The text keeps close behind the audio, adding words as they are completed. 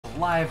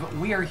live.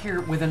 We are here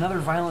with another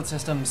Violent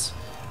Systems.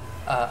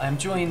 I'm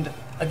joined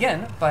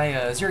again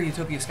by Zero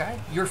Utopia-Sky,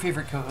 your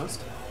favorite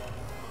co-host.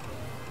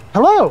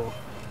 Hello.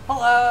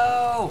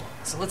 Hello.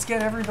 So let's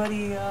get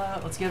everybody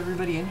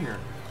in here.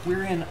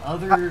 We're in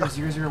other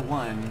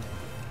 001,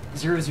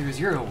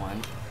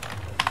 0001.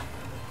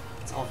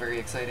 It's all very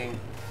exciting.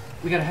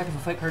 We got a heck of a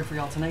fight card for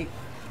y'all tonight.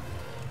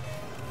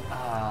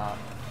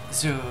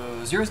 So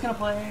Zero's gonna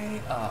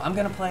play. I'm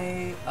gonna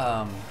play.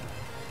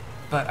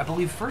 But I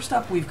believe first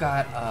up we've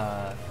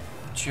got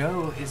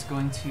Joe is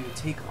going to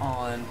take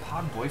on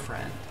Pog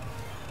Boyfriend.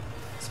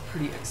 It's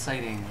pretty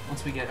exciting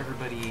once we get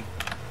everybody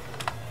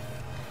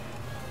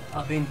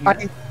up in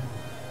here.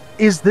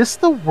 Is this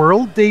the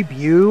world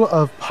debut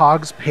of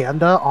Pog's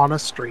Panda on a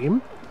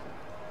stream?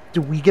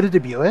 Do we get to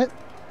debut it?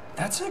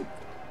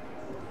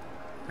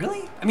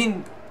 Really? I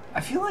mean,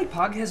 I feel like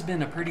Pog has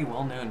been a pretty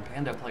well-known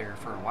Panda player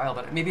for a while,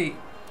 but maybe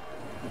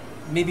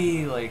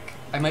like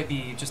I might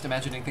be just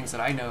imagining things that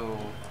I know,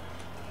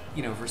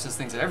 versus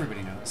things that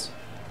everybody knows.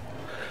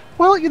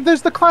 Well,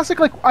 there's the classic,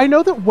 like, I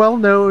know that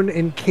well-known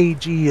in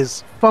KG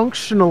is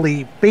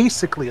functionally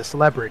basically a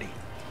celebrity.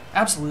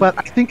 Absolutely. But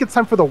I think it's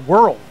time for the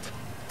world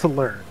to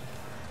learn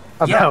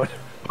about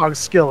Pog's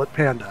skill at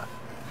Panda.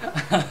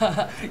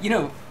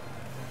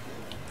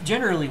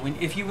 Generally,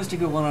 if you was to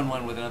go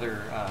one-on-one with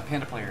another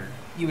Panda player,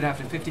 you would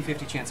have a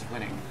 50-50 chance of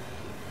winning.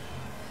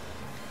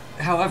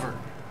 However,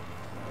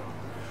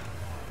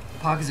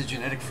 Pog is a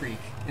genetic freak,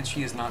 and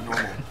she is not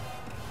normal.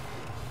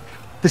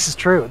 This is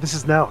true. This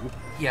is known.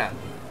 Yeah,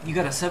 you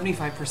got a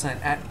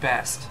 75% at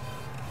best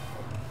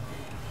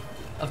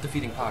of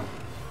defeating Pog.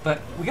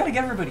 But we got to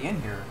get everybody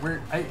in here.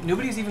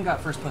 Nobody's even got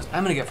first post.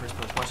 I'm going to get first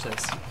post. Watch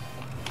this.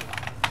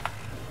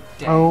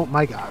 Dang. Oh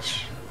my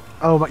gosh.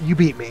 Oh, you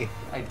beat me.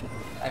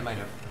 I might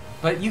have.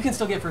 But you can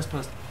still get first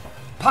post.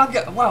 Pog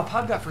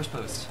got first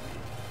post.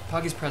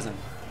 Pog is present.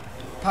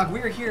 Pog,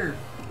 we're here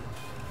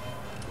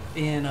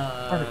in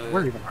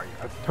Where even are you?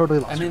 I've totally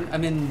lost you.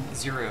 I'm in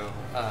zero.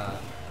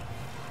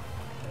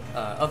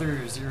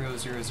 Other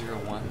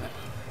 0001.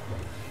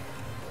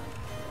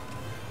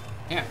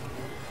 Yeah.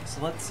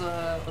 So let's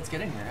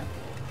get in here.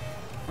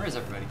 Where is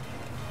everybody?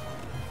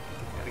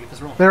 Gotta get this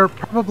rolling. They're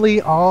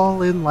probably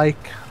all in like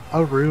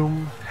a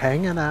room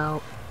hanging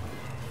out.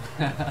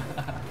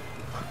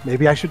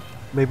 Maybe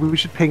we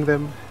should ping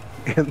them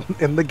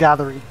in the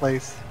gathering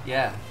place.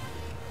 Yeah.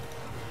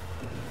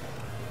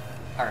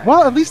 All right.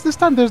 Well, at least this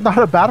time there's not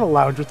a battle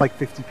lounge with like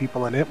 50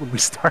 people in it when we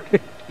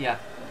started. Yeah.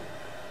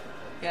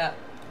 Yeah.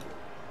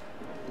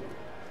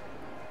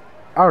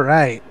 All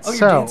right. Oh,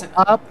 so you're dancing.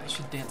 Up I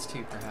should dance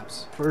too,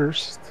 perhaps.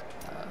 first.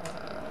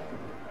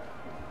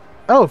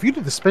 Oh, if you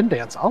do the spin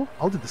dance, I'll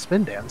do the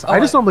spin dance. I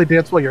just normally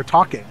dance while you're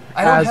talking.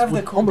 I don't have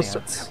the cool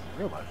dance.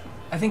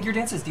 I think your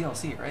dance is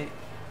DLC, right?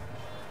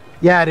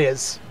 Yeah, it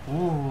is.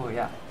 Ooh,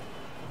 yeah.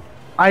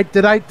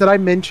 Did I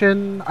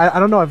mention? I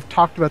don't know. I've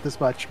talked about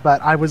this much,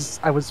 but I was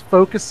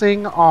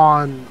focusing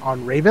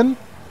on Raven.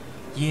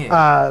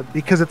 Yeah.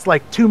 Because it's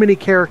like too many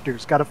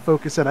characters. Got to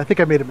focus in. I think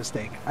I made a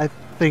mistake. I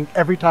think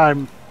every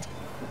time.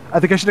 I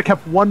think I should have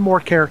kept one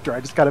more character.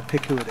 I just got to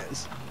pick who it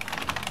is.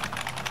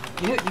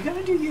 You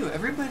gotta do you.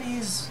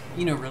 Everybody's,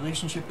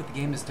 relationship with the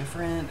game is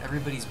different.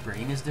 Everybody's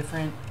brain is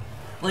different.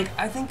 Like,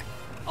 I think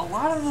a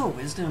lot of the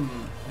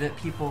wisdom that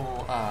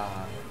people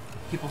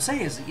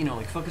say is,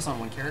 like, focus on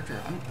one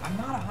character. I'm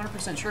not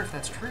 100% sure if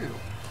that's true.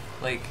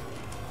 Like,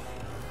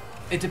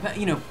 it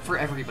depends, for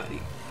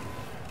everybody.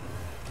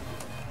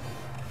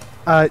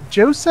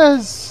 Joe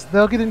says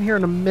they'll get in here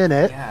in a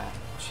minute. Yeah,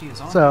 she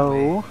is on her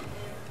way.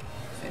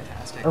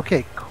 Fantastic.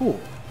 Okay, cool.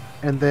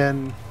 And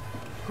then...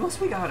 Who else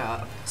we got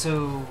up?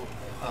 So,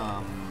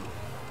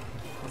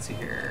 let's see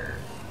here.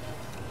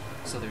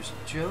 So there's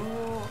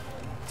Joe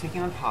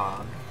taking on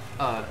Pog.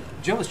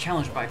 Joe was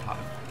challenged by Pog.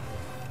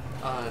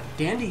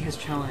 Dandy has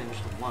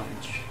challenged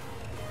Lunch.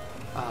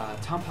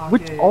 Tom Pocket...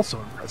 Which also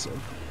impressive.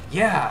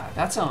 Yeah,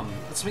 that's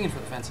swinging for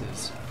the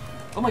fences.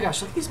 Oh my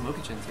gosh, look at these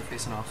Mokachins they're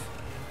facing off.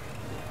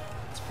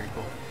 That's pretty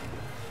cool.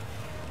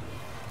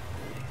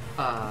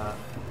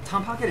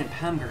 Tom Pocket and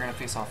Pemg are gonna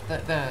face off.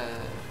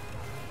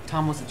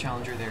 Tom was the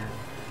challenger there.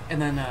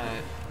 And then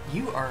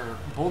you are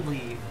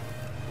boldly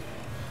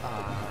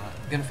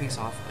going to face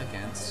off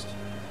against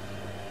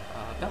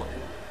Belet.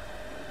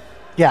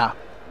 Yeah.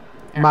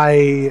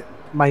 My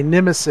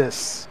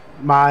nemesis,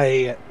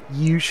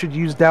 you should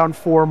use down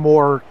 4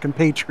 more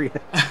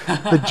compatriot.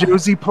 The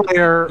Josie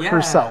player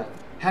herself.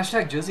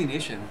 Hashtag Josie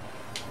Nation.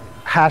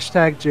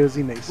 Hashtag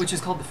Josie Nation. Which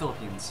is called the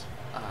Philippines,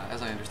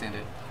 as I understand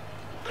it.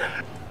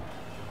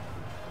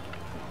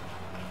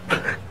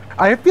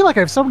 I feel like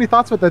I have so many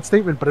thoughts about that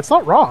statement, but it's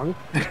not wrong.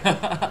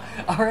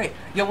 All right,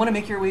 y'all want to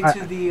make your way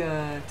to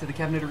the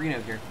cabinet arena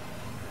here?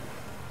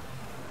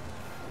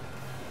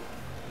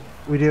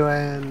 We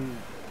doing?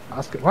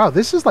 Wow,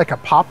 this is like a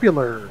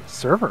popular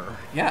server.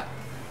 Yeah,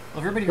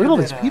 well, everybody Look at all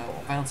heard these that people.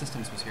 Violent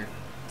Systems was here.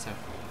 So,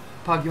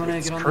 Pog, you want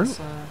to get on this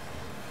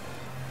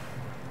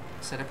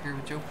setup here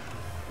with Joe?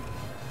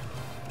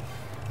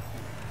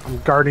 I'm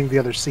guarding the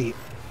other seat.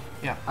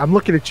 Yeah. I'm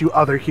looking at you,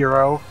 other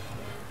hero.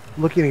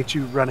 looking at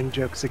you, Running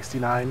Joke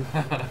 69.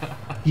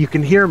 You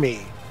can hear me.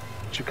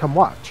 You should come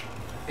watch.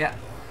 Yeah.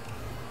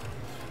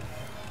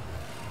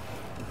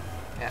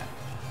 Yeah.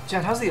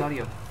 Chad, how's the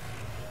audio?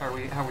 How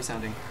are we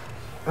sounding?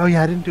 Oh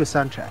yeah, I didn't do a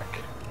sound check.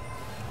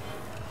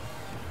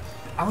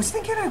 I was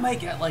thinking I might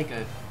get like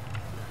a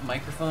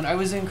microphone. I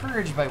was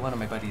encouraged by one of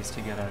my buddies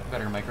to get a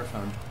better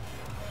microphone.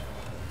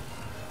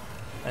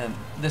 And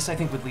this, I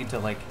think, would lead to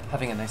like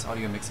having a nice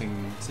audio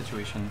mixing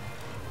situation.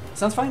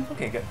 Sounds fine?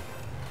 Okay, good.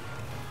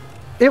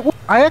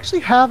 I actually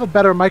have a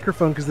better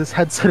microphone because this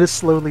headset is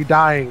slowly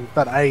dying,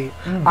 but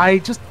I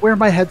just wear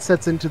my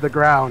headsets into the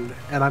ground,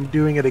 and I'm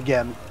doing it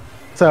again.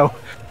 So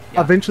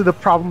eventually the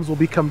problems will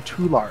become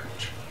too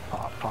large.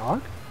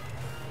 Pog?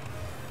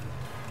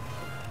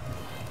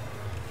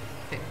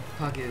 Hey,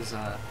 Pog is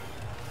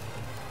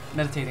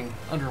meditating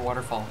under a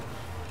waterfall.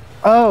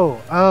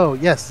 Oh,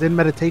 yes, Zen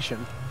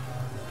meditation.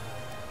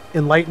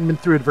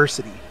 Enlightenment through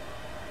adversity.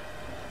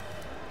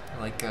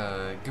 Like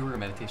guru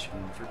meditation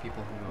for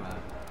people who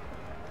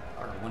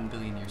are 1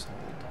 billion years old.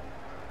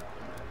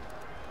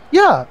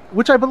 Yeah,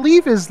 which I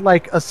believe is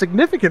like a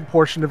significant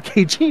portion of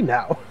KG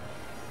now.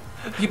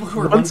 People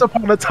who are once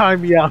upon a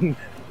time young.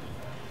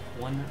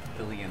 1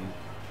 billion.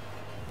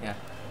 Yeah.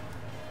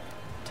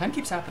 Time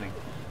keeps happening.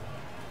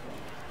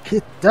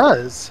 It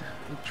does.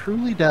 It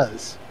truly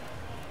does.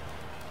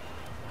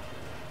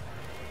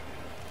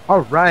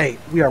 All right,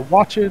 we are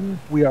watching.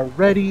 We are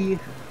ready.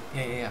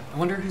 Yeah. I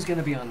wonder who's going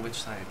to be on which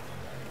side.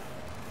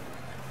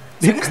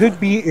 It could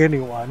be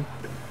anyone.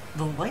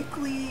 The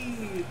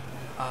likely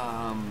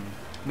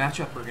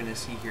matchup we're going to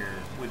see here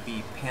would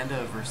be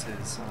Panda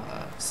versus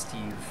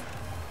Steve.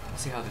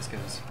 Let's see how this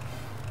goes.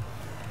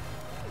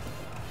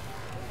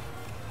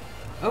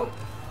 Oh,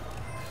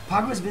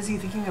 Pog was busy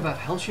thinking about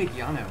Hellshake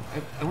Yano.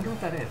 I wonder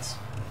what that is.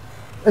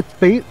 It's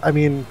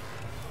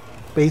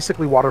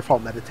basically waterfall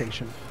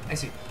meditation. I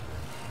see.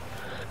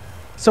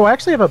 So I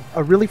actually have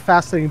a really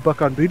fascinating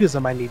book on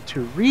Buddhism I need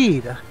to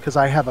read because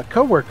I have a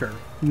coworker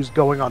who's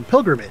going on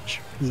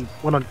pilgrimage. He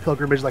went on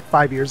pilgrimage like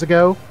 5 years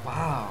ago.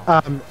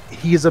 Wow.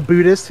 He's a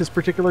Buddhist. His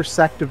particular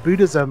sect of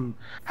Buddhism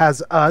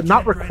has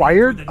not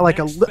required like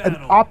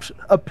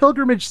a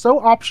pilgrimage so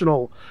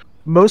optional.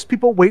 Most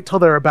people wait till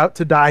they're about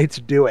to die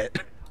to do it.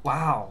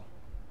 Wow.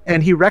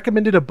 And he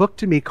recommended a book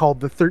to me called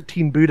The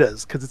 13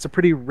 Buddhas because it's a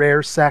pretty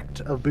rare sect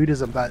of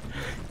Buddhism. But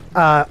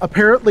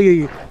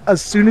apparently,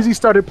 as soon as he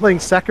started playing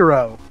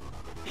Sekiro,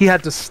 he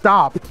had to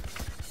stop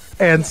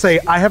and say,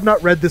 I have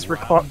not read this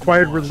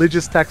required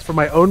religious text for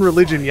my own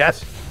religion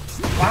yet.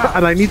 Wow.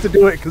 And I need to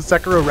do it because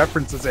Sekiro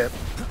references it.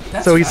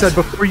 That's so he said,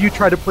 before you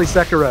try to play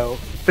Sekiro,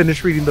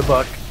 finish reading the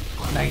book.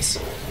 Nice.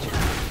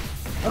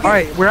 Okay. All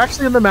right, we're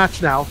actually in the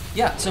match now.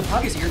 Yeah, so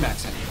Pog is ear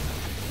maxing.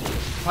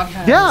 Pog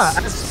has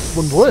as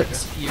one would.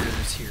 6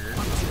 ears here.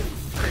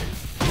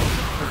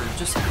 Or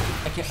just,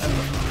 I can't,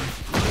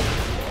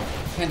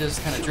 Panda's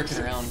kind of jerking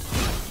around.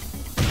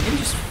 Maybe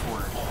just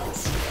 4.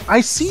 I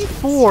see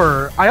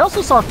 4. I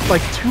also saw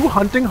like 2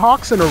 hunting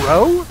hawks in a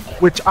row,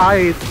 which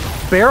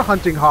bear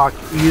hunting hawk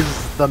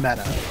is the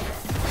meta.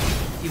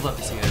 You'd love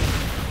to see it.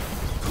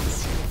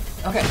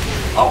 Okay.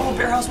 Oh,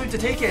 bear house went to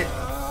take it.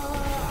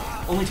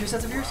 Only 2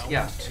 sets of ears?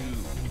 Yeah. 2.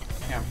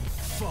 Yeah.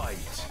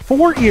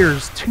 4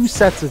 ears, 2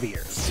 sets of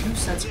ears. 2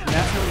 sets of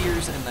natural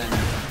ears and then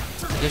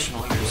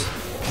additional ears.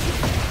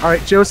 All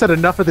right, Joe said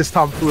enough of this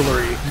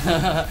tomfoolery.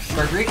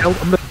 Guard break. I'm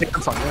gonna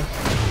dance on you.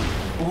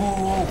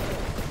 Ooh.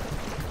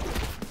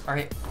 All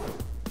right.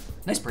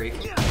 Nice break.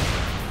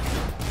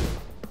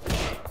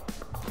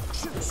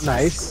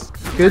 Nice.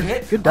 Good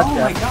hit. Good duck. Oh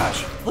my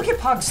gosh. Look at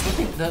Pog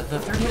slipping. The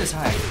third hit is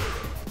high.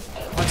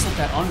 Pog slipped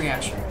that on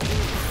reaction.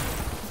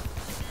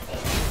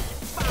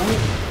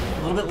 Oh,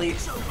 a little bit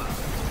late.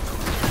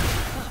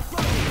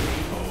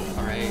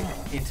 All right.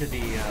 Into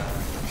the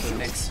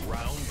mix.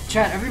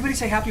 Chat, everybody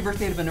say happy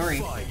birthday to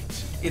Minori.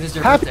 It is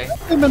their birthday.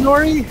 Happy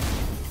Minori.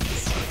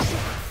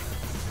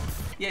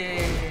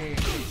 Yay.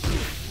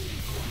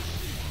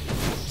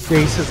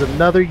 This is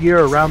another year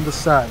around the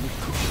sun.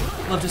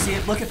 Love to see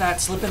it. Look at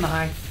that. Slip in the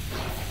high.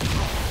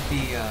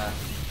 The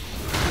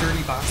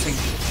dirty boxing.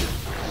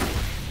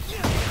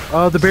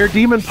 The bear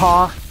demon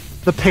paw.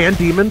 The pan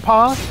demon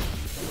paw.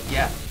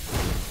 Yeah.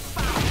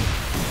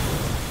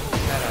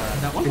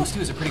 That 1+2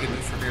 is a pretty good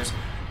move for bears.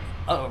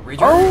 Uh-oh, Rage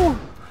Oh!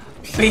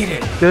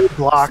 Baited. Good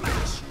block.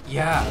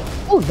 Yeah.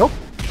 Oh, nope.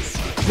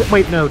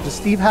 Wait, no. Does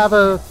Steve have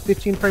a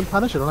 15 frame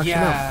punish? I don't actually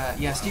know.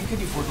 Yeah, Steve could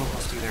do 4 gold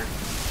 +2 there.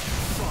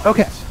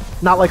 Okay.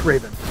 Not like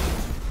Raven,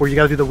 where you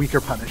gotta do the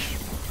weaker punish.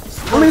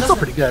 Well, I mean, it's still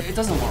pretty good. It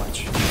doesn't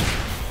launch.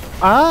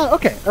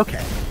 Okay. But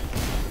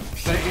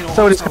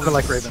So it is kind of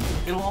like Raven.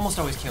 It'll almost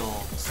always kill a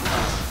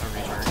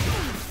Rager.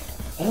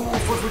 Oh,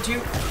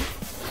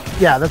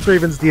 4/2? Yeah, that's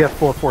Raven's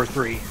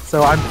DF443.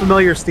 So I'm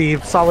familiar,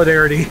 Steve.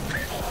 Solidarity.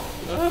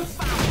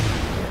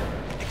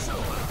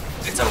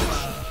 It's over.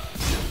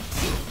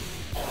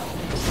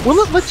 Will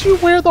it let you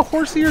wear the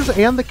horse ears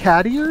and the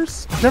cat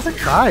ears? I've never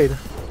tried.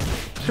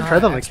 Should try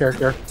that on my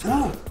character.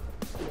 Ooh.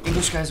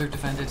 English guys are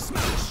defended.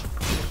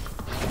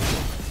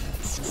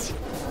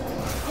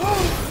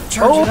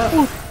 Charge it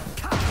up.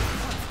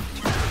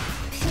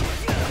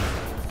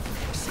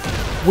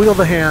 Wheel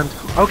the hand.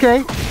 Okay.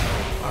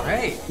 All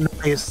right.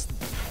 Nice.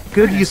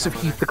 Good Very use nice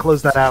of heat to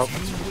close that out.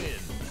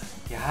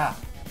 Yeah.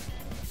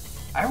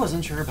 I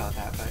wasn't sure about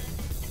that, but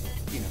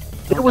you know.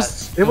 It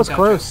was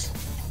close.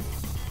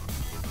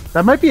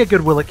 That might be a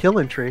good will it kill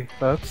entry,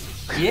 folks.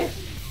 Yeah.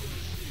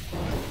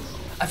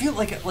 I feel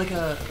like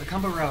a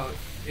combo route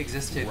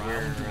existed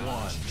where.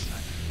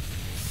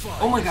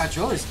 Oh my God,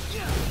 Joe is.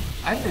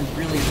 I've been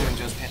really enjoying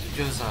Joe's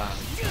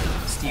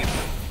Steve.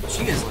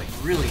 She is like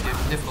really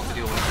difficult to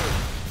deal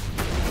with.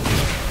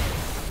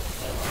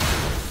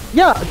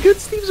 Yeah, good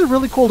Steves are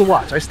really cool to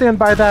watch. I stand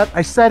by that.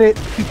 I said it.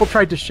 People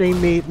tried to shame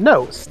me.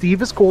 No,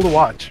 Steve is cool to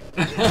watch.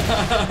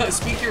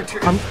 Speak your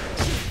truth.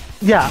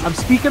 I'm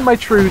speaking my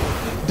truth.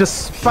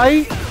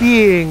 Despite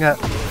being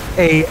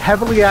a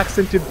heavily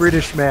accented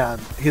British man,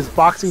 his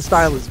boxing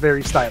style is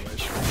very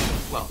stylish.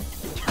 Well,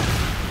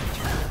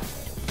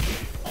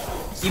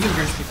 even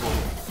British people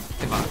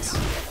can box.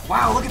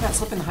 Wow, look at that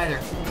slip in the high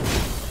there.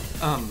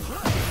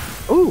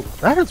 Ooh,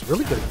 that is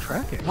really good at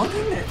tracking. One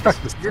thing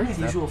that is very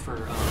unusual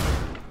for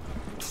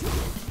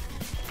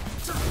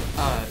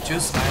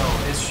Joe's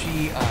style is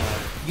she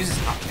uses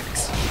hop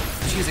kicks.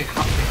 She has a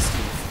hop kick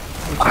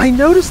Steve. I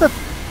noticed that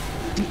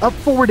the up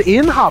forward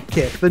in hop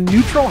kick, the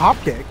neutral hop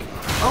kick.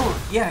 Oh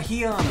yeah,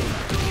 he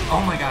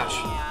oh my gosh.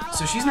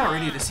 So she's not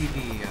ready to see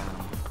the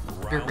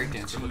bear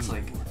breakdance. It looks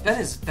like that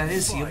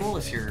is seeable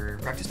if you're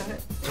practiced at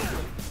it.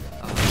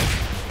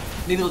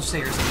 Maybe let's just say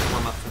you're something to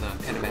warm up for the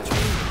panda match.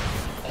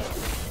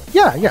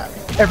 Yeah.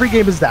 Every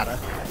game is data.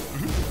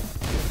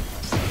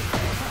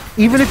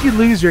 Even if you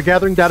lose, you're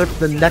gathering data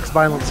for the next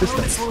violent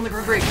system. It's still in the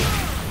ground break.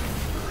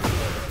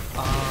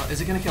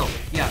 Is it gonna kill?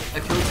 Yeah, a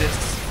kill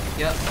exists.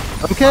 Yep.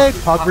 Okay,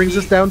 Pog brings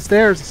us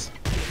downstairs.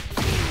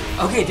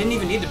 Okay, didn't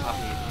even need to pop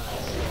heat.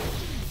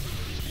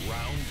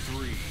 Round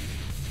 3.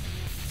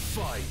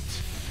 Fight.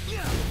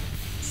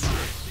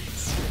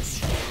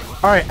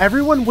 Alright,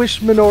 everyone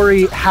wish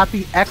Minori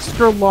happy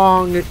extra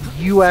long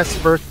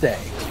US birthday.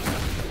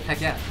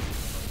 Heck yeah.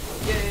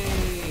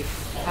 Yay!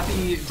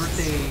 Happy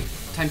birthday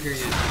time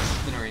period,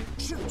 Minori.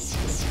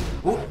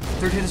 Oh,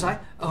 third hit is high.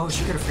 Oh,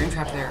 she got a frame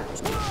trap there.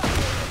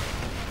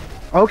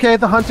 Okay,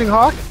 the hunting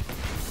hawk.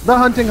 The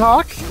hunting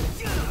hawk.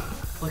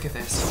 Look at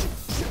this.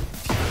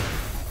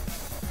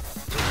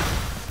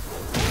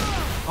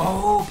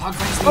 Oh, Pog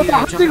finds the, the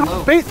hunting jumping hawk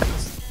low. bait.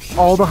 That's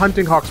all the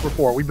hunting hawks were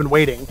for. We've been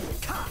waiting.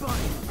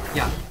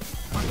 Yeah.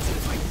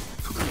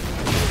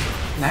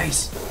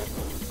 Nice.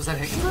 Was that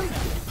hit confirm?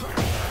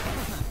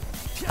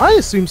 I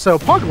assume so.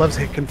 Pog loves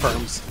hit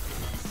confirms.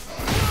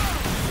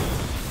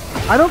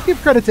 I don't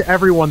give credit to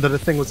everyone that a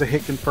thing was a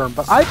hit confirm,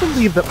 but I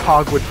believe that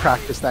Pog would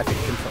practice that hit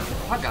confirm.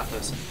 Pog got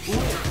this. Ooh.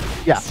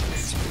 Yeah.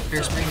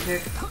 Fair spring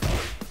kick.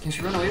 Can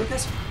she run away with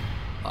this?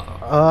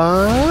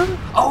 Uh-oh.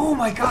 Oh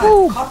my god!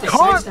 Oh, Caught the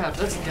caught. side stab.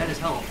 That's dead as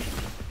hell.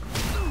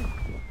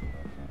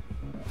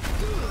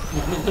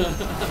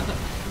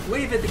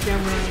 Wave at the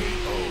camera.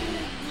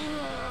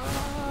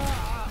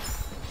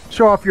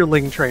 Show off your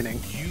Ling training.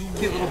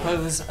 Cute little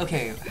pose.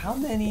 Okay, how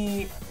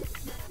many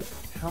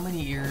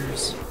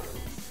ears?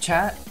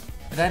 Chat,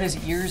 that is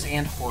ears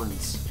and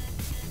horns.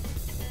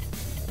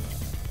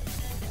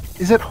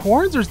 Is it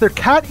horns, or is there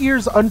cat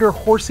ears under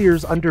horse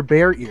ears under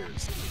bear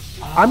ears?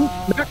 I'm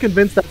not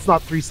convinced that's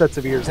not 3 sets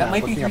of ears. That now,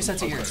 might be looking 3 at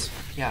sets of the ears.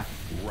 Yeah.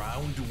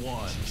 Round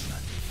 1.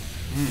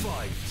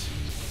 Fight.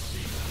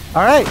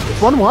 All right, it's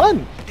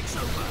 1-1.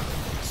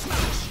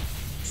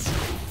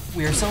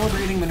 We are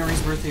celebrating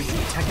Minori's birthday with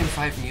the Tekken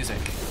 5 music.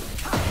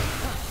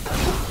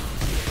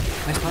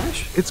 Nice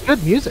punish. It's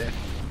good music.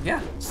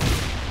 Yeah.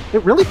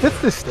 It really fits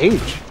this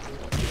stage.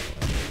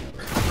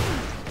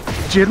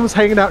 Jin was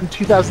hanging out in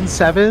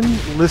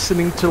 2007,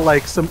 listening to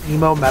like some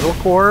emo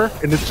metalcore,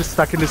 and it's just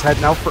stuck in his head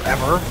now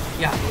forever.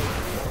 Yeah.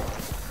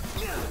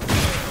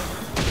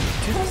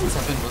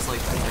 2007 was like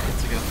 10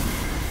 seconds ago.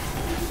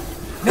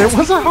 It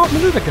was a hot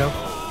minute ago.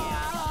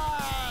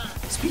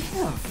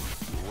 Speaking of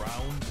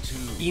Round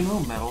 2. emo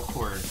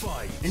metalcore,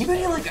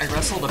 anybody like I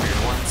wrestled a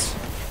bear once?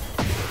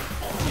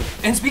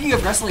 And speaking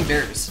of wrestling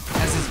bears,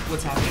 as is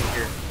what's happening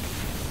here.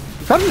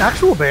 Is that an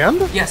actual band?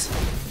 Yes.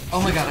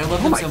 Oh my god, I love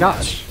Oh them my so gosh.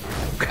 much.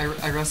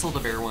 I wrestled a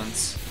bear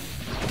once.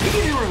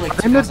 Maybe they were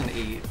like I'm a-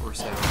 2008 or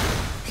so.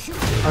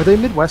 Are they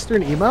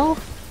Midwestern emo?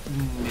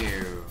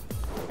 No.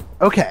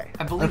 Okay.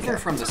 I believe okay. they're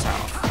from the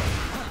south.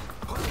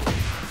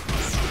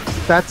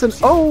 That's an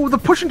the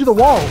push into the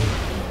wall.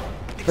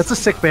 That's a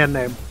sick band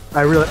name.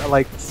 I really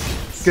like.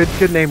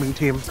 Good naming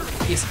team.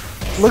 Yes.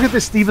 Look at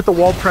this Steve at the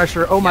wall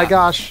pressure. Oh my Yeah.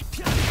 gosh.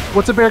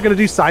 What's a bear gonna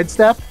do?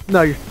 Sidestep?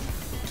 No. You're,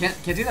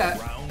 Can't do that.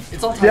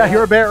 It's all tied yeah, up.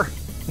 you're a bear.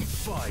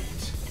 Fight.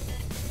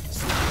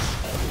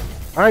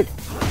 All right,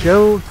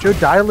 Joe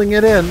dialing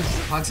it in.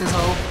 Pog says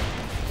help.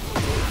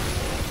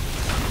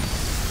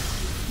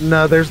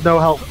 No, there's no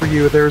help for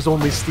you. There's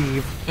only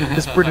Steve.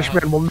 This British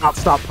man will not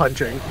stop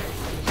punching.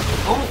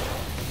 Oh.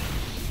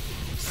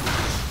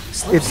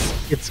 Slips.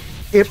 It's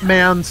Ip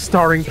Man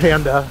starring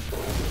Panda.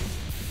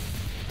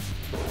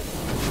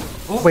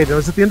 Oh. Wait,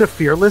 was it the end of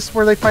Fearless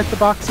where they fight the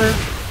boxer?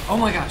 Oh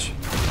my gosh.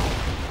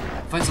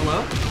 Finds a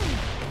low.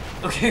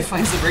 Okay,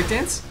 finds the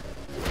breakdance.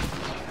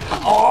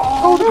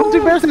 Oh, the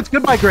hunting bear hits.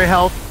 Goodbye, Gray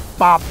Health.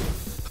 Bop.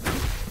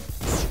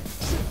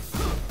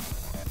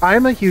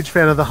 I'm a huge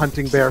fan of the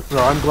hunting bear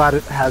throw. I'm glad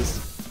it has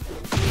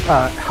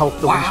health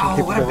deletion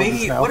capabilities what a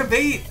bait! now. What a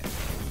bait!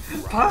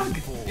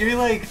 Pog, you're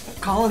like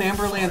calling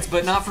Amberlance,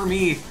 but not for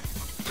me.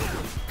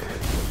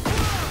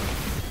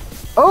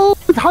 Oh,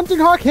 the hunting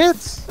hawk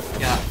hits.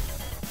 Yeah.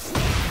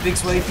 Big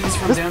sweaty piece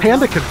from This down.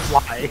 panda can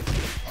fly.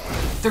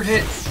 Third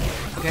hit.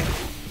 Okay.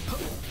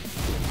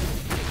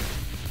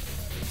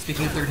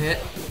 Speaking of third hit.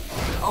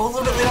 Oh, a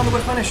little bit late on the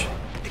whip punish.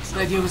 The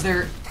idea was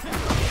there.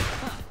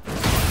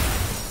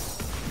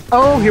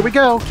 Oh, here we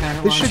go.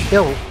 Counter This launch. should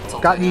kill. It's all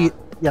Got dead yeet.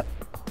 Yep.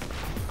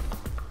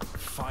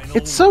 Final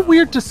It's so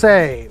weird to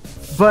say,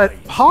 but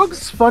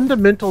Pog's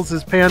fundamentals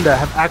as Panda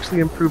have actually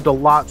improved a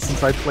lot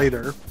since I played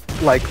her,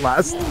 like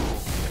last.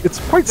 It's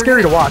quite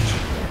scary to watch.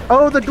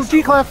 Oh, the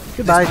G-Clef.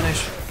 Goodbye.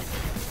 Punish.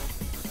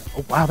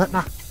 Oh, wow, that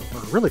knocked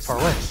really far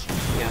away.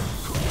 Yeah.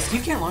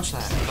 Steve can't launch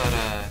that,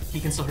 but he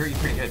can still hurt you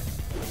pretty good.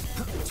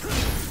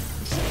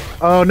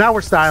 Oh, now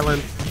we're styling.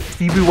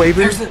 Stevie waving.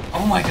 There's the.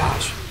 Oh my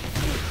gosh.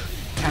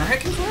 Counter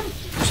hit confirmed?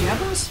 Does she have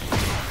those?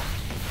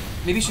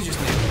 Maybe she just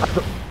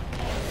knew.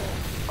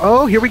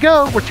 Oh, here we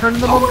go. We're turning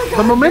the, Oh my God,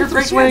 the momentum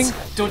great swing.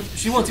 hits. Don't.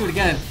 She won't do it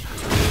again.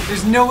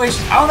 There's no way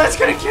she. Oh, that's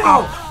gonna kill.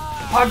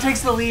 Pog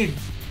takes the lead.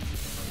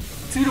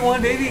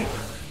 2-1, baby.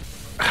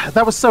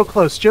 That was so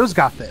close. Joe's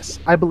got this.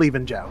 I believe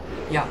in Joe.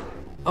 Yeah.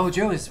 Oh,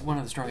 Joe is one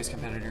of the strongest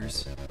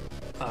competitors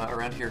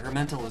around here. Her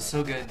mental is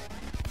so good.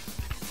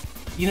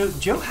 You know,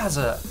 Joe is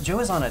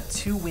on a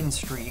 2-win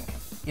streak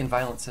in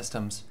Violent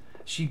Systems.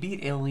 She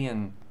beat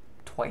Alien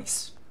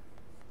twice,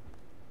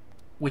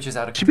 which is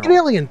out of She control. beat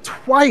Alien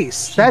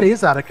twice. That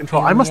is out of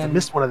control. I must have Alien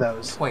missed one of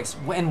those. Twice,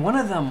 and one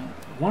of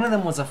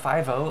them was a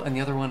 5-0, and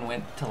the other one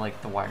went to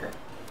like the wire.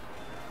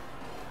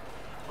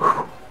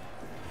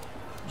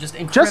 Just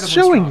incredibly Just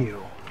showing strong.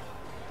 you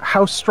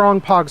how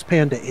strong Pog's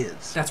Panda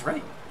is. That's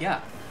right.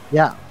 Yeah.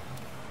 Yeah.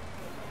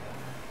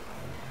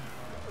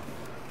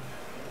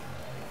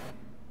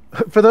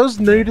 For those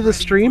new to the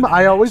stream,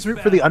 I always root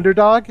for the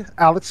underdog.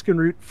 Alex can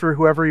root for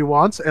whoever he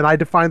wants, and I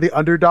define the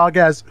underdog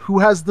as who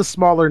has the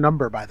smaller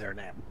number by their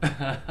name.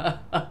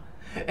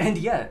 and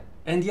yet,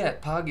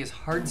 Pog is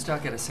hard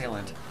stuck at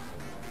Assailant.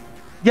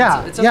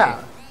 Yeah, It's okay.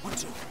 yeah.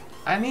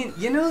 I mean,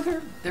 you know,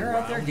 they're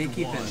out there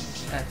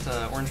gatekeeping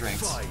at Orange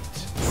Ranks.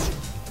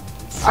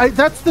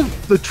 That's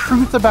the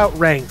truth about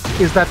ranked,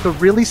 is that the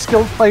really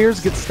skilled players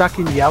get stuck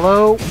in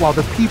yellow, while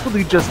the people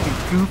who just do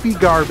goofy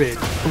garbage,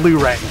 blue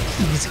rank.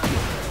 Easy.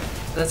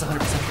 That's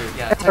 100% true,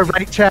 yeah. All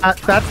right, chat,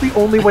 that's the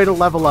only way to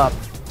level up.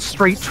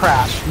 Straight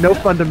trash, no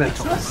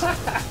fundamentals.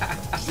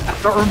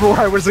 Don't remember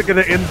where I was going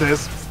to end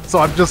this, so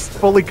I'm just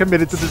fully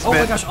committed to this Oh my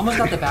bit. gosh, almost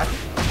got the back.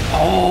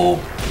 Oh!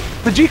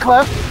 The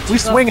G-Clef, we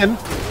swinging.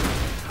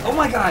 Oh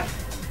my god!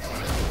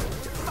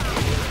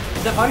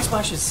 That body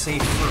splash is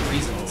safe for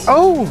reasons.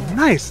 Oh,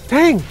 nice.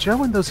 Dang,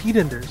 Joe and those heat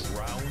enders.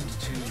 Round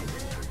 2.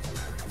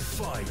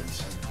 Fight.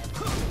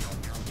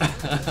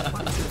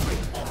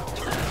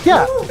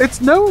 Yeah,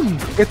 it's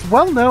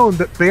well known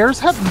that bears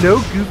have no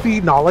goofy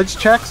knowledge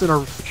checks and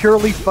are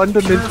purely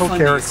fundamental Pure fundies.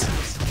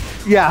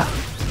 characters. Yeah.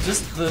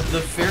 Just the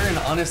fair and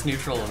honest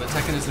neutral that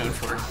Tekken is known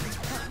for.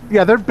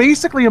 Yeah, they're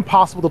basically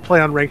impossible to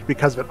play on ranked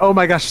because of it. Oh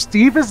my gosh,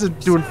 Steve is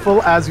doing full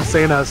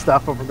Azucena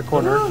stuff over in the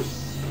corner.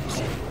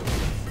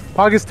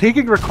 Pog is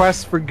taking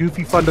requests for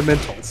goofy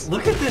fundamentals.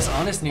 Look at this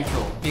honest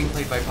neutral being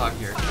played by Pog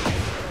here.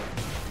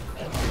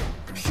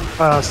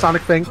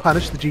 Sonic Fang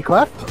punish the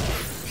G-Clef.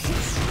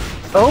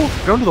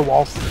 Oh, going to the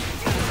wall.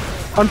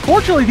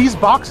 Unfortunately, these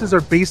boxes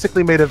are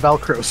basically made of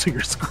Velcro, so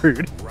you're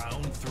screwed.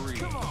 Round 3.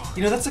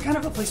 You know, that's the kind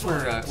of a place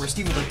where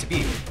Steve would like to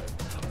be.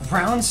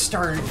 Round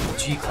start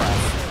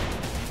G-Clef.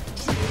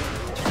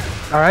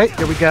 All right,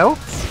 here we go.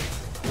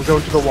 We're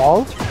going to the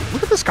wall.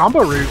 Look at this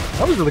combo route.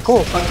 That was really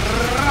cool.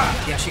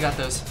 Yeah, she got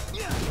those.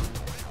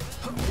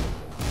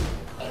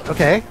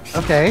 Okay,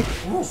 okay.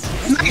 Ooh,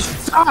 Nice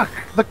suck!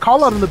 The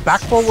call out on the back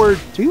forward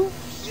too?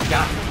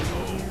 yeah.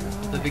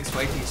 The big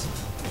swipe piece.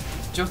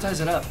 Joe ties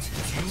it up.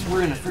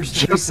 We're in a first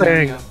to Just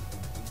saying.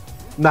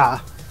 Nah.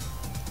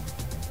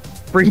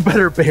 Bring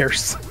better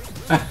bears.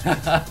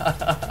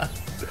 I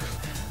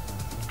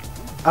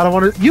don't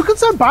want to. You can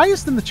sound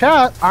biased in the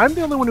chat. I'm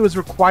the only one who is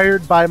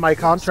required by my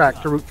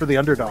contract to root for the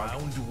underdog.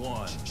 Round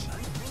 1.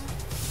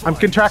 I'm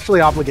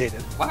contractually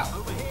obligated.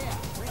 Wow.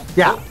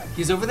 Yeah.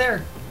 He's over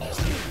there.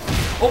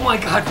 Oh my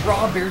god,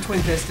 raw bear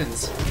twin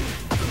pistons.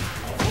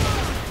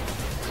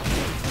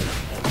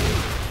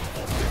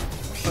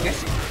 Okay,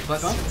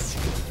 butt bump.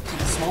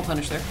 Small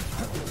punish there.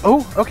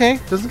 Oh, okay.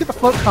 Doesn't get the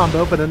float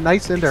combo, but a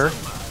nice ender.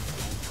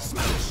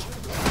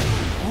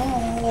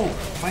 Oh,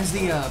 finds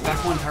the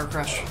back one power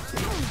crush.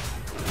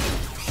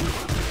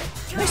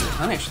 Nice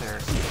punish there.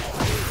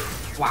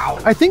 Wow.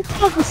 I think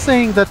Pog was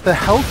saying that the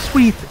health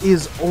sweep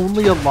is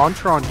only a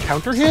launcher on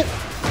counter hit.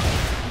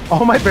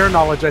 All my bear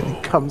knowledge, I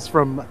think, comes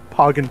from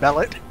Pog and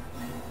Belet.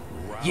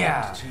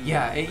 Yeah,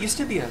 yeah. It used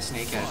to be a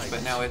snake edge,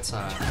 but now it's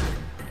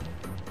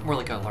more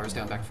like a Lars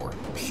down back four.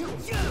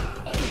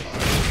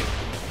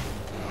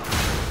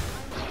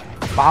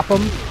 Bop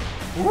him.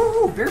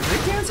 Ooh, bear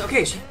breakdance?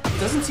 Okay, she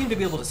doesn't seem to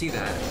be able to see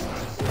that.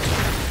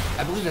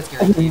 I believe that's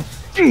guaranteed.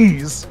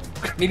 Jeez.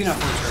 Maybe not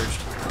fully charged.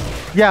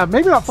 Yeah,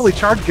 maybe not fully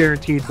charged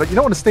guaranteed, but you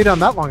don't want to stay down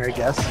that long, I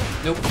guess.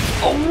 Nope.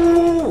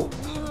 Oh!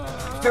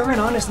 Fair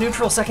and honest,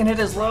 neutral, second hit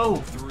is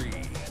low.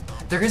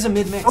 There is a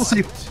mid-mix.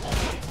 Also,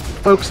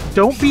 folks,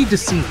 don't be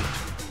deceived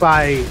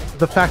by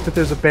the fact that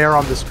there's a bear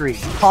on the screen.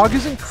 Pog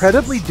is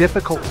incredibly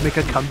difficult to make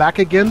a comeback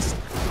against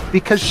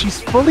because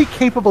she's fully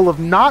capable of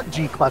not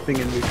G-clepping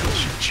in neutral.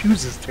 She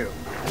chooses to.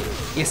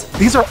 Yes.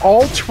 These are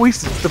all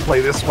choices to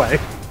play this way.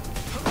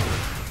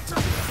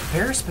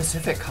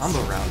 Bear-specific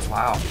combo rounds,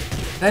 wow.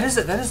 That is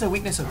a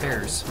weakness of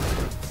bears.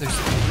 There's...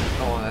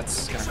 Oh,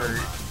 that's gonna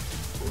hurt.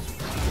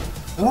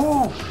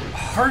 Ooh!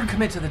 Hard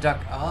commit to the duck.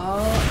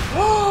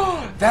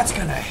 Oh, that's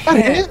gonna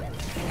hit.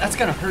 That's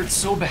gonna hurt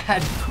so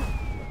bad.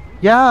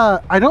 Yeah,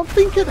 I don't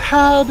think it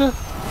had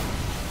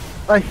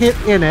a hit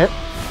in it.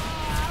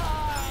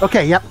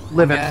 Okay, yep,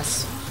 live it.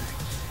 Yes.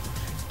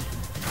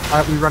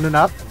 Alright, we running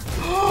up.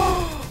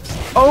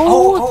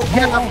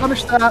 I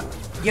punished that.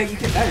 Yeah, you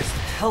can. That is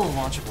hella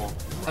launchable.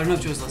 I don't know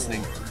if Joe's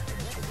listening.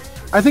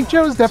 I think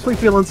Joe is definitely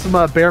feeling some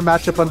bear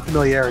matchup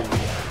unfamiliarity.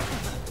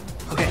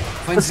 Okay.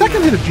 The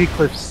second hit of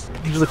G-Cliff's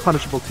usually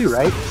punishable too,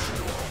 right?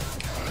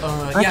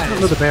 I Yeah,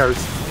 don't know the bears.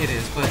 It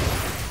is, but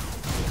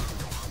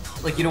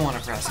like you don't want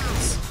to press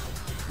because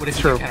what if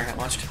you get counter hit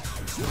launched?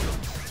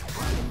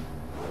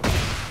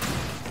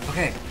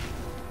 Okay.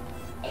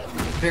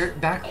 Bear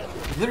back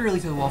literally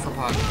to the wall for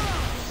Pog.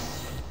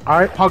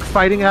 Alright, Pog's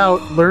fighting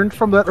out. Learned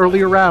from that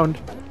earlier round.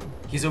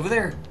 He's over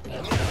there.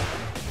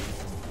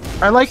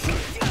 I like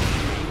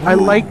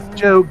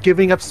Joe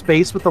giving up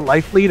space with the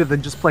life lead and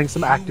then just playing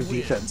some active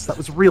defense. That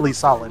was really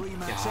solid.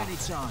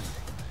 Yeah.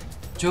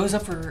 Joe's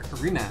up for a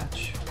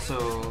rematch,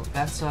 so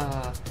that's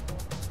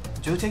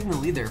Joe taking the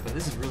lead there, but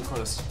this is really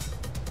close.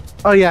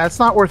 Oh yeah, it's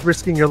not worth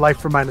risking your life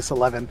for minus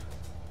 11.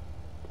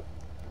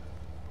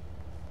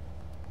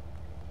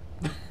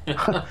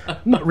 I'm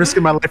not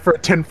risking my life for a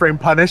 10-frame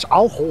punish.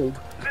 I'll hold.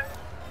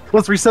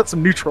 Let's reset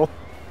some neutral.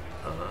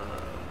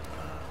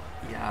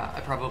 Yeah, I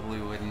probably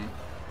wouldn't.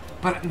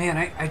 But man,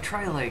 I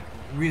try like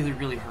really,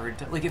 really hard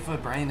to, like if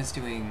Brian is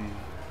doing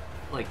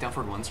like down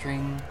forward one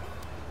string,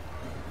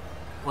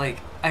 like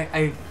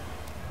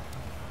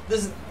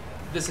this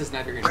is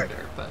neither here nor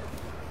there, but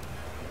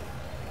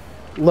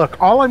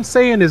look, all I'm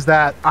saying is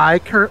that I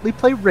currently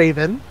play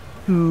Raven,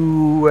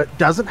 who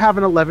doesn't have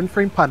an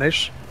 11-frame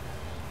punish,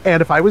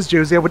 and if I was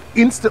Josie, I would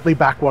instantly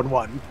back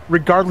 1-1,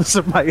 regardless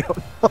of my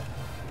own.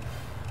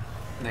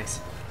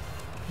 Nice.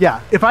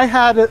 Yeah, if I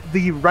had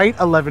the right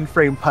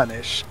 11-frame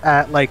punish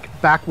at,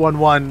 like, back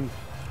 1-1,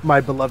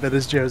 my beloved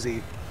is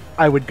Josie,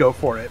 I would go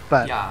for it,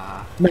 but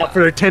not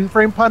for a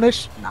 10-frame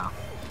punish? Nah.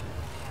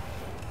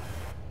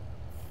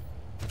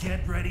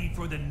 Get ready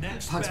for the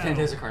next Pog's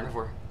Panda is a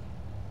carnivore.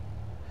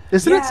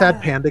 Isn't it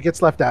sad Panda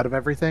gets left out of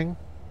everything?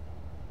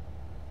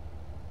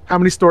 How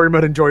many story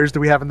mode enjoyers do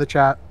we have in the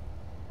chat?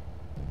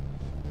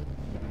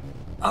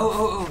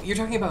 Oh, you're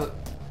talking about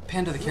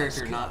Panda the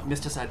character, not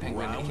Mysticide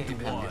Penguin, aka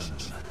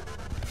pemg.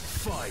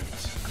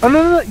 Oh,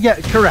 no, yeah,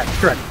 correct.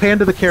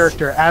 Panda the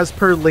character, as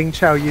per Ling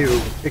Chao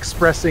Yu,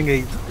 expressing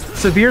a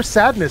severe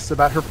sadness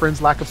about her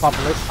friend's lack of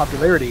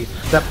popularity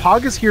that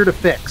Pog is here to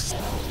fix.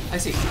 I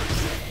see.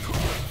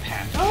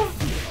 Panda?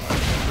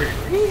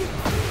 Really?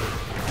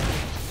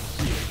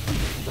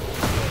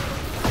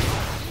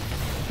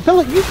 I feel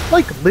like you,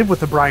 like, live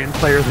with a Brian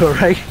player, though,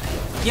 right?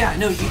 Yeah,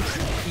 no,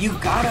 you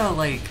gotta,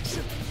 like,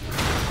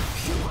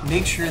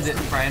 make sure that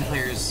Brian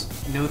players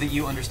know that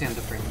you understand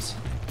the frames.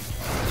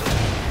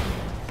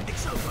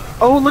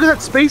 Oh, look at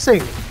that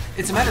spacing!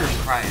 It's a matter of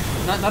pride,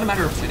 not a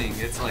matter of winning.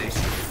 It's like,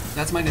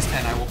 that's minus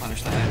 10, I will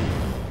punish that.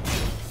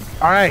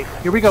 Alright,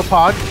 here we go,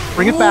 Pog.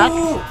 Bring it back.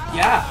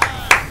 Yeah!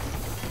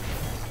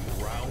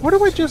 Where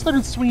do I just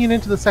started swinging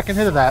into the second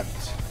hit of that?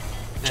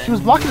 She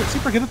was blocking it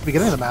super good at the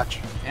beginning of the match.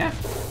 Yeah.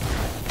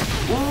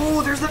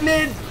 Ooh, there's the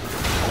mid!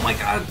 Oh my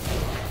god!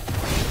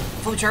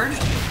 Fully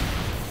charged?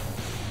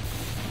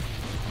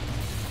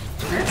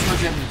 Their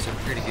charge engines are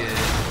pretty good.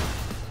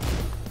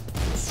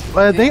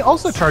 They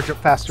also charge up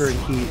faster in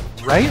heat,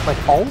 right? Like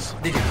Halls?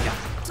 They do, yeah.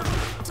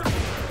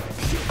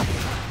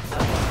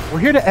 We're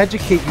here to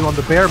educate you on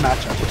the bear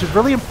matchup, which is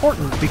really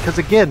important because,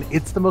 again,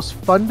 it's the most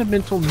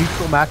fundamental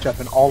neutral matchup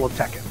in all of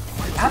Tekken.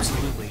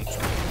 Absolutely.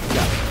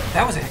 Yeah.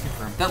 That was a hit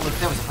confirm. That was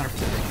 100%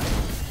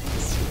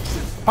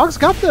 hit. Pog's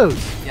got those.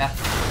 Yeah.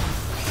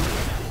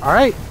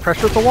 Alright,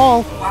 pressure at the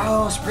wall.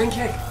 Wow, spring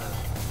kick.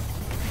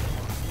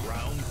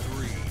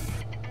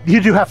 You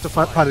do have to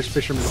punish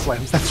Fisherman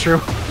Slams, that's true.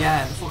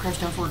 Yeah, full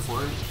crouch down forward 4.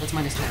 That's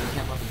minus 10. You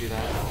can't let them do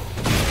that.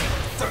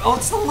 Oh,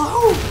 it's the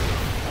low!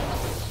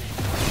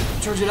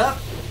 Charge it up.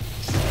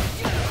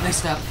 Nice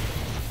step.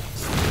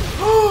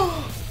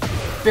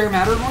 Bear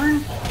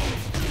Matterhorn?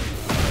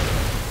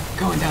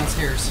 Going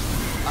downstairs.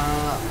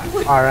 I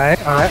would... Alright.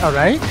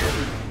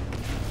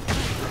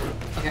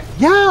 Okay.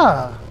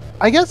 Yeah!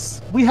 I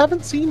guess we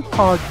haven't seen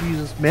Pog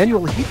use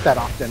manual heat that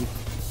often.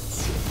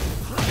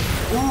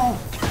 Ooh.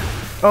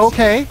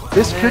 Okay,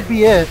 this could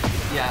be it.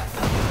 Yeah,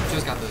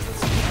 Joe's got those.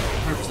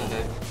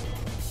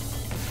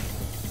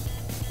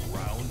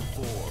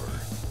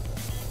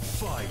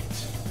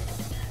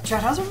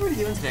 Chad, how's everybody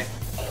doing today?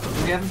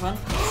 Are we having fun?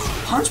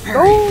 Punch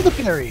parry! Oh, the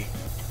parry!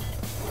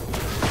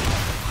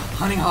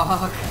 Hunting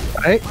Hawk!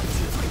 Right?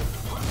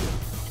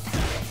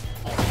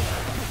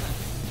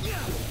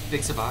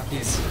 Big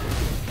Sabaki's.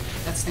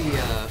 That's the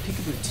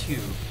Peekaboo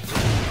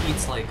 2.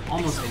 Eats like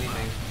almost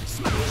anything.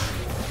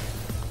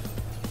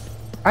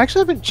 I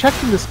actually haven't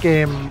checked in this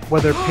game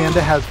whether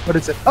Panda has... What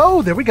is it?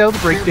 Oh, there we go. The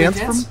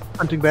breakdance from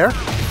Hunting Bear.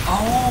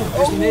 Oh,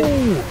 there's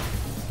mid.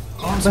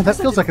 Oh, that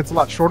feels like it's a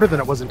lot shorter than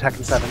it was in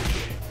Tekken 7.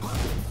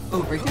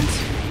 Oh,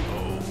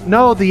 breakdance?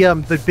 No,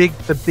 the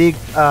big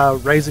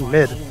rising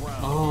mid.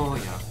 Oh,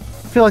 yeah.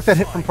 I feel like that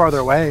hit from farther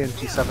away in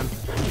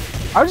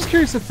G7. I was just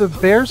curious if the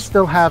Bears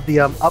still have the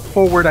up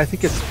forward, I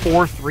think it's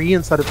 4-3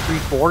 instead of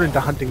 3-4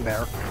 into Hunting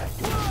Bear.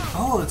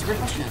 Oh, that's a great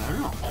question. I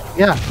don't know.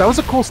 Yeah, that was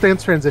a cool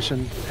stance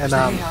transition. And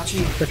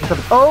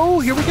oh,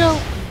 here we go.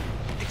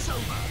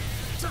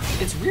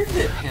 It's weird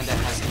that Panda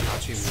has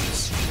Hitachi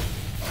moves.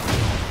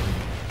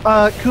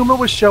 Kuma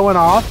was showing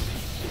off,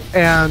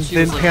 and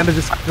then like, Panda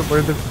decided to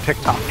learn them from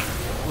TikTok.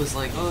 Was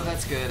like, oh,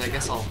 that's good. I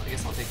guess I'll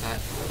take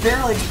that.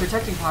 Bear Leg's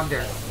protecting Pog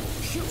there.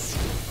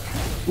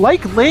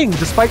 Like Ling,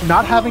 despite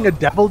not having a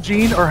Devil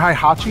Gene or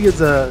Heihachi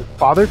as a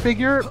father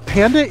figure,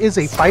 Panda is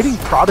a fighting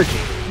prodigy.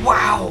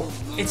 Wow!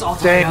 It's all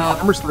tied Dang, up.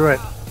 armors through it.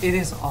 It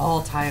is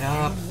all tied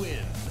up.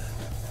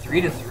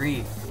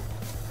 3-3.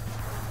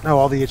 Oh,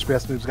 all the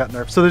HBS moves got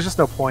nerfed, so there's just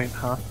no point,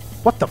 huh?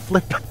 What the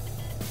flip?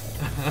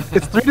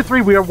 It's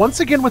 3-3. We are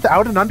once again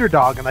without an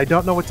underdog, and I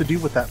don't know what to do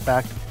with that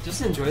fact.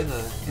 Just enjoy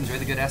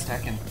the good ass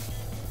Tekken.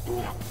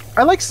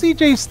 I like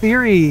CJ's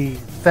theory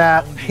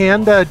that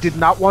Panda did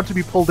not want to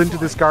be pulled into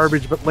this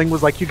garbage, but Ling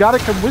was like, "You gotta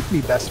come with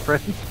me, best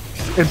friend,"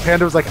 and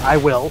Panda was like, "I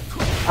will,"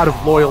 out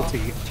of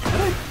loyalty.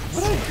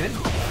 What a good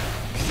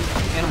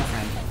animal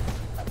friend.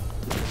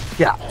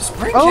 Yeah.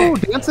 Spring oh,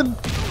 kick. dancing.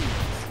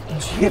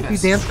 Can't be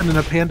dancing in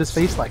a panda's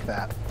face like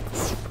that.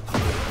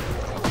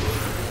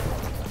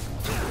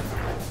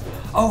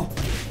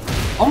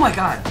 Oh my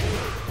god.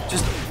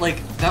 Just, like,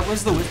 that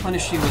was the whip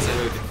punish she was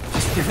owed.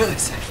 Just give it a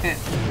second.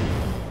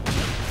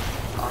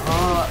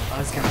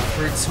 That's gonna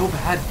hurt so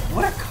bad.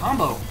 What a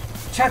combo.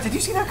 Chat, did you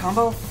see that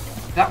combo?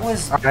 That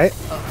was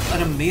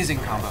an amazing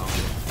combo.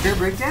 Fair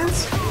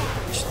breakdance?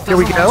 Here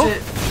we go.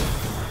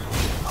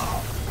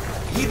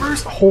 Heat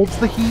burst. Holds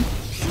the heat.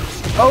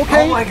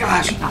 Okay. Oh my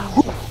gosh.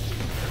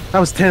 That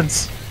was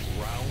tense.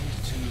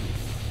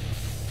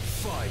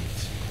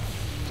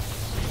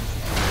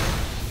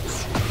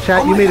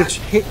 Chat, you made it.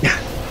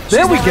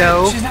 There we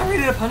go. She's not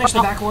ready to punish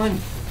the back one.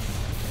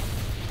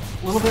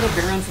 A little bit of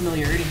Bear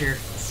unfamiliarity here.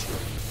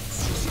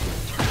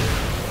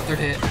 Third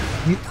hit.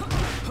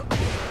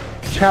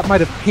 Chat might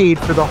have paid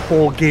for the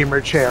whole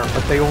gamer chair,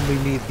 but they only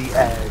need the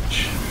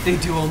edge. They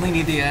do only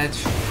need the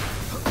edge.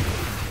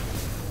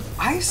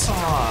 I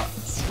saw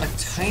a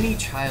tiny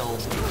child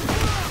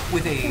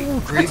with a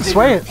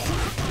Gravedigger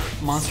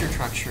monster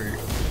truck shirt.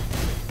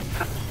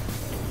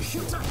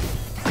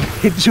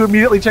 Did you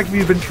immediately check if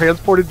you'd been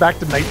transported back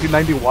to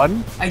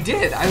 1991? I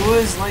did. I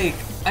was like,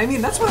 I mean,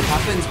 that's what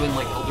happens when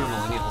like older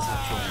millennials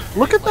actually.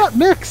 Look at that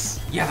mix.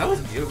 Yeah, that was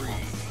beautiful.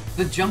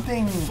 The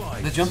jumping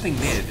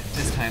mid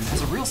this time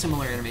has a real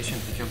similar animation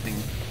to the jumping.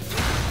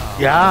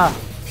 Yeah.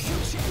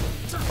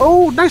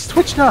 Oh, nice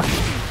twitch knock.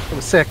 That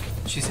was sick.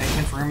 She's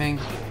confirming.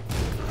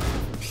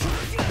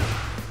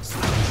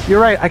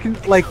 You're right. I can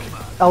like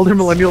elder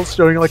millennials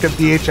showing like a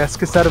VHS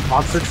cassette of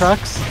monster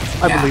trucks.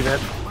 I believe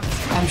it.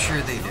 I'm sure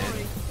they did.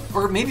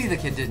 Or maybe the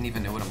kid didn't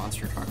even know what a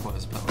monster truck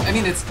was, but I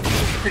mean, it's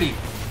pretty.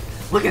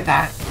 Look at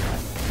that.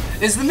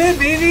 It's the mid,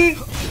 baby.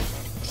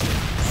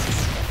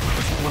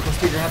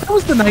 That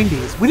was the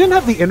 90s. We didn't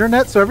have the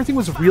internet, so everything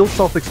was real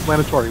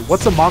self-explanatory.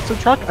 What's a monster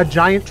truck? A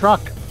giant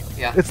truck.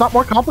 Yeah. It's not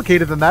more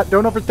complicated than that.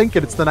 Don't overthink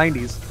it. It's the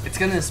 90s. It's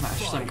gonna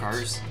smash some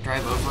cars,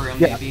 drive over them,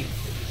 maybe.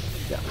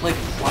 Yeah. Like,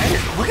 why?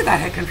 Look at that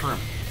hit confirm.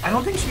 I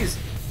don't think she's.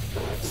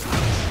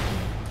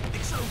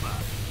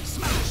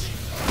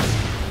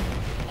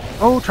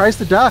 Oh, tries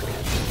to duck.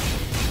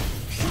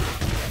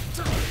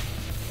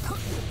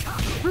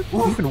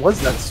 Where even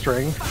was that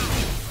string?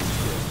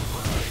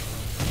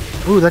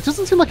 Ooh, that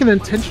doesn't seem like an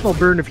intentional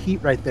burn of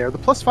heat right there. The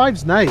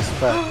 +5's nice,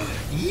 but...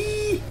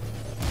 Yee!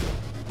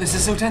 This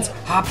is so tense.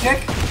 Hop kick?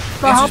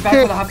 Hop back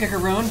kick. for the hop kick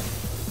of Roan.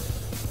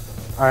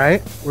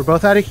 Alright, we're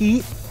both out of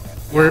heat.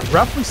 Yeah. We're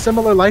roughly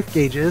similar life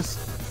gauges.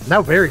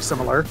 Now very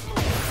similar.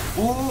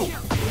 Ooh!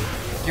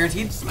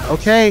 Guaranteed?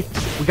 Okay,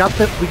 we got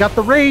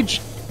the rage.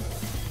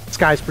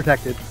 Sky's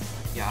protected.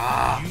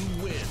 Yeah.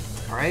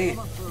 Alright.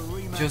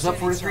 Joe's up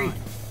 4-3.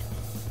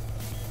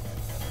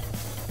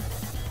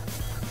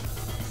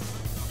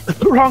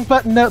 Wrong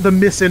button now. The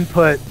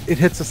misinput. It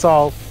hits us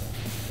all.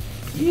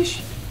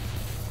 Yeesh.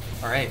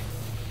 Alright.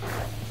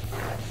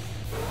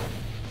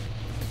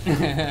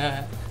 Look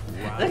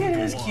at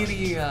his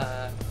cutie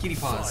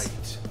paws.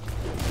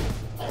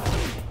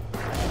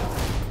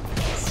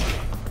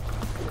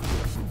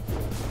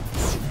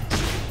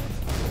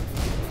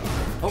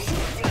 Oh.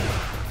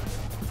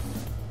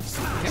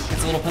 Yep,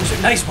 it's a little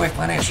punish. Nice whip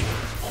punish.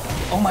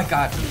 Oh my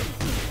god.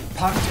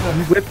 Pog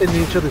We took whip in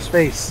each other's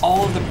face.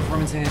 all of the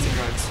performance-enhancing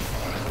drugs.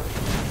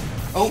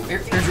 Oh, Air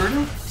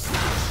Jordan?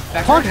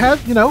 Back Pog there?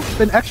 has,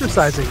 been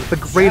exercising the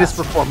greatest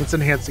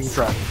performance-enhancing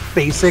drug.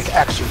 Basic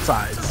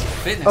exercise.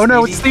 Fitness, Oh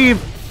no, baby. it's Steve!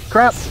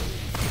 Crap.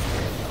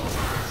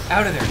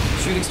 Out of there.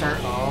 Shooting star.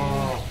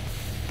 Oh.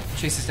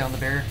 Chases down the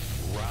bear.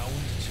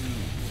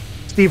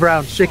 Steve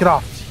Round, shake it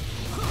off.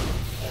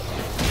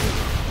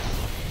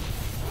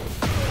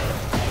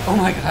 Oh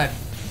my god.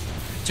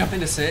 Jump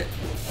into sit.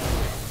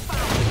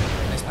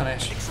 Nice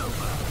punish.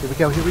 Here we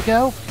go, here we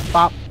go.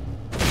 Bop.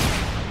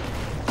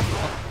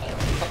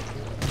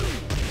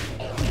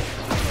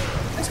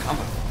 Nice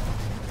combo.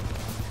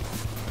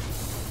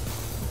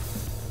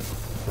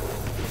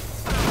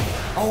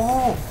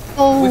 Oh!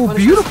 Oh, Whip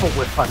punish beautiful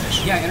whip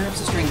punish. Yeah, interrupts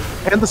the string.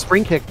 And the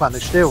spring kick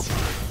punish, too.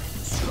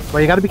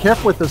 Well, you gotta be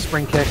careful with those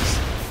spring kicks.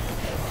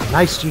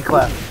 Nice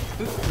G-Clef.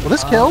 Will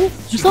this kill?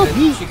 She You still have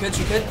heat. She could.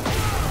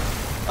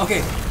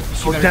 Okay.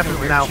 She Oh, better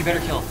definitely kill. now. She better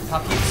kill.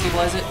 Top heat,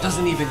 stabilize it.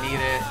 Doesn't even need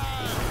it.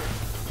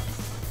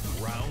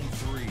 Round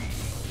 3.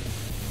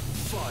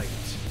 Fight.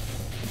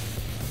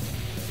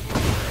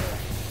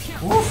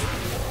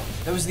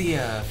 Woof. That was the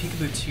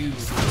Peekaboo 2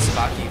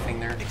 Sabaki thing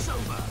there.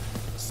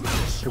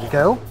 Here we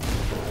go.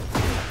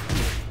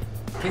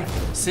 Okay,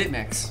 sit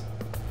mix.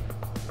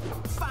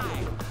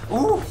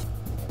 Ooh!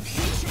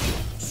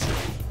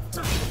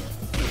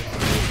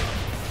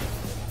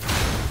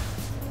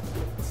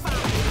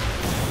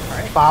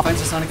 Alright, Bop.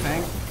 finds a Sonic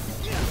Fang.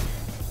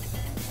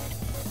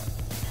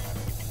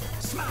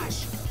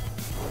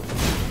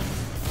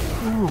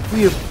 Ooh,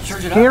 we have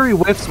Charge it up. scary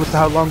whiffs with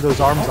how long those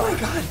arms Oh are. my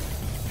god!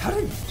 How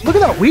did... Look at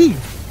that weave.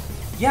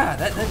 Yeah,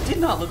 that did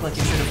not look like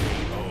it should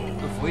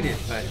have avoided,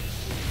 but...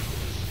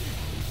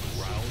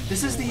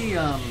 This is the,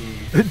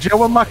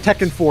 Joe unlocked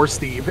Tekken 4,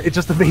 Steve. It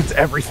just evades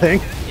everything.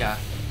 yeah.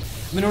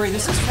 Minori,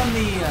 this is from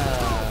the,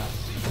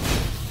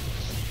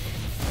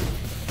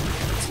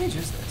 what stage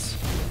is this?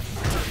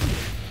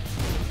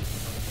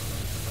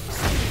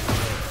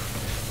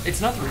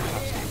 It's not the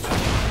rooftop stage.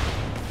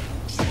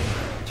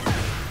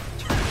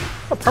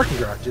 A parking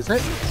garage, is it?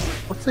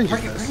 What stage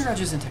Parking is this?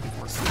 Garage is in Tekken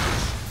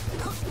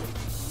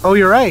 4. Oh,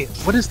 you're right.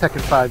 What is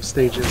Tekken 5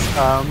 stages?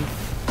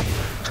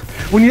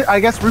 I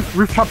guess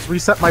rooftops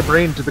reset my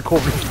brain to the cool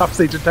rooftop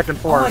stage in Tekken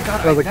 4. Oh my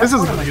god, I was like, that's this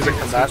one isn't of my the music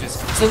favorite from that.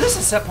 stages. So this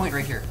is set point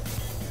right here.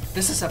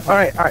 This is set point.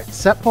 All right.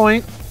 Set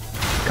point.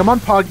 Come on,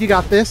 Pog, you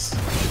got this.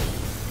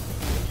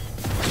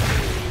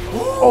 Ooh,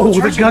 Oh, the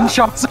charge it up.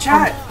 gunshots.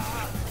 Chat!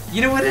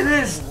 You know what it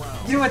is?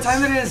 You know what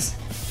time it is?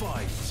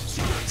 Fight.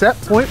 Set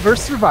point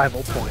versus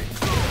survival point.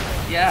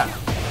 Yeah.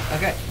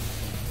 Okay.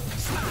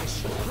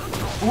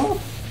 Ooh!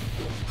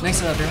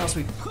 Nice barrel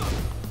sweep.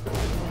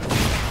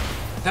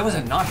 That was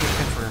a not hit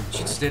confirm. She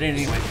just did it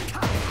anyway.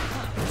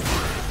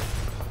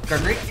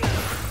 Guard break.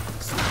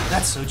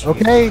 That's so cheap.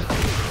 Okay,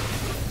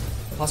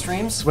 Plus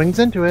frames. swings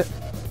into it.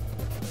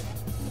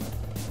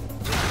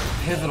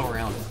 Pivotal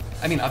round.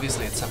 I mean,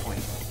 obviously it's set point.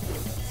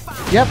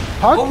 Yep,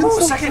 Pog can Oh,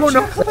 still second. throw She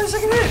no got clipped by the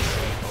second hit.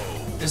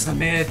 There's the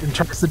mid. and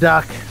tries the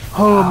duck.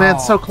 Oh man,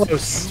 so Wow.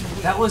 close.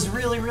 That was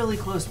really, really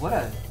close. What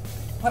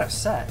a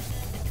set.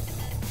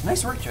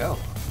 Nice work, Joe.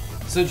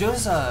 So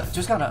Joe's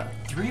just got a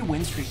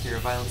 3-win streak here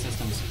of Violent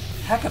Systems.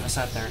 Heck of a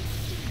set there.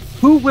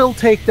 Who will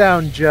take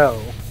down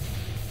Joe?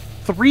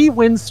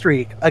 3-win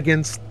streak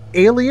against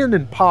Alien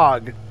and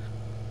Pog.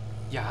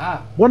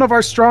 Yeah. One of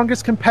our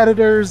strongest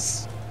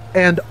competitors,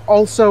 and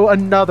also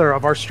another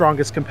of our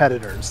strongest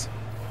competitors.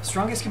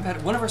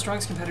 One of our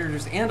strongest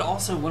competitors, and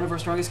also one of our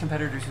strongest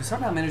competitors who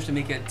somehow managed to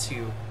make it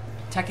to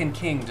Tekken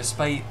King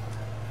despite,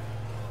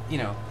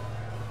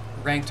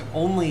 ranked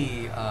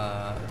only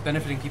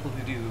benefiting people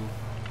who do,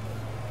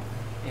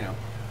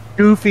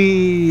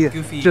 Goofy,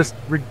 Goofy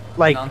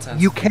nonsense.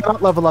 you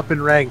cannot level up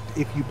in ranked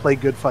if you play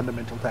good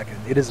fundamental Tekken.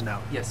 It is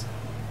known. Yes.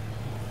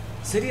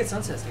 City at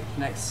Sunset stage.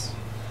 Nice.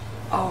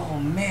 Oh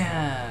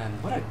man,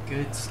 what a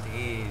good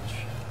stage.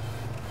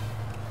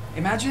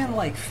 Imagine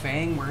like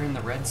Fang wearing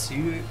the red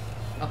suit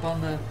up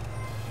on the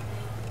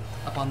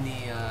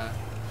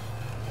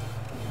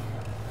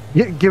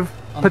Yeah, give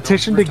On the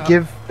petition to rooftop.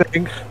 give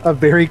Fang a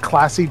very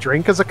classy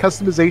drink as a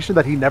customization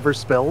that he never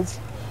spills.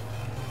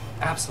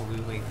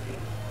 Absolutely.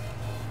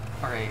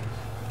 All right.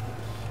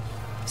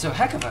 So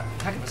heck of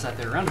a set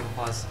there. Round of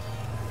applause,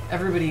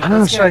 everybody. I know,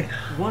 Let's should get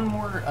one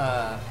more.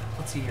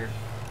 Let's see here.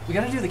 We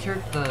gotta do the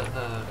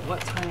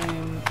what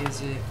time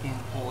is it in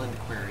Poland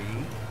query?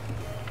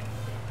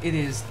 It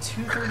is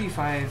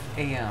 2:35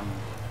 a.m.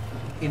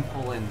 in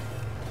Poland.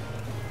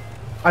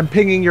 I'm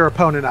pinging your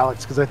opponent,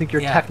 Alex, because I think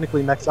you're Yeah.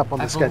 technically next up on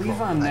the I schedule.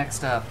 believe I'm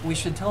next up. We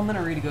should tell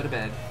Minori to go to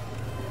bed,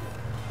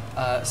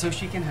 so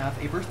she can have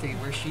a birthday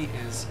where she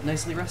is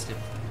nicely rested.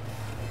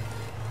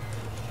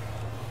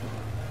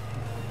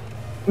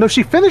 No,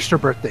 she finished her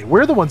birthday.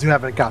 We're the ones who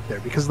haven't got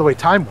there because of the way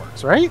time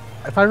works, right?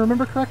 If I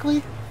remember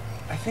correctly.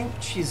 I think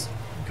she's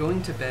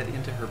going to bed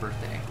into her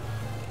birthday.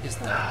 Is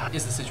the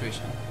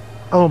situation?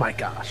 Oh my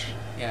gosh.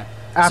 Yeah.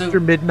 After So,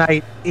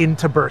 midnight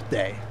into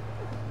birthday.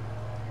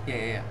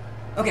 yeah.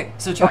 Okay,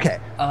 so chat.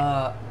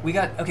 Okay. We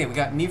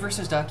got me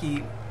versus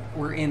Duckie.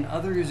 we're in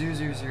other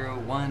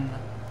 0001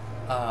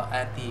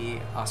 at the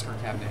Oscar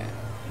cabinet.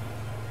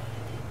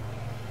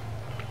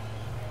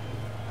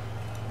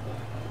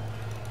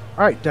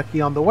 All right,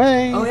 Duckie on the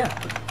way. Oh yeah,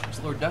 there's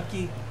Lord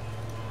Duckie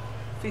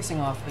facing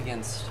off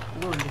against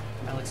Lord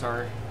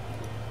Alexr.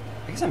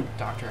 I guess I'm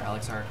Dr.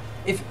 Alexr.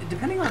 If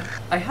depending on,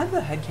 I had the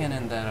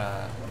headcanon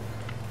that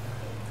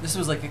this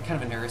was like a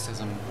kind of a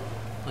narcissism,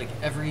 like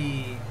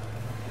every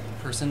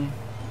person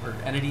or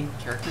entity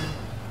character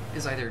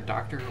is either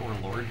Doctor or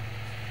Lord.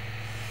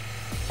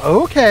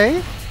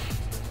 Okay.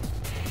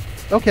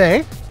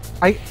 Okay.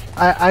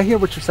 I hear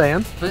what you're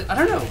saying. But I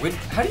don't know.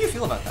 How do you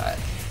feel about that?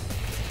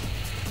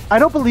 I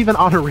don't believe in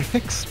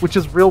honorifics, which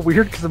is real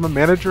weird because I'm a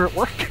manager at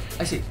work.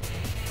 I see.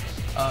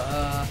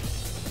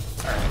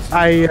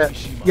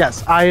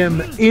 Yes, I am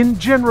in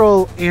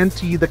general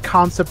anti the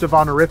concept of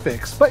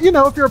honorifics, but you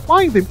know, if you're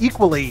applying them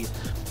equally,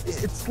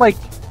 it's like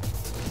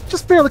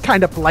just barely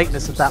kind of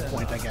politeness at that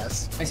point, I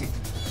guess. I see.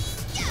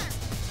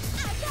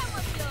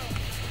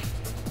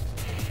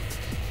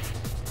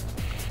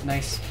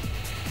 Nice.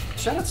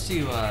 Shoutouts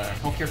to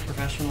healthcare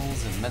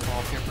professionals and mental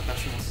health care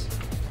professionals.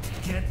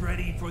 Get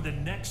ready for the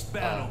next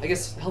battle. I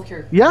guess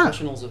healthcare Yeah.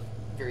 professionals of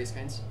various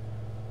kinds.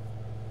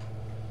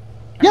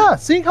 Yeah,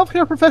 seeing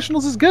healthcare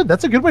professionals is good.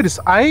 That's a good way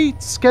to. I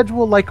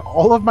schedule like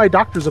all of my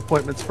doctor's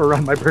appointments for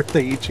around my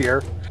birthday each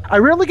year. I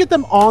rarely get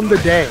them on the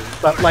day,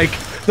 but like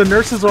the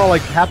nurses are all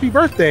like, "Happy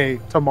birthday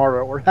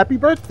tomorrow" or "Happy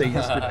birthday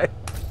yesterday."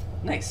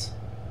 Nice.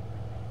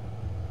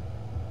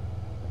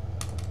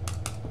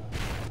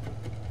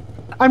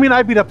 I mean,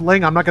 I beat up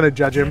Ling. I'm not going to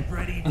judge him. Get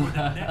ready for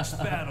the next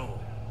battle.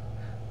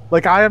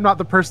 Like, I am not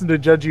the person to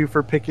judge you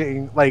for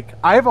picking. Like,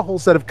 I have a whole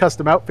set of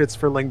custom outfits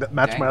for Ling that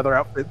match Dang. my other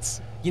outfits.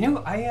 You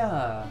know,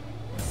 I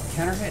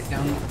counter hit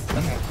down.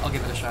 Okay, I'll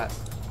give it a shot.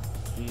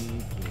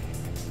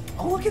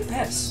 Oh, look at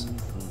this.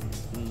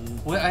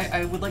 Well,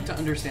 I would like to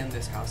understand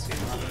this costume.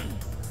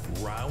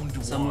 Round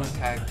Someone one.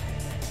 tag.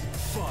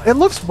 It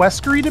looks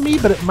Weskery to me,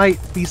 but it might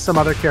be some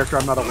other character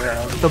I'm not aware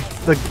of.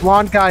 The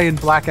blonde guy in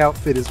black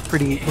outfit was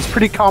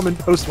pretty common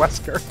post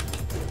Wesker.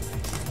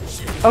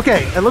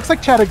 Okay, it looks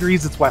like Chad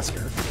agrees it's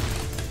Wesker.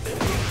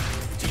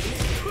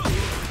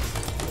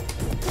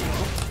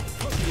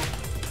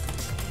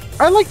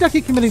 I like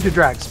Duckie committing to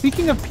drag.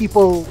 Speaking of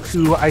people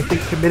who I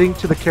think committing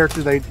to the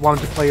character they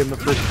wanted to play in the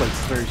first place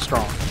is very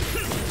strong.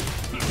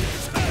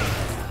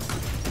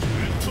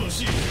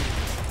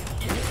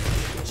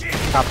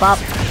 Pop pop.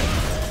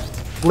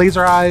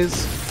 Laser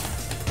eyes.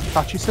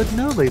 Thought you said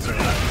no laser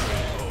eyes.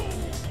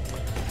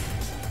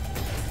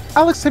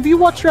 Alex, have you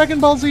watched Dragon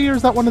Ball Z, or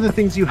is that one of the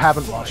things you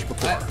haven't watched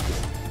before?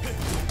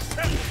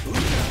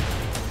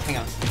 Hang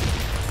on.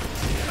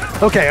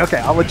 Okay,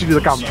 I'll let you do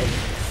the combo.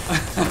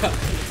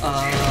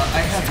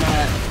 I have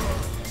not.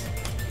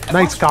 I've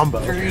Nice watched combo.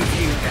 Very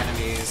few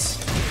enemies.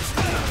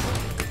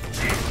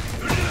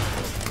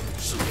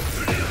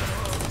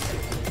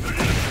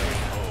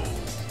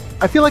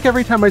 I feel like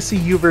every time I see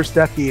you versus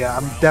Duckie,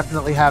 I'm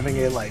definitely having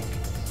a, like,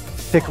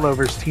 Piccolo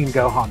versus Teen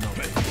Gohan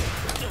moment.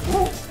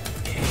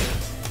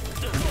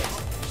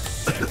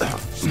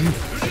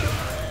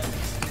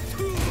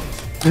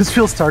 This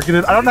feels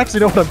targeted. I don't actually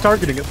know what I'm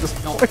targeting at this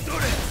No. point.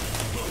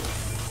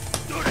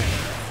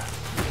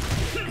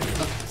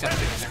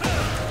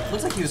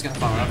 Looks like he was gonna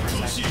fall out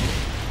for a second.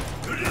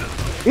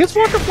 Is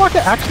Waka Flocka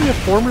actually a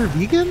former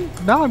vegan?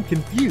 Now I'm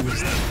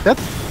confused.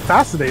 That's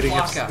fascinating,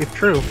 Flocka. if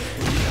true.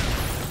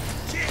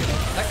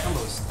 That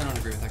combo's. I don't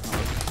agree with that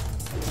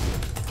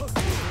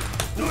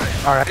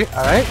combo.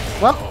 Alright.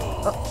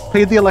 Well,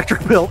 paid the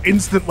electric bill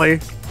instantly.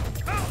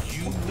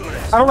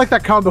 I don't like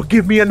that combo.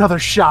 Give me another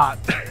shot.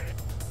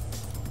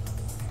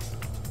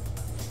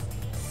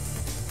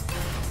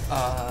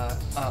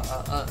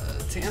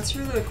 To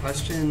answer the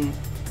question,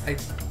 I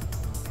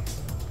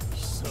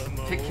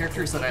pick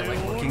characters that I like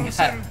looking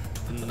at.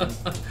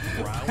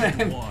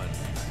 Round one.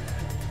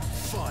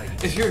 Fight.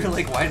 If you're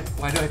like, why do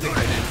I pick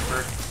Raiden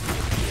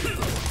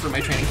for my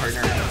training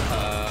partner?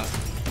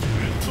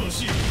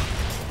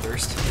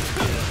 Thirst.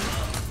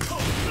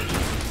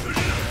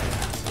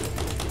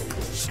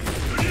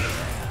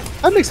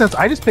 That makes sense.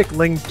 I just pick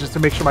Ling just to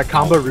make sure my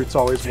combo routes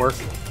always work.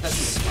 That's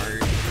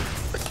smart.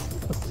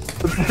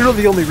 That's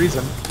literally the only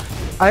reason.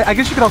 I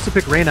guess you could also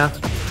pick Reina.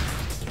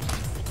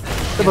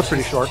 It looks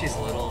pretty short. She's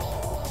little.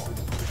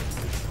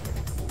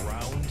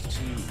 Round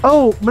two.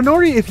 Oh,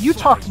 Minori, if you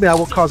talk to me, I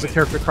will cause a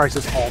character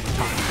crisis all the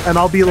time. And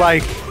I'll be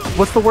like,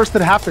 what's the worst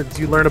that happens?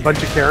 You learn a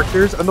bunch of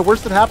characters, and the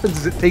worst that happens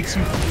is it takes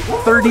you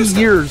 30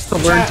 years to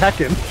learn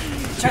Tekken.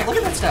 Chat, look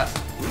at that stuff.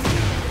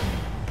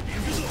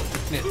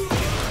 Mid.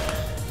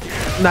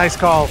 Nice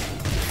call.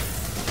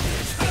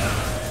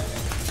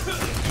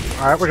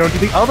 Alright, we're going to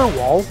the other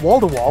wall. Wall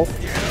to wall.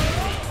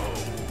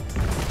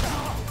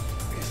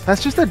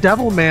 That's just a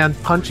devil man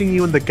punching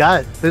you in the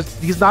gut.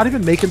 He's not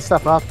even making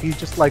stuff up. He's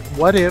just like,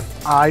 what if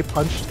I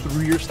punched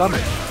through your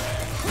stomach?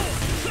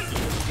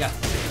 Yeah.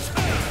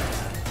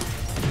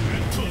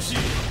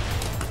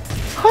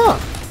 Huh.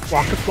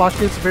 Waka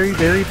Flocka is a very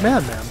varied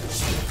man.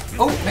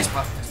 Oh, nice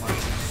block. Nice block.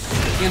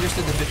 He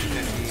understood the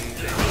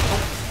 50-50.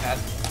 Oh, bad.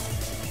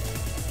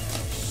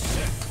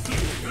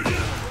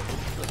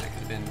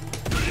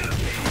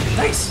 spin.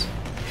 Nice!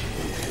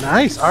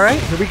 Nice. All right,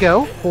 here we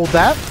go. Hold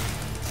that.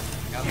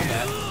 Got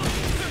that.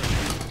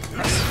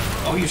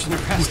 Nice. Oh, you shouldn't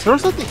have He pressed.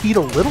 throws out the heat a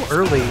little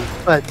early,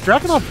 but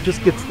Dragunov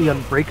just gets the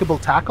unbreakable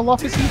tackle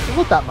off his heat.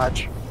 Not that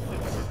much.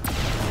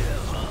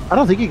 I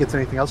don't think he gets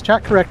anything else.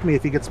 Chat, correct me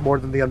if he gets more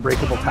than the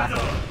unbreakable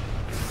tackle.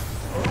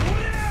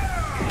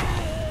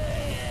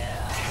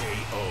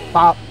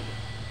 Pop.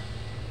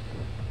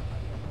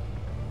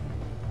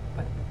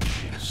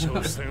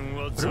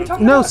 What are we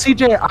talking No, about?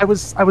 CJ,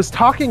 I was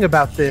talking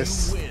about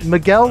this.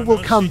 Miguel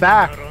will come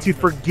back to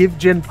forgive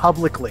Jin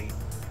publicly,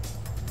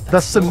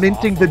 thus so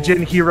cementing the awful.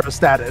 Jin hero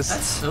status.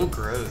 That's so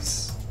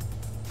gross.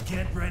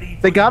 Get ready.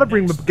 They for gotta the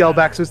bring next Miguel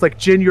back, so battle. it's like,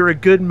 Jin, you're a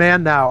good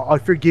man now. I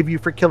forgive you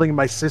for killing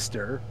my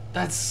sister.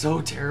 That's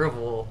so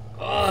terrible.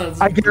 Oh, that's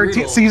I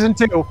guarantee brutal. season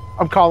 2.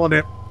 I'm calling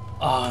it.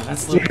 Oh,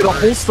 that's the You get a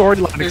whole worst.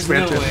 storyline There's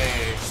expansion. no way.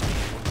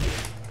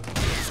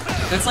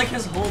 That's like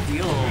his whole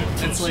deal.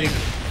 It's like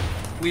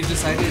we've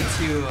decided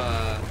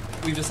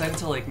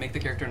to like make the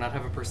character not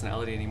have a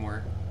personality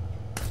anymore.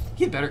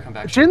 He'd better come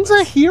back. Jin's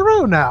a shirtless.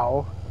 hero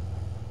now.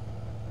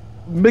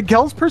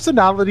 Miguel's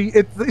personality,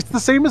 it's the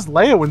same as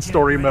Leo in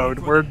story mode,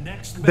 where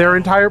their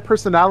entire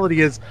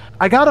personality is,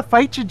 I gotta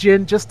fight you,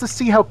 Jin, just to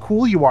see how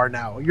cool you are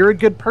now. You're a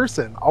good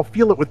person. I'll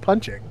feel it with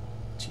punching.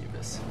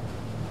 Jeebus.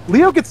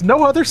 Leo gets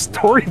no other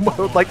story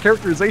mode like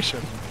characterization.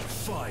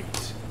 Fight.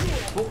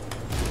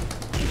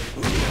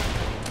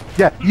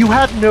 Yeah, you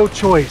had no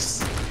choice.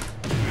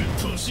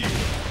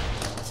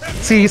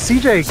 See,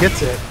 CJ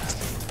gets it.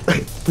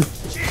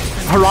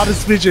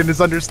 Harada's vision is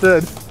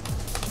understood.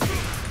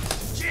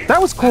 That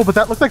was cool, but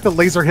that looked like the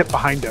laser hit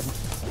behind him.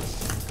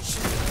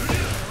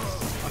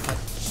 Okay.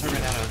 I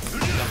ran out of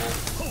double.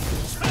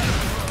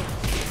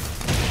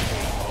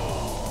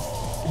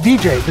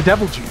 DJ, the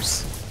devil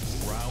juice.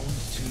 Round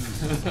 2.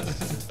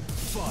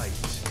 Fight.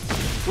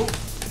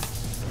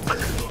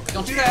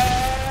 Don't do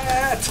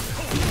that!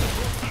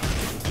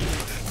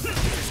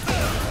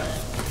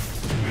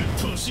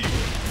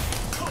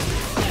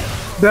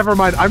 Never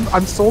mind.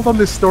 I'm sold on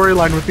this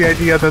storyline with the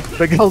idea that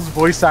Miguel's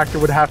voice actor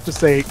would have to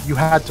say, "You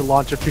had to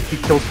launch a 50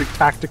 kill streak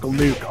tactical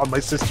nuke on my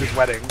sister's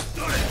wedding."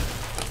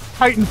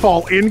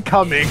 Titanfall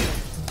incoming.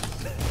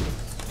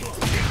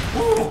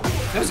 Ooh,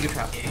 that was a good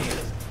trap.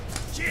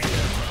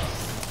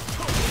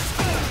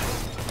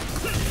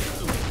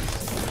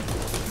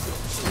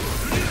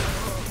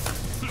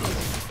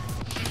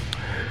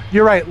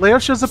 You're right. Leo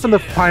shows up in the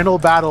final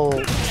battle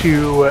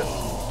to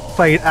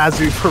fight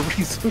Azu for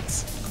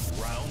reasons.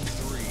 Round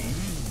 3.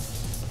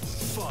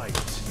 Fight.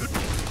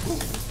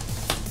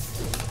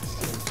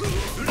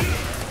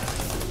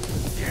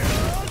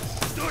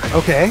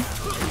 Okay.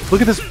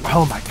 Look at this.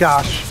 Oh my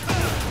gosh.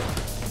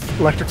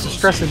 Electrics are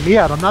stressing me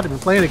out. I'm not even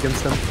playing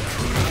against him.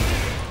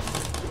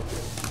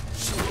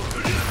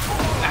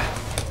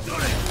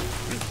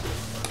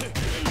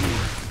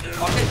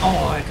 Walk it.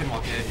 Oh, I couldn't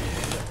walk it.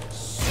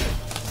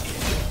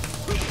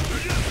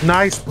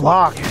 Nice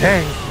block.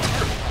 Dang.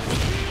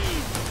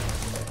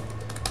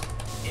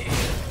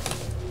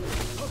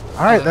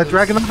 Alright, that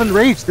Dragunov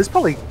enraged. This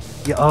probably...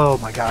 Yeah, oh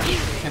my gosh.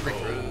 Can't break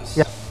throws.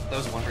 Yeah. That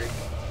was one break.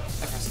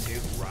 I pressed 2.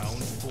 Round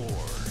 4.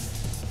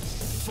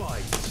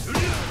 Fight.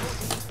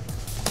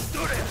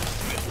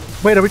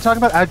 Wait, are we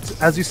talking about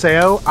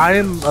Azuseo? I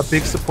am a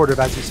big supporter of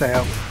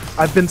Azuseo.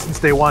 I've been since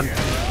day one.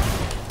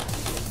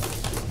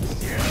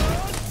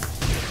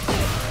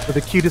 They're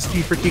the cutest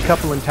key for key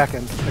couple in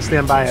Tekken. I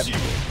stand by it.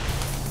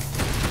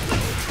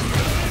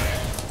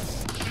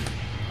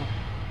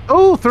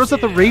 Oh, throws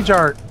out the rage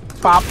art.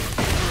 Pop.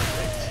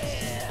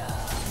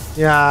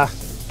 Yeah.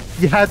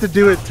 You had to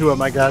do it to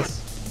him, I guess.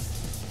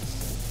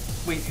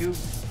 Wait, who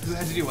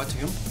had to do what to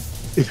him?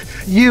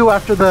 You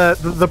after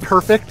the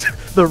perfect,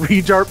 the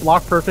rage art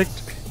block perfect.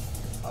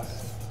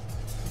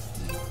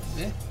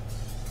 Eh?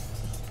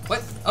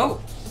 What? Oh!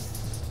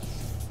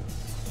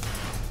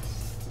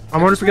 I'm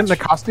wondering if we're getting a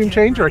costume Get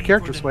change or a ready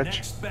character for the switch.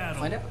 next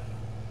battle. Find out.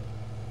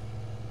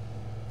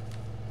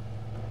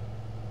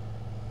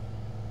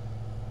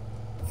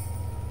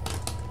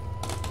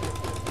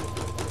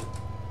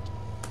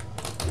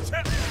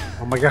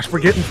 Oh my gosh, we're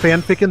getting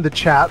fanfic in the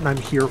chat and I'm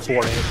here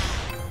for it.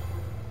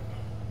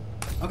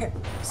 Okay.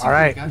 See All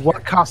right, we got what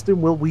here.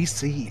 costume will we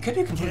see? It could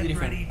be completely Get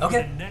ready different. for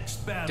Okay. the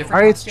next battle. Different.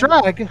 All right, it's costume?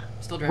 drag.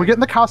 Still drag. We're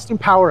getting the costume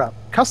power up.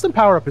 Custom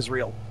power up is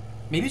real.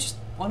 Maybe just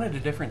wanted a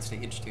different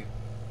stage too.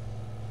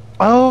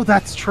 Oh,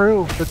 that's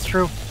true. That's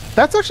true.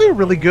 That's actually a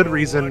really good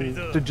reason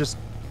to just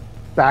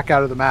back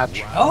out of the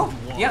match, Oh,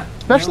 yeah.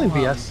 especially No,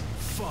 in VS.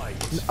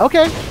 Fight.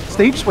 Okay,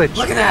 stage switch.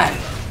 Look at that!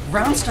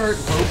 Round start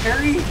low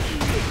parry?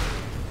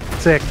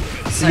 Sick.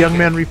 The young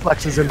man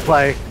reflexes in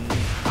play.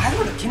 I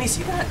don't know. Can you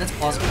see that? That's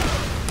plausible.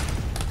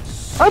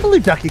 I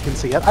believe Duckie can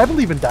see it. I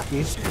believe in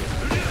Duckie.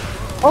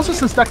 Also,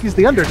 since Duckie's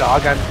the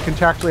underdog, I'm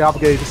contractually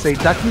obligated to say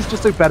Duckie's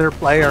just a better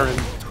player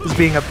and is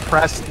being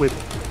oppressed with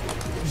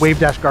wave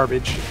dash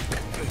garbage.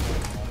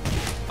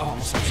 Oh,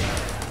 almost touched that.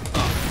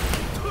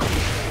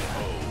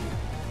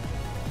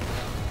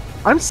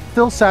 I'm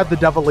still sad the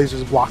Devil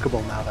Laser's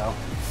blockable now, though.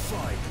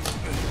 Fight.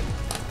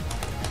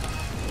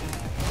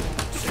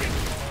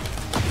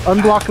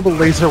 Unblockable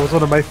laser was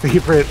one of my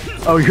favorite.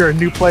 Oh, you're a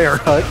new player,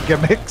 huh?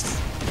 Gimmicks.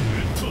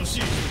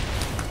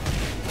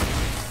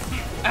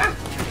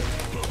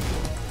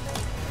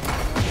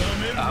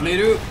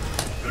 Ameru.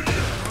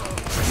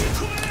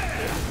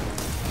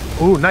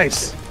 Ooh,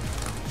 nice.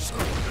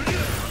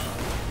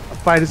 A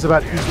fight is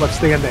about who's left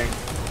standing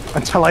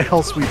until I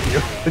hell sweep you,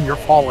 and you're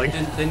falling.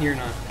 Then you're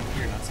not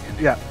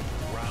standing. Yeah.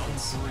 Round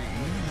 3.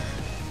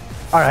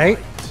 All right.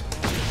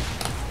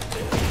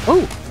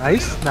 Oh,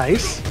 nice,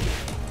 nice.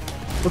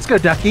 Let's go,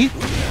 Duckie.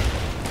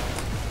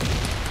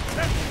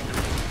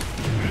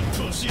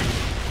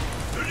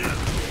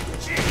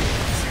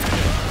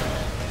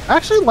 I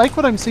actually like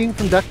what I'm seeing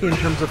from Duckie in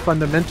terms of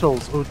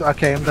fundamentals. Ooh,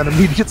 okay, I'm gonna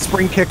immediate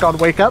spring kick on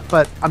wake up,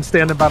 but I'm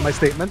standing by my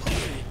statement.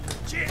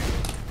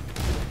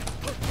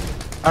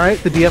 All right,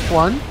 the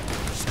DF1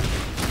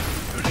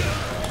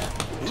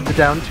 to the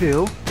down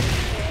 2.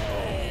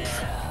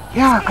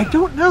 Yeah, I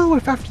don't know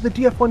if after the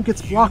DF1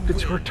 gets blocked,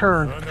 it's your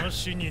turn.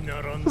 This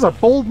is a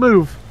bold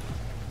move.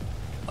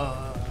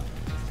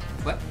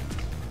 What?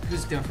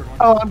 Who's down for one?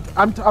 Oh,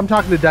 I'm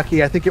talking to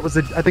Duckie. I think there was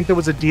a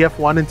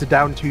DF1 into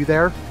down 2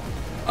 there.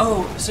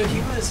 Oh, so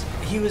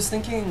he was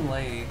thinking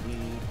like,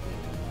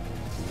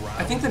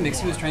 I think the mix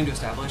he was trying to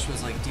establish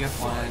was like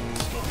DF1,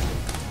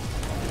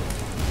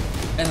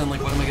 and then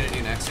like what am I gonna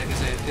do next? Like,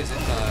 is it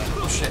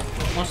oh shit,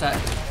 watch that.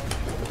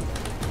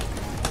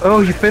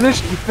 Oh, you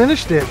finished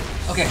it.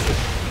 Okay,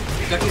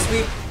 Duckie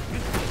sweep.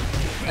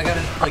 I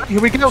gotta like. Here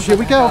we go. Here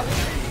we go.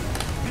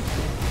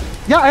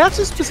 Yeah, I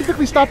actually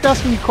specifically stopped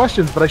asking you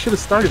questions, but I should have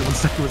started when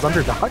Duckie was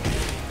underdog.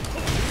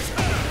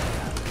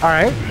 All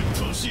right.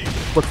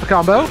 What's the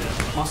combo?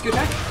 Moscow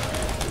attack?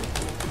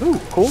 Ooh,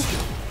 cool.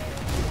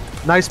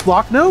 Nice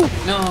block. No.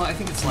 No, I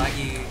think it's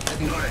laggy. I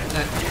think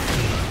that.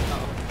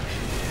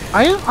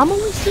 I'm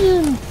only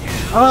seeing.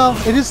 Well,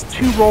 it is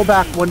 2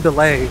 rollback, 1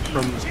 delay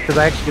from because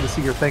I actually get to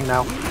see your thing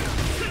now.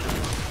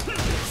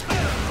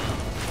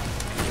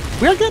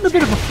 We are getting a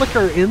bit of a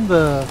flicker in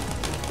the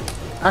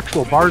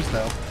actual bars,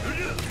 though.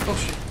 Oh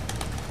shit.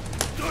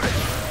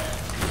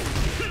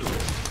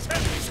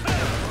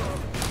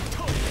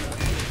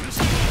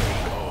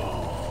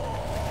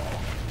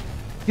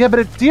 Yeah, but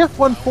a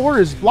DF14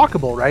 is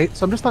blockable, right?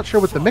 So I'm just not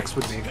sure what the mix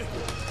would be.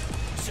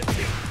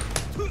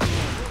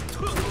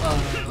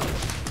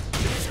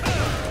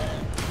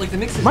 Like the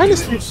mix is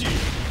Minus do it.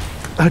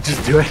 Oh,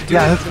 just do it.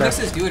 Yeah, that's the fair. mix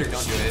is do it or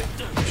don't do it.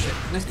 Oh shit.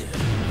 Nice.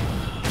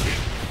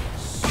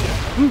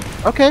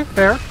 Okay,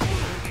 fair. Yeah,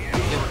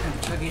 we're kind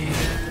of chugging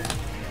here.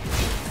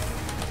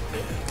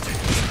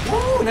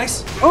 Woo,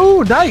 nice.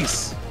 Oh,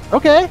 nice.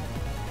 Okay.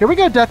 Here we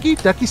go, Duckie.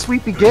 Duckie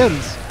sweep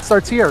begins.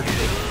 Starts here.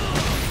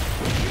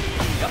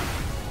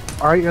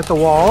 All right, you're at the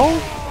wall.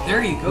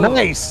 There you go.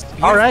 Nice.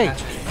 You All guys right.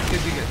 catch it.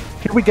 Good, good, good.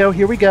 Here we go.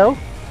 Here we go.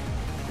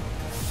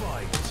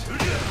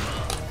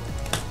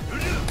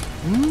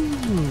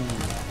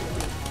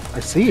 I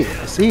see.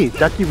 I see.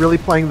 Duckie really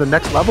playing the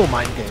next level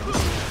mind games.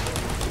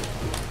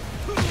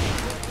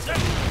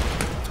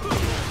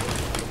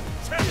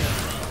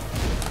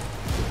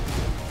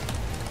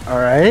 All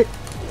right.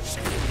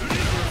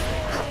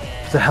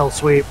 It's a hell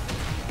sweep.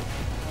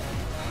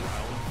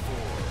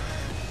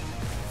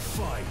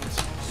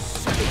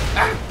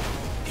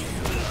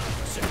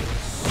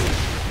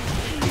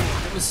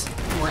 It was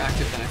more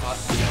active than I thought.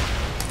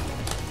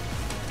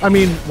 I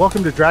mean,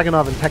 welcome to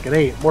Dragonov and Tekken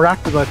 8. More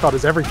active than I thought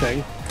is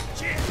everything.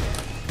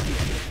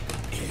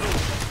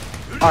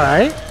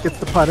 Alright, gets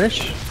the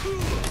punish.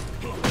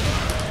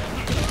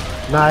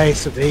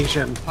 Nice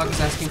evasion. Pog was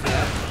asking for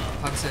that.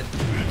 Pog said,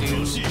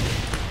 do...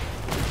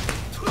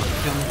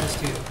 Don't this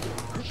too.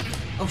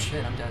 Oh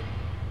shit, I'm dead.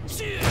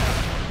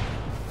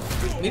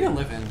 Maybe I'm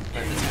living,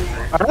 but this is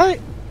hurt. Alright.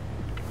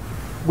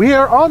 We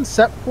are on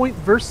set point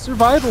versus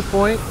survival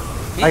point.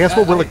 I guess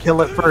we'll will it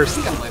kill it I first.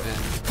 think I'm living.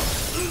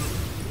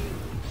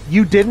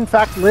 You did in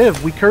fact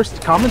live. We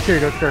cursed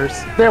commentator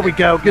curse. There we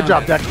go. Good No,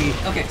 job, I'm dead. Duckie.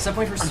 Okay, set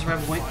point versus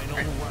survival point.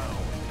 Alright.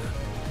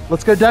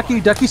 Let's go, Duckie.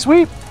 Duckie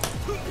sweep.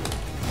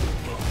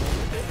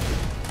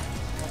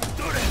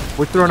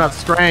 We're throwing out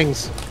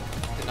strangs.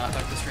 Did not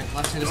duck the string.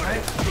 Left hit is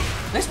right.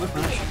 Nice whip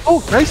punish.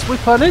 Oh, nice with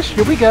punish.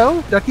 Here we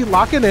go. Duckie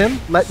locking in,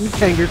 letting you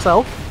hang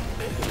yourself.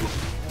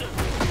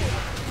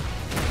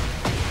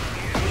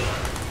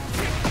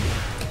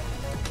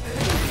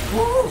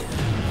 Woo!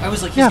 I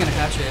was like, he's Yeah. gonna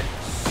catch it.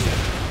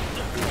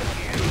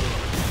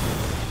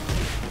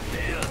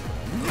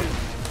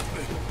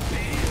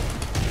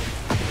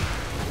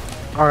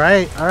 All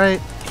right, all right.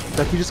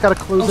 Duckie just gotta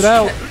close it shit.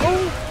 out.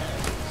 Oh!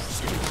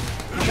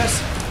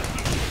 Yes.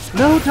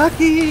 No,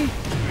 Duckie.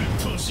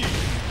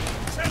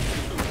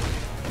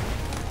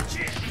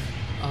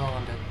 Oh,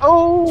 I'm dead.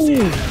 Oh.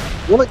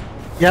 Will it?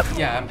 Yep.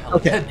 Yeah, I'm hella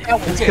Okay, dead. that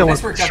one's Okay, killing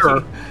nice for work, Ducky.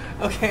 sure.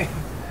 Okay.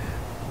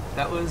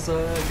 That was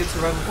a good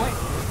survival point.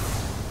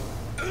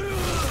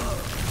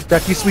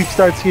 Duckie sweep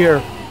starts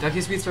here.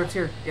 Ducky speed starts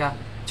here. Yeah.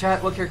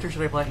 Chat, what character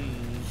should I play?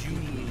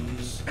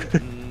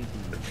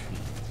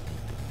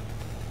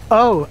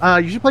 Oh,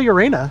 you should play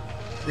Urena.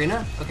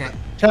 Rena? Okay.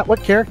 Chat,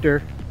 what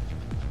character?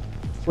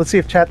 Let's see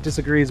if chat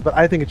disagrees, but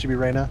I think it should be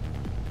Reyna.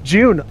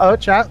 June. Oh,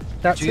 chat.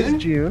 That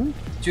says June.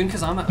 Jun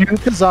Kazama. Jun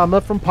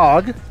Kazama from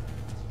Pog.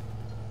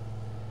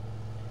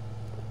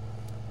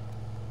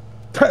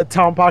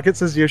 Tom Pocket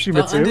says The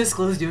Yoshimitsu.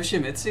 undisclosed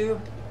Yoshimitsu?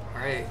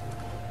 Alright.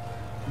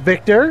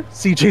 Victor.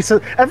 CJ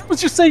says...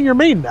 Everyone's just saying your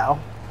main now.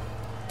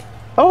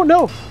 Oh,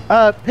 no.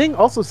 Ping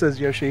also says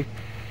Yoshi.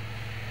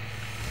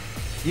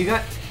 You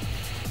got...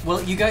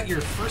 Well, you got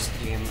your first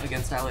game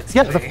against Alex.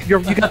 Yeah,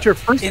 you got your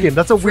first game.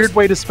 That's a weird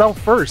way to spell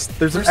first.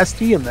 There's an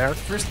ST in there.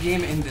 First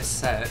game in this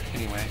set,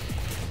 anyway.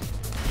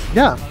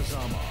 Yeah.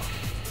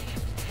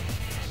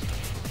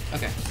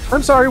 Okay.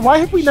 I'm sorry, why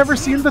have we never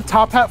seen the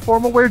top hat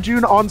formal wear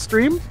June on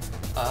stream?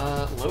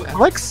 Low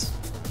Alex?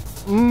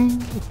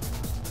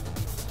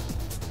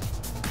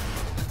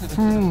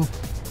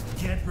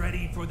 Get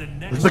ready for the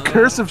next. The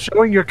curse of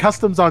showing your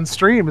customs on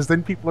stream is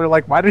then people are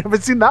like, why haven't I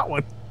seen that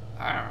one?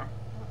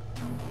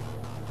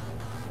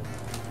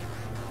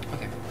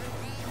 Okay.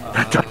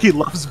 Duckie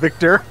loves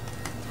Victor.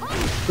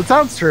 That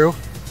sounds true.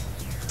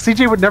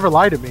 CJ would never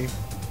lie to me.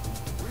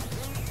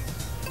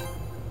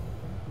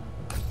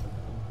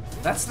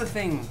 That's the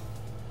thing.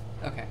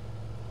 Okay.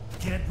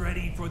 Get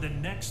ready for the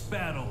next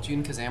battle.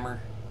 Jun Kazammer.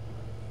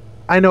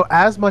 I know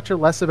as much or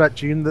less about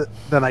June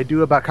than I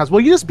do about Kaz. Well,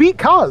 you just beat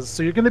Kaz,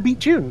 so you're going to beat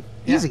June.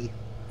 Yeah. Easy.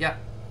 Yeah.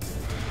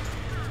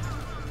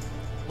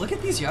 Look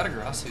at these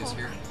Yatagrasus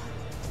here.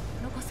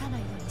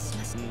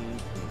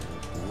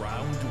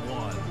 Round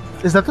one.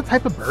 Is that the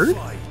type of bird?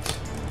 Fight.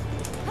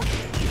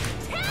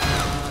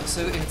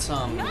 So it's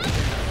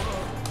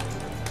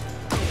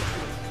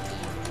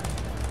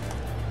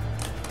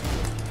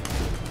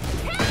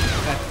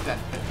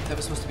that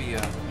was supposed to be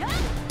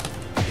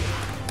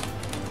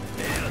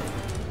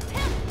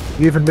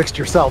You even mixed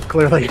yourself,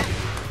 clearly.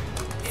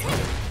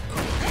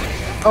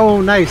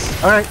 Oh,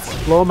 nice. All right,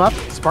 blow him up.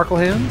 Sparkle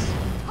hands.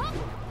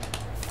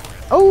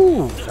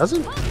 Oh,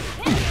 doesn't? fell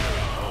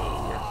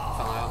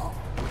out.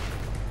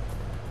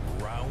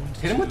 Round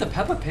Hit him with the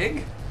Peppa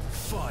Pig?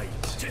 fight.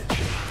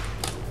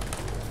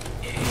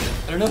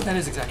 I don't know if that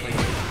is exactly.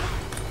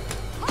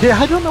 Yeah,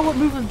 I don't know what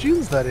move of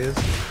June's that is.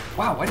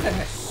 Wow, why did that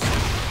hit?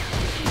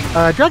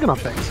 Dragon on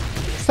things.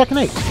 Second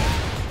 8.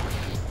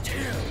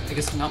 I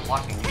guess not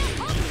blocking.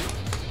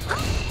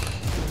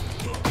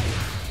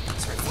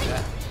 Sorry to do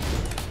that.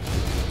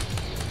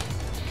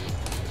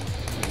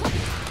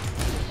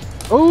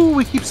 Oh,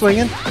 we keep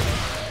swinging.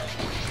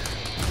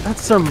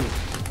 That's some...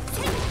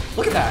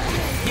 Look at that.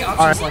 He option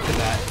Alright. selected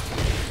that.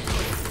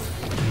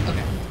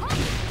 Okay.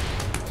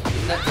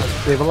 That does.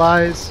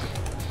 Stabilize.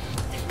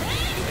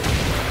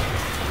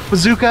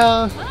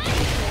 Bazooka.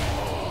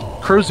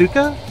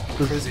 Krozuka?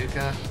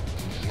 Bazooka.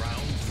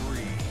 Round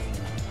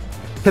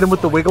three. Hit him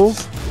with the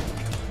wiggles.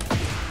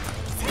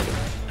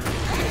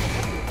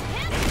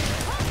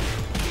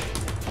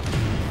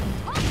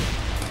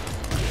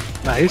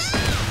 Nice.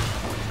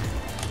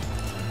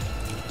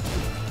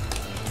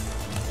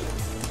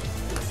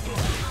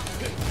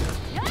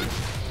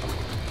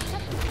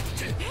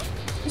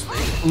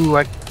 Ooh,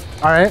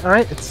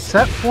 alright, it's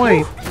set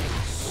point.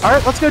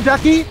 Alright, let's go,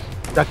 Duckie.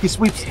 Duckie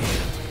sweeps.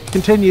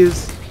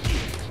 Continues.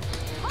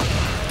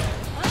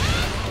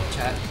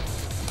 Chat.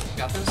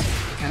 Got this?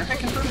 The counter hit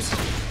confirms.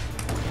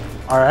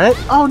 Alright.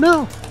 Oh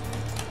no!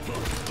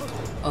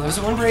 Oh, there's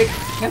a one break.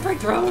 Can't break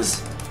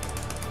throws.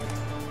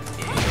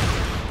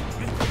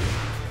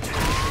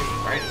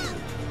 Alright.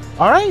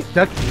 Alright,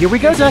 Duckie. Here we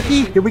go,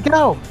 Duckie. Here we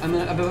go. I'm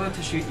about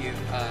to shoot you.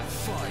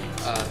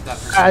 That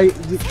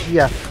person.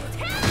 Yeah.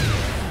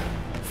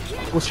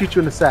 We'll shoot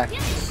you in a sec.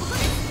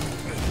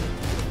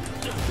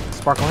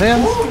 Sparkle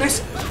hands. Oh,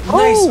 nice! Oh,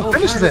 Nice!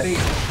 finishes counter it. bait.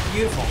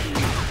 Beautiful.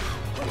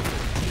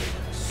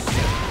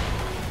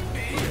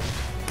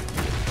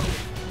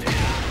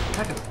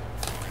 Attack him.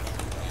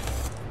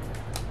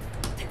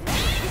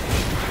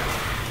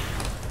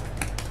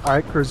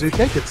 Alright, Kurzuke,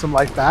 get some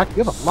life back.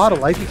 You have a lot of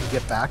life you can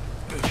get back.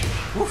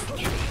 Oof.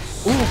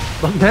 Ooh,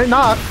 but they're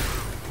not.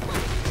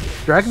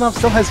 Dragunov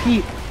still has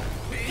heat.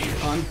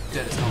 Oh, I'm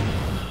dead as hell.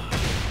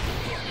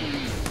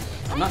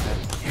 I'm not dead.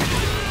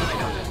 Okay,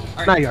 now I'm dead.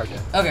 Alright. Now you are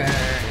dead. Okay,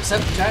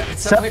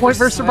 it's Set point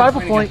versus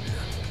survival point. again.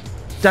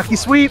 Duckie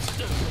sweep.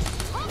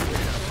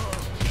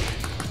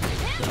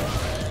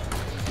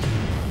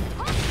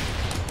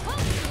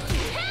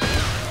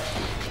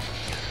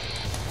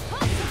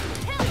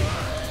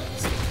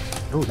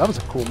 Oh, that was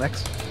a cool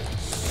mix.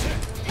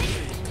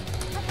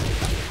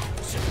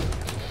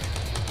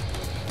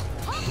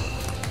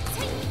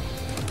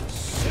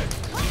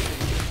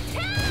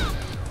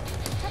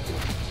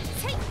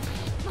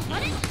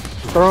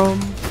 Throw him.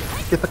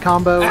 Get the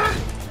combo.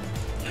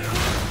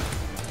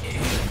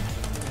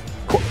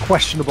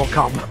 Questionable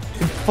combo.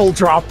 Full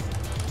drop.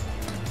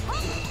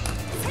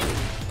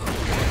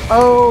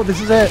 Oh,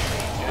 this is it.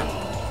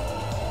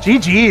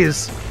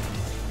 GG's.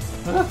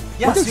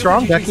 Yeah, Looking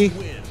strong, Duckie.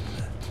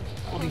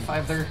 Holding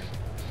 5 there.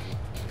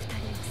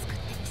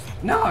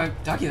 No,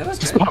 Duckie, that was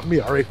Just good. popped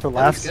me alright for That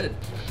was laughs. good.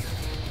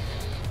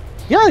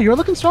 Yeah, you're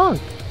looking strong.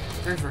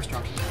 Very, very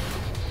strong.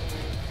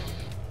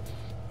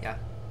 Yeah,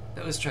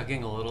 that was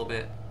chugging a little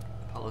bit.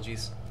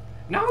 Apologies.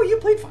 No, you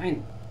played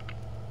fine.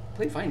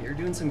 Played fine. You're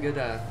doing some good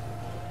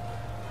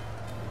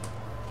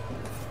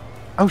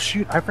Oh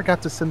shoot, I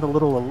forgot to send the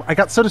little... I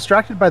got so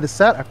distracted by the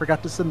set, I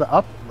forgot to send the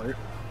up alert.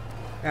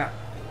 Yeah.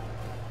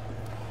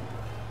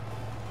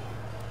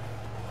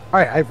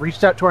 Alright, I've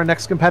reached out to our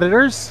next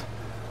competitors.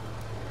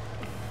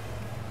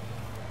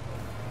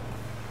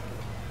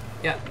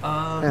 Yeah,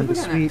 And who the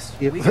we got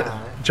sweet next? We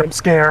got... jump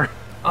scare.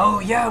 Oh,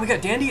 yeah, we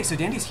got Dandy. So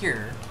Dandy's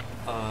here.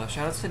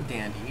 Shoutouts to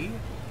Dandy.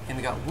 And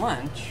we got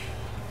Lunch.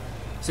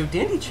 So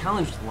Dandy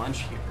challenged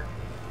Lunch here.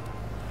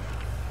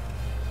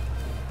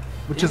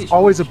 Which is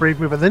always a brave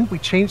move. And then we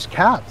changed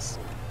cabs.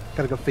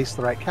 Gotta go face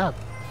the right cab.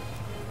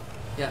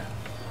 Yeah.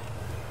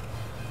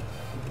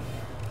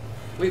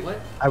 Wait, what?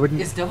 I wouldn't...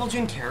 Is Devil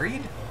Jin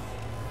carried?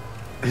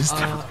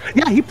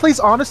 Yeah, he plays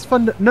honest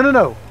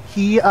No.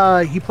 He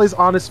plays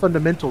honest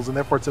fundamentals, and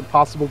therefore it's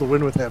impossible to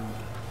win with him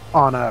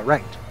on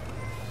ranked.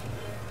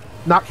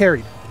 Not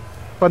carried.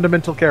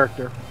 Fundamental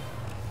character.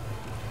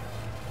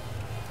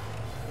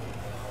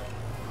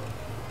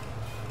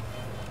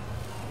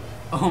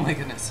 Oh my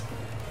goodness.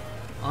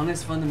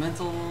 Honest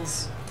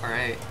fundamentals.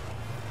 Alright.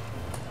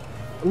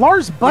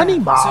 Lars Bunny Yeah,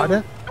 mod.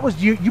 so- That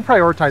was you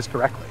prioritized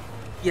correctly.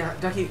 Yeah,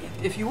 Ducky,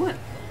 if you want,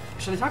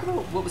 should I talk about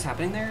what was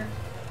happening there?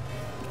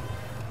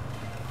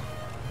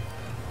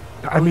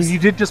 I mean, you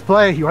did just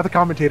play. You are the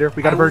commentator.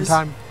 We gotta burn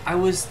time. I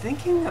was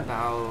thinking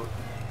about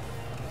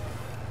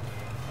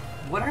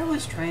what I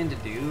was trying to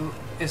do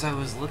is I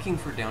was looking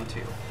for down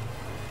two.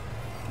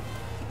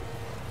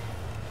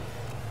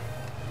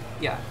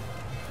 Yeah.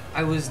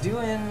 I was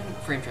doing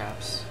frame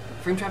traps.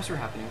 Frame traps were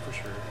happening for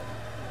sure.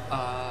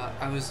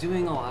 I was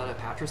doing a lot of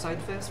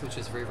patricide fist, which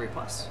is very, very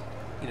plus.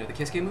 You know, the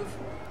Kisuke move.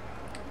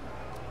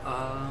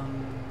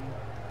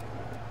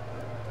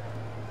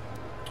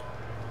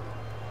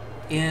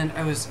 And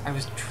I was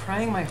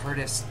trying my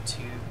hardest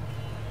to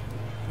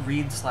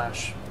read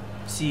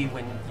 / see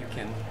when you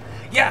can.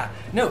 Yeah,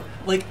 no,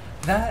 like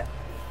that.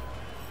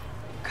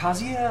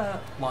 Kazuya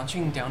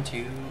launching down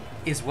two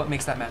is what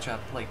makes that matchup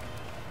like.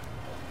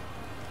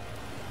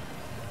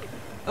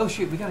 Oh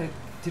shoot, we gotta.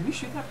 Did we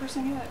shoot that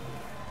person yet?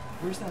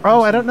 Where's that?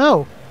 Oh, person? I don't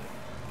know.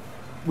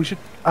 We should.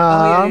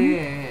 Oh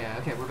yeah.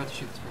 Okay, we're about to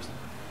shoot this person.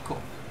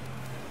 Cool.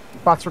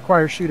 Bots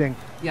require shooting.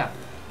 Yeah.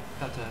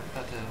 About to.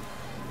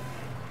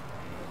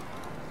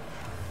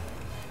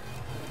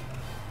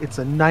 It's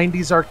a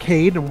 90s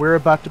arcade, and we're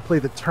about to play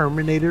the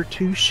Terminator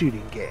 2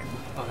 shooting game.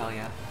 Oh hell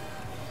yeah.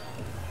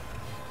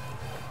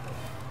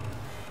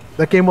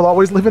 That game will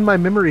always live in my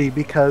memory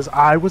because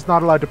I was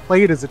not allowed to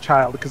play it as a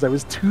child because I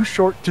was too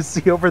short to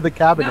see over the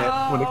cabinet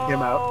when it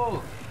came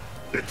out.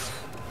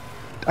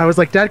 I was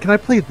like, Dad, can I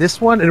play this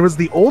one? And it was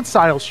the old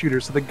style shooter,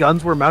 so the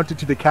guns were mounted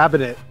to the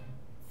cabinet.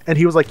 And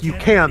he was like, you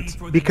can't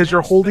because you're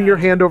holding your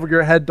hand over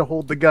your head to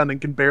hold the gun and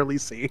can barely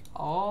see.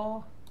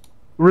 Oh.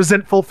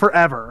 Resentful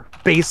forever.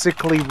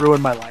 Basically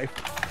ruined my life.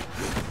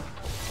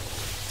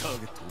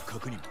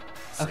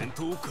 Okay.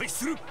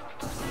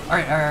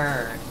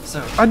 Alright.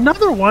 So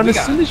Another one We as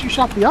got soon it. as you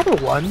shot the other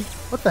one.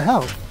 What the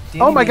hell?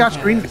 Danny Oh my gosh,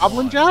 ManCannon Green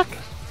Goblin Jack?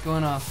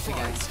 going off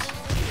against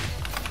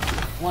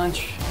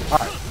Lunch.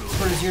 Alright.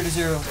 Score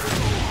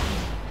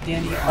 0-0.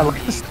 Dandy I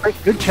like this.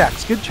 Good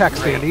checks,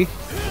 Great. Dandy.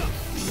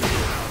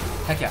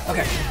 Heck yeah.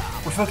 Okay.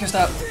 We're focused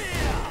up.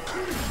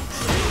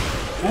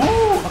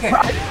 Ooh, okay.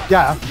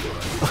 Yeah.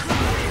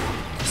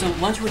 So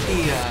Lunch with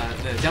the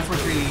down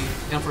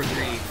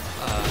 4-3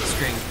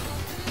 string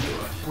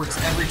works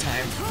every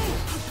time.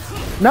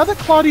 Now that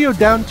Claudio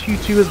down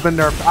 2-2 has been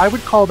nerfed, I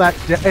would call that,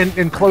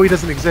 and Chloe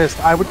doesn't exist,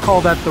 I would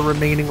call that the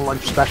remaining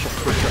Lunch special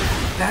for sure.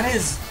 That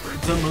is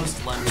the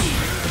most Lunch.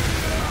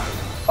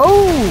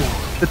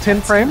 Oh! The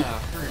 10 frame?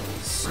 Hurt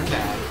so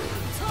bad.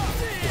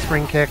 The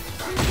spring kick.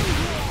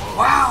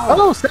 Wow!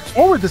 Oh, step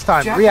forward this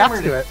time.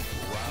 Reacts to it.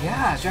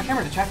 Yeah,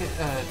 jackhammer to track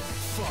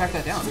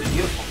that down.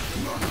 Beautiful.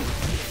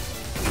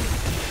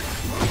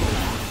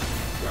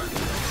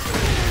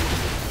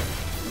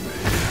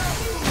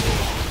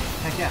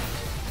 Heck yeah.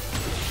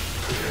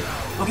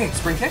 Okay,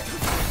 spring kick.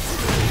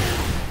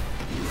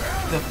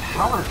 The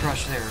power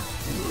crush there.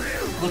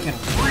 Looking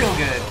real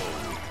good.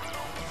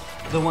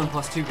 The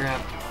 1+2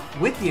 grab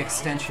with the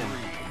extension.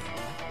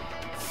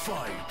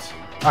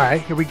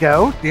 Alright, here we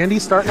go.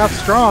 Dandy's starting out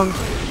strong.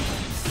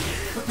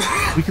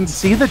 We can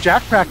see the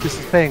jack practice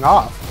is paying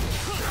off.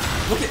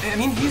 Look at, I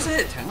mean, he's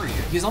at Tenryu.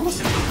 He's almost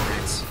at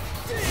Pemg.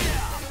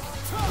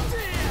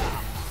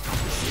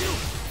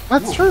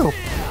 That's true.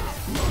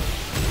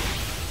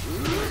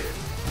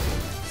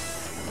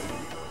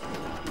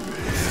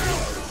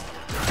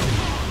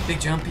 Big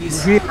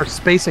jumpies. We are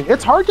spacing.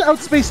 It's hard to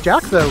outspace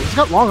Jack though. He's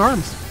got long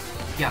arms.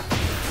 Yeah.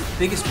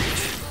 Biggest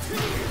reach.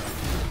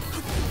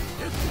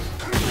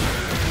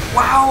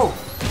 Wow!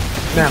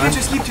 You Man, can't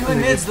just keep doing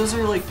mids. Those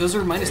are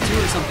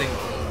 -2 or something.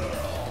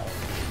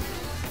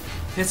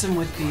 Hits him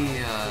with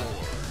the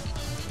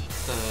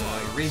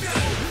rage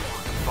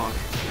bonk.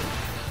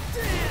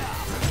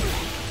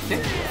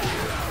 Okay.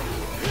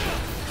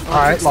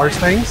 Alright, Lars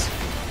things.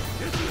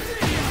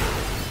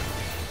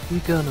 We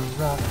gonna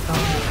rock on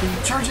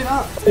the Charge it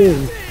up!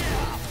 beat.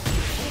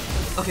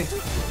 Okay.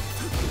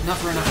 Not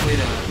for enough way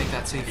to make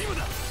that safe.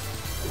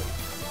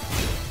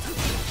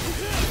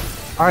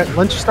 All right,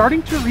 Lunch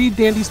starting to read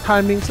Dandy's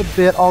timings a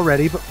bit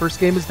already, but first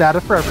game is data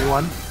for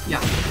everyone. Yeah.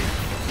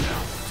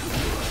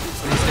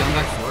 So he's down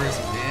back fours,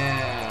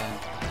 man.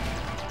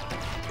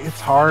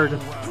 It's hard.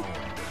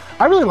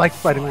 I really like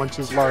fighting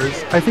Lunch's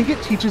Lars. I think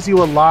it teaches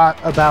you a lot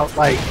about,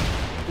 like,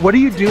 what do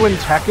you do in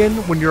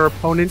Tekken when your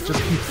opponent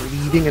just keeps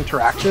leading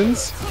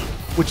interactions,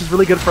 which is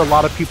really good for a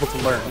lot of people to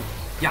learn.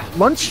 Yeah.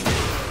 Lunch,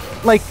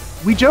 like,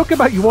 we joke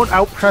about you won't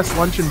outpress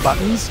Lunch in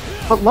buttons,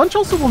 but Lunch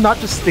also will not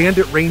just stand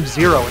at range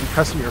 0 and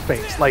press in your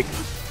face. Like,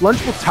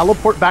 Lunch will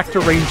teleport back to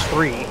range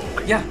 3.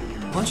 Yeah,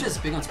 Lunch is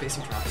big on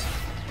spacing traps.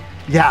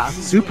 Yeah,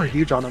 super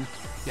huge on him.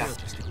 Yeah.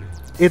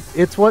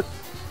 It's what...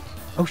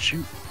 Oh,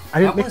 shoot. I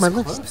didn't That make my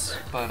was list. close,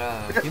 but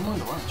game won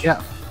to Lunch.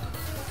 Yeah.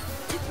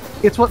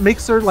 It's what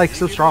makes her, like,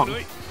 so strong.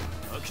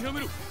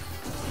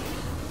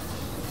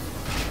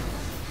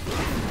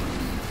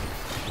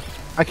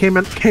 I came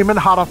in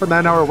hot off a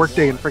 9-hour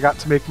workday and forgot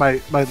to make my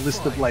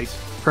list of, like,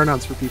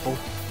 pronouns for people.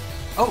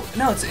 Oh,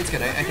 no, it's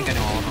good. I think I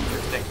know all of them for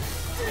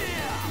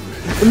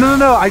today.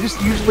 No. I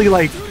just usually,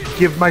 like,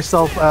 give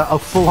myself a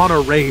full-on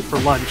array for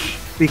Lunch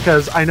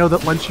because I know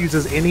that Lunch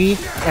uses any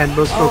and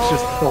most folks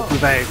just don't do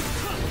they.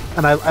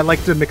 And I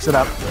like to mix it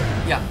up.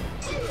 Yeah.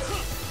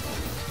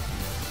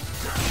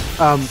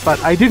 But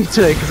I didn't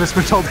today because I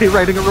spent all day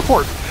writing a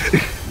report.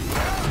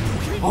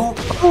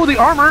 Oh, the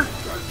armor!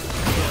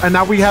 And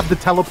now we have the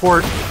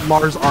teleport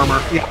Lars armor.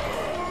 Yeah,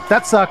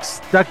 that sucks.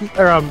 Duckie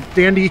or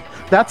Dandy.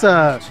 That's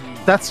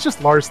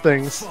just Lars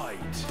things.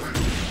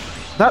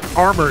 That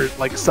armor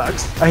like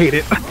sucks. I hate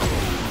it.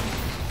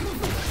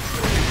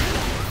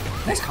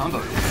 Nice combo.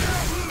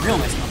 Real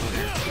nice combo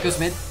there. Goes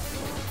mid.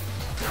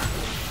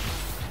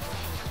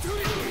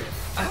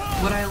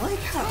 What I like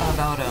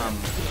about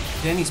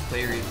Dandy's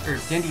play or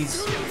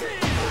Dandy's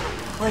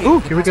play Ooh,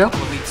 the here we past go.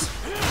 couple of weeks,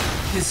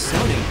 his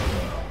zoning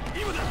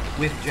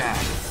with Jack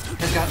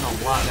has gotten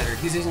a lot better.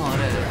 He's using a lot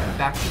of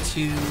back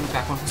 2,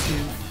 back 1+2.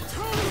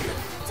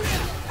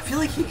 I feel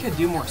like he could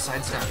do more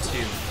sidestep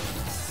too.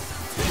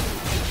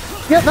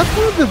 Yeah, that's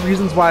one of the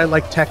reasons why I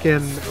like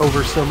Tekken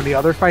over so many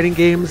other fighting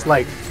games.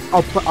 Like,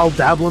 I'll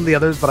dabble in the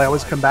others, but I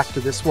always come back to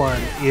this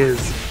one.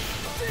 Is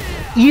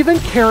even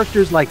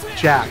characters like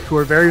Jack, who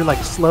are very like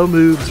slow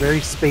moves, very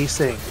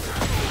spacing.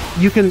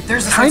 You can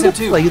kind of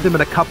play them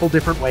in a couple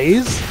different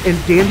ways, and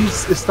Dandy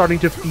is starting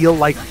to feel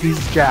like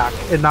he's Jack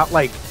and not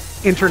like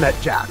internet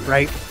Jack,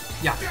 right?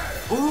 Yeah.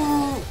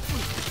 Ooh.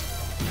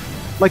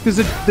 Like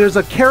there's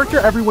a character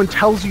everyone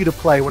tells you to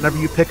play whenever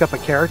you pick up a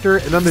character,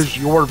 and then there's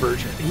your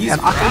version. And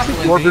I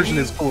think your version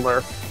is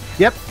cooler.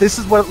 Yep, this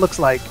is what it looks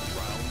like.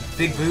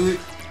 Big boot.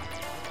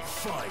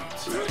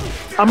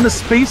 I'm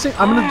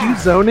gonna do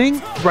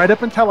zoning right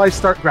up until I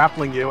start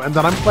grappling you, and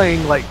then I'm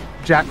playing like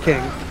Jack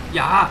King.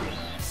 Yeah.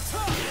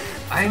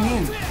 I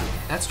mean,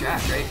 that's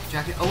Jack, right?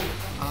 Jack. Oh,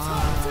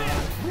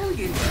 where are we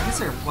getting? I guess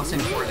they're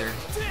 +4 there.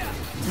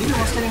 Maybe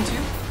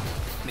 +2?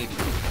 Maybe.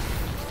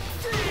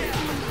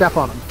 Step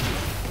on him.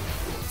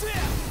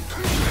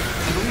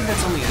 I believe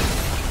that's only a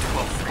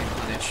 12 frame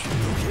footage.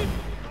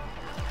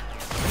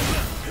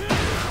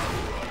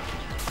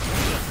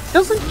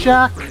 Doesn't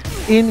Jack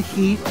in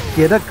Heat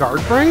get a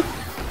guard break?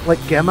 Like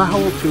Gamma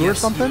Howl 2 or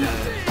something?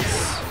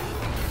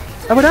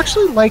 I would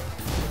actually like,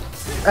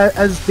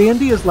 as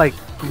Dandy is like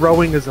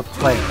growing as a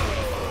player,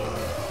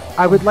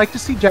 I would like to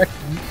see Jack,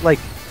 like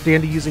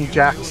Dandy using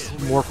Jax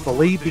more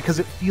fully because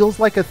it feels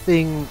like a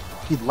thing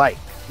he'd like.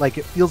 Like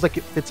it feels like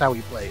it fits how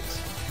he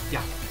plays.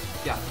 Yeah,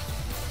 yeah.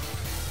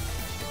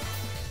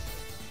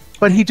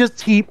 But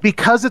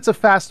because it's a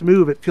fast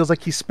move, it feels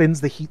like he spins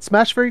the Heat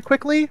Smash very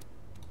quickly.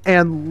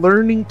 And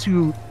learning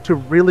to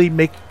really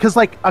make, because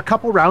like a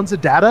couple rounds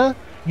of data,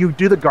 you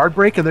do the guard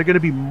break and they're going to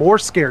be more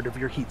scared of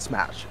your Heat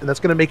Smash, and that's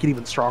going to make it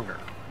even stronger.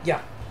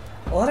 Yeah,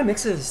 a lot of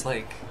mixes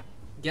like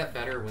get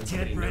better when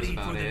somebody knows ready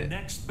about for the it.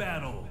 next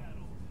battle.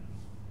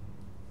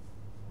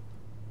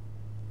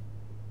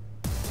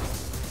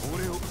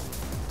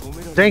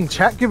 Dang,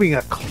 chat giving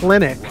a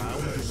clinic. Round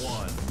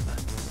 1.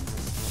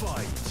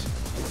 Fight.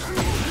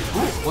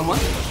 Ooh,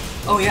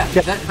 1-1? Oh yeah,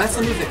 that's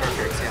the move that guard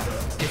breaks, yeah.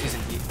 If he's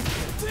in heat.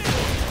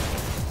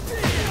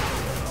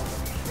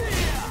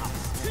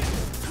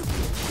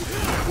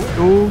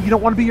 Ooh, you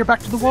don't want to be your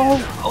back to the wall?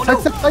 Oh no!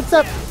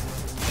 Sidestep!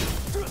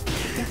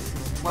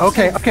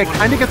 Okay,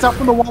 kind of gets out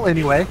from the wall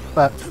anyway,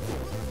 but...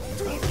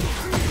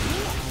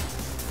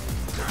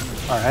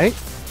 Alright.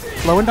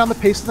 Slowing down the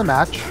pace of the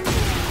match.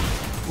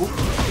 Ooh.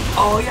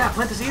 Oh yeah,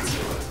 plant the seeds!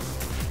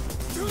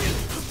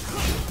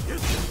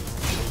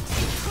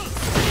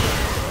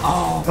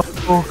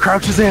 Oh,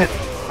 crouches in!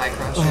 High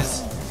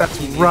crouches. That's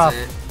He needs rough.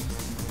 it.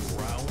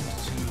 Round 2.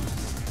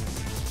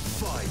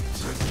 Fight.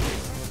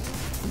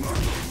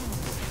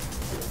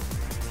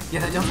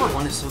 Yeah, that jump forward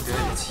 1 is so good.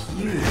 It's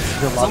huge.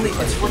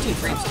 It's 14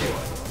 frames too.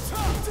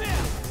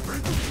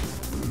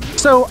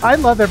 So I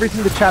love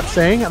everything the chat's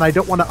saying, and I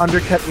don't want to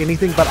undercut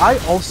anything, but I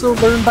also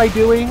learn by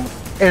doing.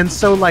 And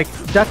so, like,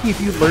 Duckie, if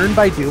you learn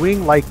by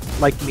doing, like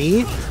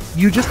me,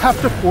 you just have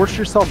to force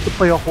yourself to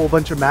play a whole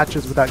bunch of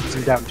matches without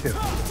using down 2.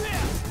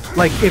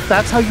 Like, if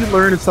that's how you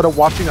learn instead of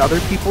watching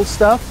other people's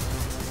stuff,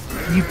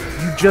 You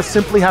just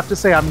simply have to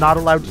say, I'm not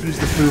allowed to use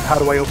this move. How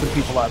do I open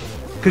people up?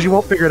 Because you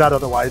won't figure it out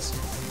otherwise.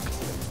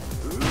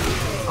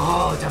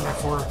 Oh, down by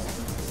 4.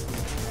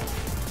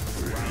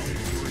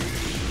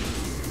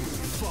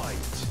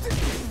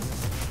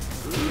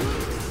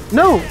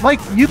 No, like,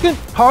 you can...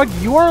 Pog,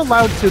 you are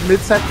allowed to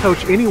mid-set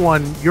coach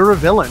anyone. You're a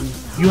villain.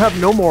 You have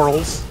no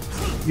morals.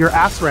 You're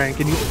ass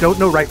rank, and you don't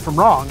know right from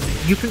wrong.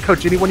 You can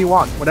coach anyone you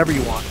want, whenever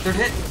you want. They're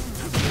hit.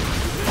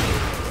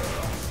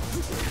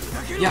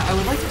 Yeah, I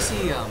would like to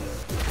see,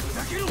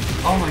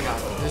 Oh my god,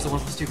 there's the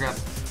 1+2 grab.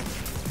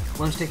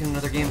 Lunch taking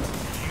another game.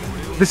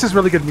 This is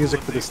really good music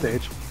for this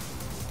stage.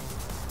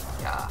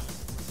 Yeah.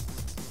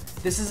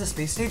 This is a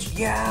space stage?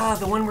 Yeah,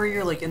 the one where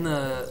you're like in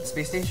the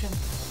space station?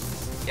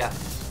 Yeah.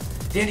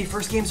 Dandy,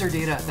 first games are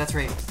data, that's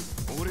right.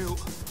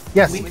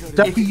 Yes,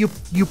 Duckie, you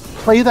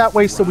play that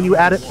way so when you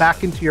add it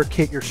back into your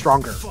kit, you're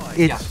stronger.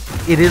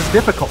 It is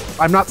difficult.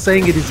 I'm not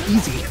saying it is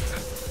easy.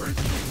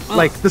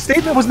 Like, the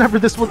statement was never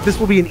this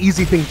will be an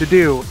easy thing to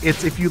do.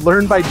 It's if you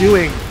learn by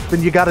doing,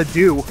 then you gotta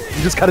do.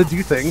 You just gotta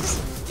do things.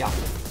 Yeah.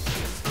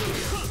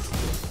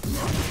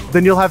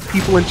 Then you'll have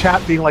people in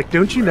chat being like,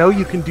 don't you know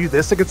you can do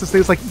this against this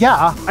thing? It's like,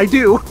 yeah, I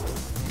do.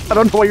 I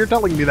don't know why you're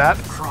telling me that.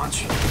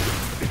 Crunch.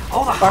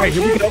 Oh, the hop Alright,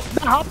 here we go.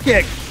 The hop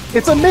kick!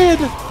 It's a mid!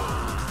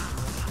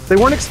 They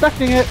weren't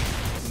expecting it.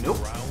 Nope.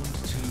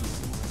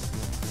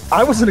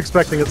 I wasn't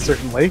expecting it,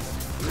 certainly.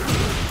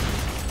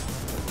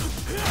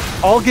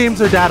 All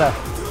games are data.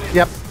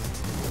 Yep.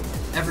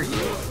 Every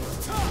game.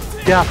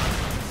 Yeah.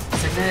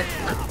 Signet.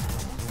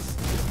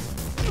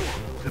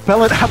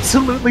 Belet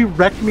absolutely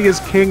wrecked me as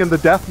king in the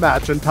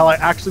deathmatch until I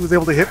actually was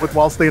able to hit with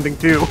while standing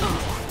 2.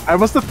 I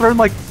must have thrown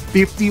like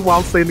 50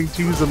 while standing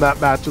 2s in that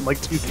match in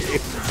like 2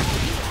 games.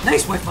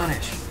 Nice whip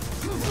punish.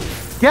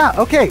 Yeah,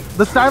 okay,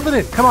 let's dial it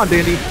in. Come on,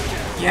 Dandy.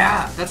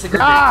 Yeah, that's a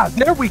good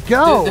There we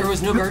go. There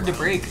was no guard to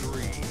break.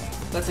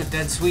 That's a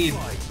dead Swede.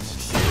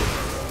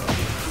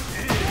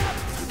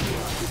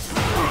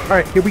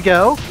 Alright, here we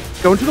go.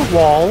 Go into the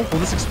wall. Will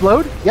this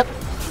explode? Yep.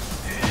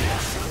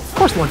 Of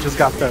course Lunch has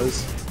got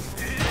those.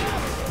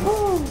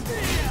 Woo.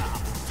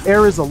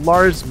 Air is a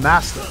Lars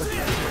master.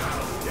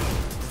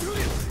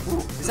 Ooh,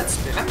 is that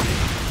spam?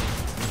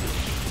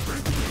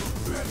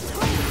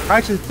 I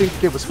actually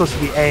think it was supposed to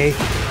be A.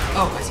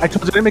 Oh, I see. I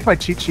told you I didn't make my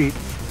cheat sheet.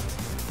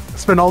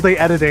 Spent all day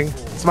editing.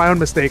 It's my own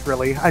mistake,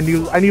 really. I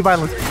knew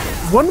violence.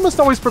 One must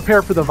always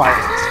prepare for the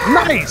violence.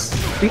 Nice!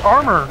 The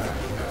armor.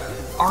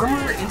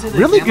 Armor into the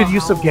Really Gamma good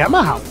use of Howl.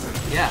 Gamma Howl.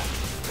 Yeah.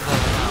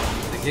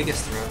 The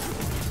Gigas throw.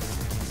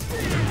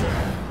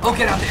 Oh,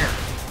 get out there.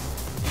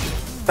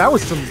 That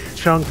was some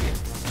chunk.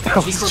 That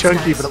was G-Corp's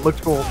chunky, guys. but it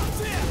looked cool.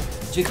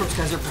 J-Corp's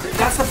guys are...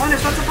 That's the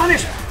punish! That's the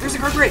punish! There's a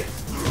guard break!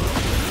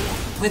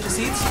 Plant the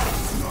seeds?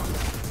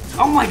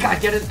 Oh my god,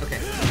 get it! Okay.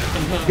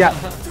 Yeah.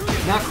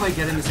 Not quite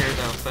get in this air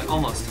though, but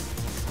almost.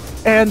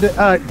 And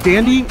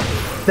Dandy,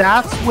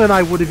 that's when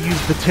I would have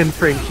used the 10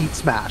 frame heat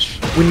smash.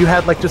 When you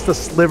had like just a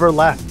sliver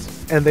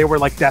left and they were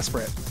like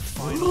desperate.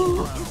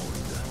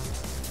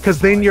 Because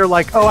then you're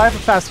like, oh, I have a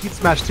fast heat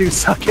smash too,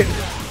 suck it.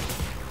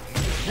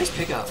 Nice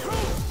pickup.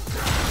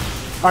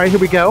 Alright, here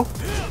we go.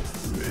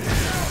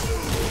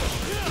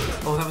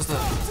 Oh, that was the...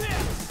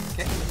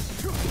 Okay.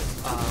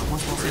 One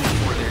small sand,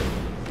 4 there.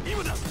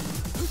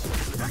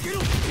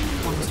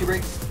 1+2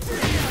 break.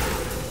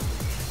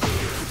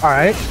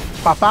 Alright.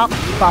 Bop bop,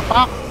 bop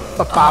bop,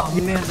 bop bop. Oh,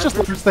 man, It's just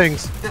those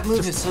things. That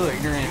move is so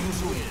ignorant.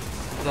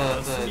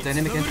 The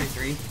dynamic entry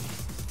 3,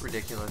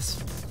 ridiculous.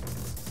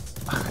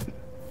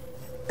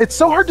 It's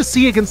so hard to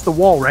see against the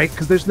wall, right?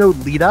 Because there's no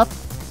lead up.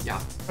 Yeah.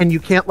 And you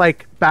can't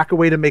like back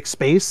away to make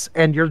space,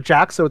 and you're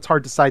Jack, so it's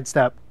hard to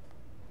sidestep.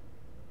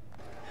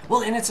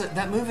 Well, and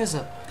that move is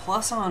a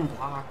plus on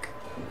block,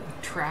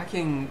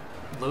 tracking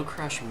low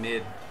crush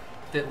mid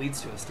that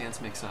leads to a stance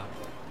mix-up,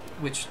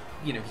 which,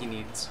 you know, he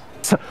needs.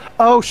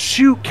 Oh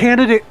shoot,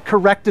 candidate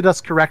corrected us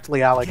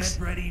correctly, Alex.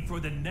 Get ready for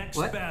the next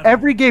What? battle.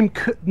 Every game,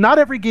 not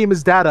every game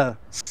is data.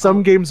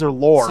 Some games are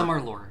lore. Some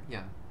are lore,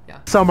 yeah. Yeah.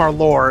 Some are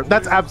lore.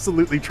 That's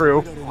absolutely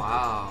true.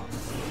 Wow.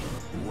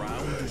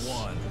 Round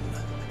 1.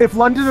 If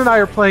London and I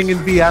are playing in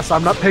VS,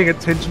 I'm not paying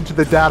attention to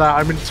the data.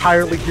 I'm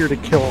entirely here to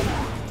kill.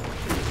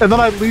 And then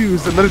I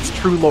lose, and then it's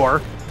true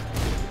lore.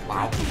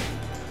 Wow.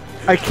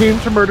 I came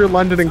to murder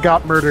London and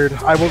got murdered.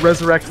 I will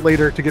resurrect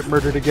later to get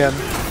murdered again.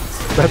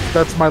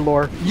 That's my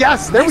lore.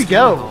 Yes, there we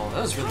go.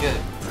 That was really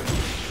good.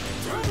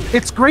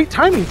 It's great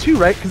timing too,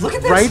 right? Because Look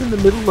it's at this. right in the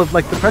middle of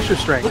like the pressure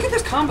strength. Look at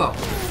this combo.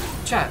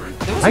 Chat,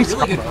 that was Nice a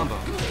really good combo.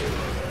 combo.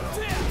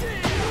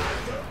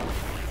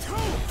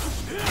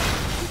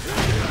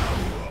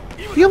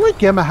 I feel like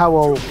Gamma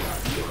Howl.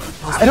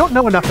 I don't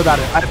know enough about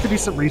it. I have to do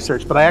some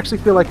research, but I actually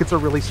feel like it's a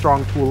really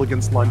strong tool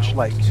against Lunch,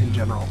 like in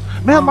general.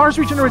 Man, Mars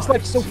regenerates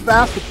life so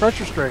fast with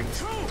pressure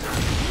strings.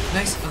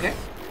 Nice, okay.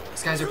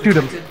 These guys are Shoot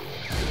 'em. protected.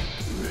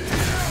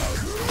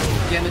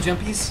 Gamma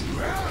jumpies.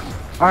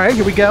 All right,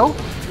 here we go.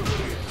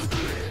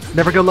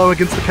 Never go low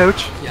against the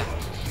coach. Yeah.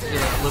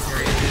 Yeah, look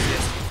very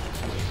enthusiastic.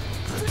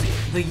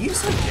 The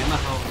use of Gamma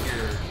Howl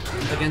here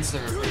against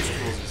their approach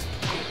tools is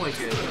quite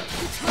good.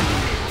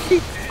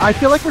 I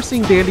feel like we're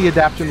seeing Dandy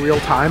adapt in real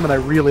time, and I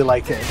really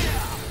like it.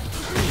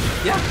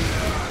 Yeah.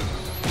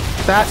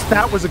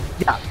 That was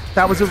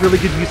a really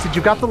good usage.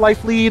 You got the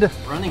life lead.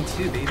 Running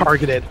 2, baby.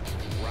 Targeted.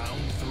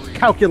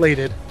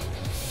 Calculated.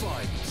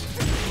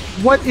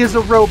 What is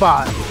a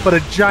robot but a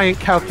giant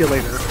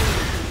calculator?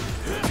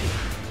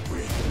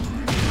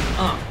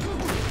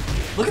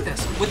 Look at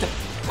this. With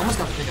the almost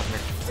got the pick up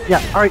there.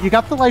 Yeah, alright, you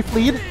got the life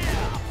lead.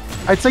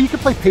 I'd say you could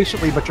play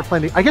patiently, but you're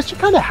playing... I guess you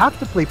kind of have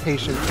to play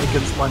patient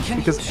against Lunch,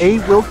 because A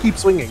will keep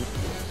swinging.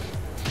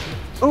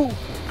 Oh,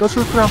 goes for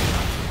the throw.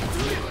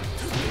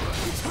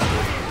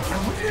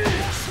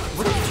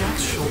 What if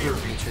Jack's shoulder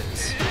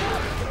reaches?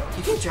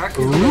 You think Jack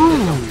could do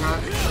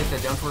like the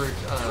downward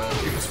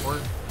previous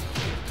forward?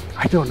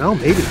 I don't know,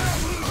 maybe.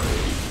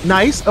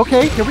 Nice,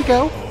 okay, here we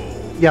go.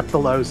 Yep, the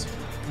lows.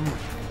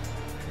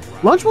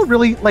 Lunch will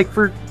really, like,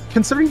 for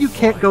considering you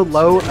can't go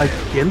low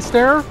against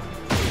air,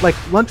 like,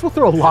 Lunch will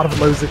throw a lot of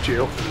lows at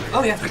you.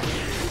 Oh, yeah.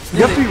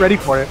 You have to be ready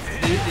for it.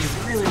 They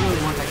really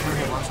want that counter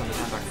hit launch on the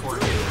down back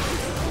forward.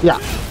 Yeah.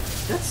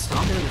 That's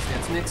stomping in the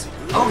stance mix.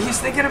 Oh, he's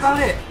thinking about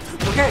it.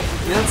 Okay,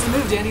 yeah, that's the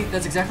move, Danny.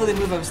 That's exactly the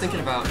move I was thinking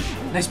about.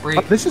 Nice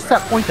break. This is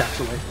set point,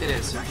 actually. It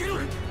is.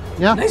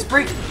 Yeah. Nice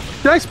break.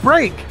 Nice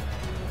break.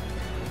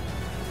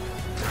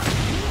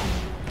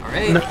 All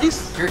right.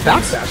 Nice. Here it Back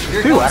comes. dash, Here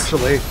it too, comes.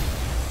 actually.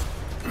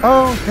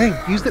 Oh,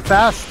 dang. Used it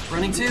fast.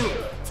 Running 2.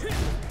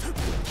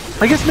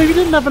 I guess maybe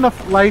didn't have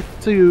enough life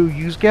to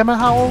use Gamma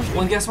Howl.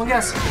 One guess, one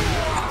guess.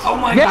 Oh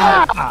my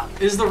Yeah!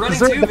 god. Is the running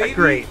Deserved 2, that baby?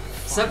 great.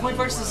 7 point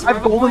versus the 5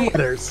 survival golden point.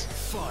 letters.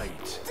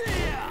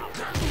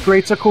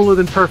 Greats are cooler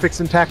than perfects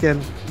in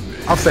Tekken.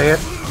 I'll say it.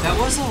 That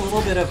was a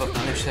little bit of a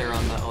punish there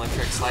on the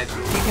electric slide.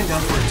 He can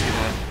down forward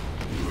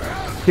to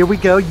that. Here we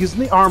go,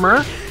 using the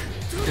armor.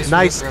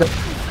 Nice.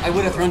 I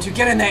would have thrown 2.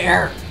 Get in the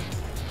air.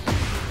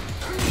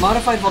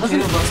 Modified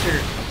Volcano Buster.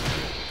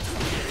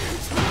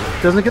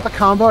 Doesn't get the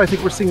combo. I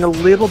think we're seeing a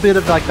little bit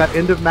of like that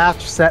end of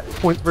match set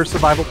point versus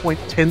survival point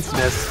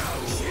tenseness.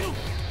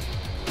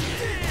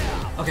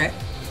 Okay.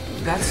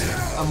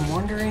 I'm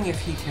wondering if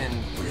he can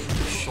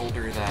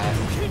shoulder that.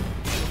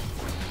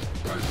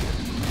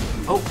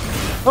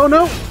 Oh. Oh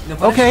no. No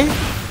punish. Okay.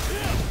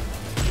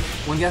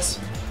 One guess.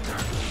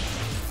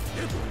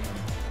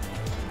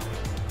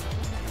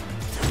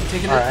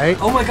 Taking it. All right.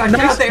 Oh my god,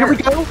 Nice. get out there. Here we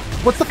go.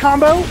 What's the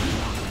combo?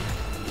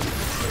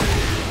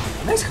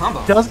 Nice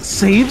combo.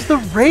 Saves the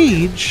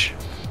rage.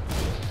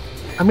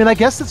 I mean, I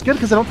guess it's good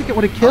because I don't think it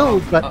would have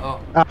killed, but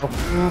Uh-oh.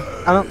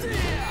 I don't.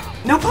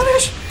 No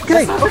punish.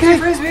 Okay, That's not okay. the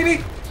phrase,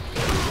 baby.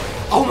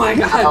 Oh my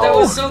god, that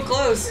was so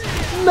close.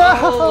 No.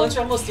 Oh, Lunch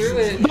almost threw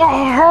it. The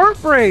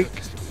heartbreak.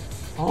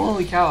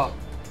 Holy cow.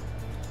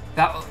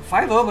 That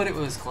 5-0, but it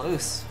was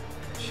close.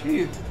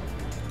 Shoot.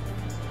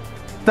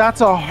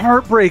 That's a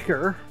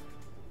heartbreaker.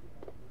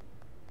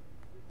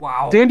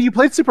 Wow. Dandy, you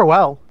played super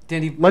well.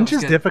 Dandy, Lunch that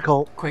was is good.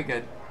 difficult. Quite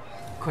good.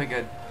 Quite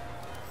good.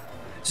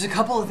 Just a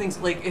couple of things,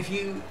 like, if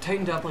you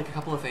tightened up, like, a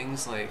couple of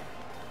things, like,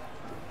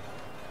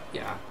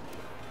 yeah.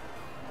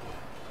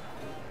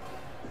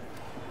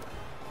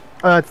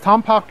 It's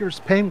Tom Proctor's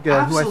pemg,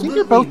 who I think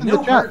you're both in no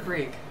the chat.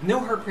 heartbreak. No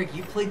heartbreak.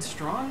 You played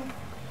strong.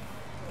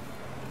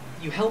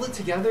 You held it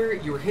together.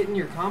 You were hitting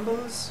your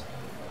combos.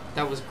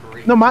 That was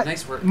great. No,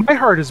 nice work. my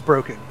heart is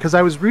broken because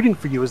I was rooting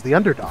for you as the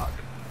underdog.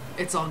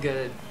 It's all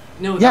good.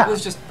 No, Yeah. that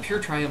was just pure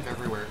triumph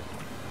everywhere.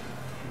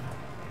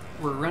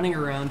 We're running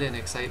around in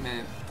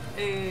excitement.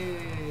 Hey.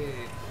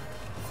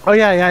 Oh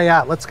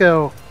yeah. Let's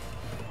go.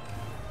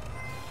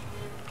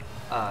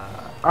 Uh,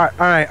 All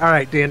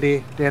right,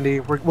 Dandy.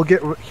 We'll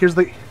get. Here's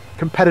the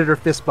competitor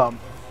fist bump.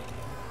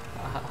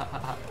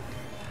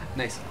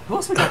 nice. Who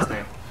else we got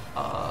today?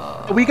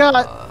 We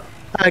got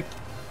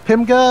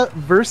pemg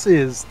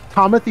versus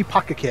Tomothy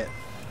Pocket Kit.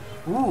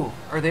 Ooh,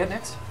 are they up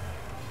next?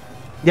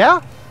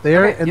 Yeah,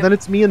 there, Okay, and yep. then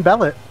it's me and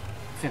Belet.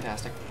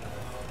 Fantastic.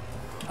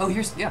 Oh,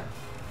 here's yeah.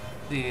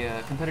 The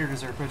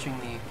competitors are approaching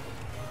the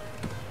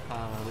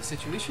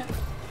situation.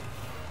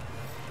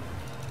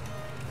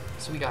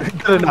 So we got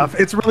Good enough.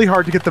 It's really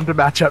hard to get them to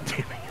match up,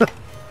 Danny.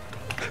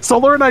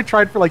 Solar and I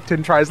tried for like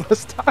 10 tries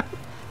last time.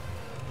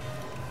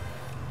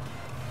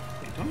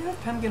 Wait, don't you have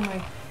pemg in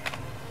my?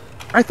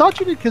 I thought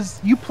you did because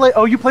you play.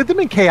 Oh, you played them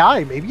in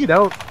KI. Maybe you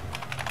don't.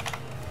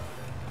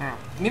 Oh,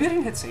 maybe I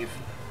didn't hit save.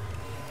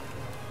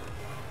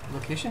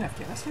 Location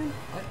Afghanistan?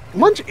 What?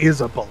 Lunch is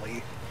a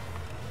bully.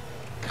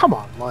 Come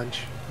on,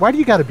 Lunch. Why do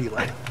you gotta be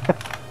like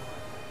that?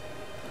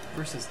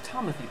 Versus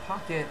Tomothy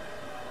Pocket.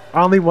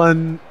 Only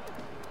one.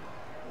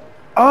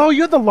 Oh,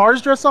 you had the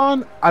Lars dress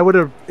on? I would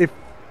have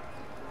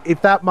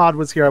if that mod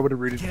was here, I would have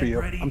rooted for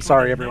you. I'm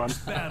sorry, everyone.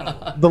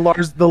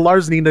 The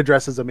Lars Nina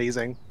dress is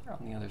amazing.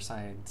 On the other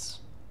sides.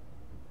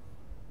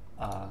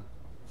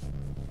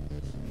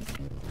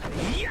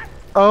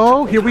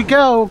 Oh, here we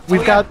go.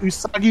 We've yeah. got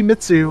Usagi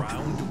Mitsu.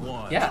 Round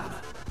 1. Yeah.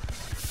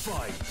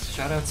 Fight.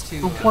 Shoutouts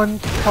to The one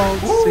called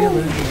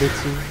Sailor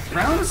Mitsu.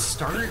 round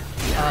start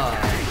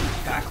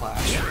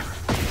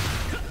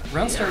backlash.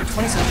 Round start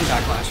 27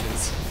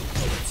 backlashes.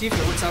 See if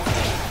it works out for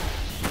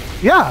them.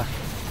 Yeah.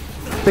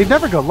 They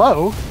never go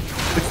low.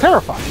 It's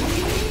terrifying.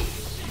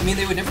 I mean,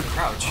 they would never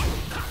crouch.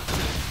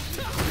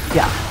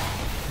 Yeah.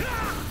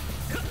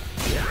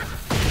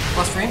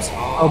 Plus frames?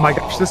 Oh my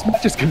gosh, this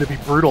match is going to be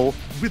brutal.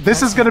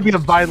 This is going to be a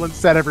violent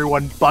set,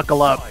 everyone.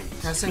 Buckle up.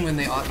 Pressing when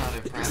they ought not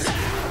have pressed.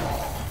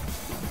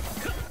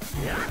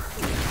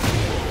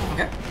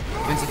 Okay.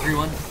 Wins a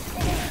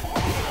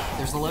 3-1.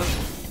 There's the load.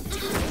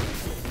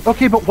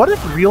 Okay, but what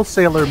if real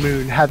Sailor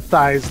Moon had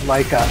thighs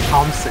like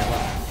Tom Sailor?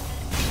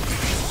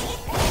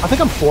 I think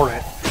I'm for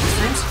it. Plus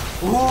frames?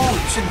 Ooh,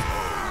 you shouldn't.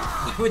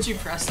 Why would you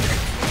press there?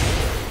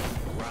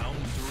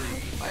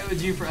 Why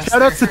would you press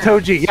Shout outs to there?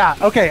 Toji. Yeah,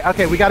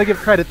 okay, we gotta give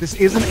credit. This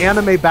is an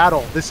anime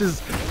battle. This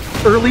is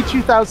early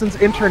 2000s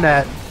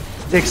internet,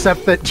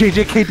 except that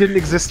JJK didn't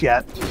exist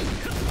yet.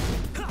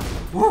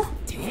 Woo!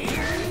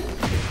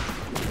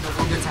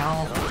 Double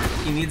towel.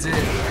 He needs it.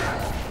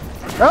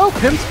 Oh,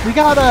 Pims, we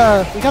got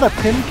a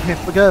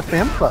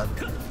fan club.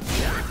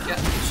 Yeah,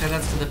 shout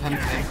outs to the pemg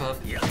fan club.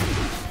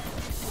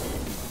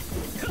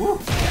 Woo!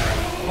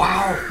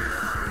 Wow!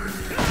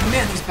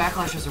 Man, these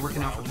backlashes are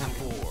working out for him.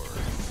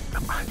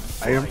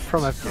 I am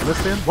from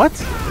Afghanistan? What?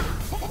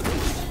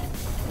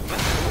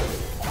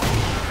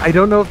 I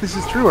don't know if this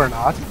is true or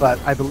not, but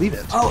I believe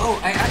it. Oh,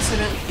 I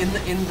accidentally in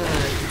the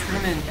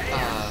tournament.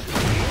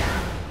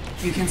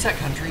 You can set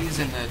countries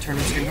in the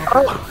tournament screen.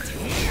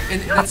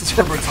 And that's a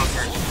scoreboard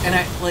software. And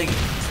I like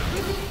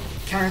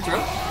counter throw.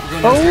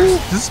 Going downstairs.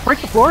 Does this break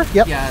the floor?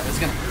 Yep. Yeah, that's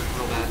gonna hurt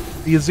real bad.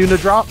 The Azuna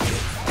drop.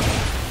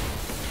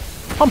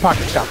 Pump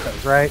pockets got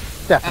those, right?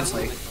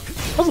 Definitely. Absolutely.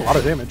 That was a lot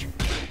of damage.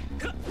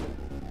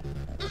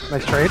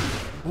 Nice trade.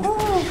 Woo!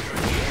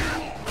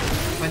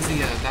 Finds the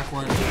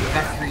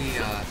back three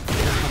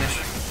punish.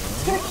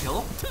 He's gonna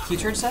kill. Key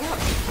turn setup.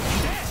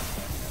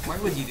 Why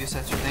would you do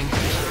such a thing?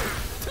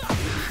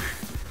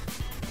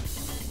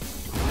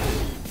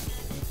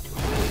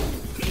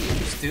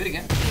 Just do it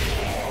again.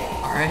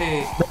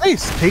 Alright.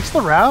 Nice. Takes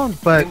the round,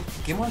 but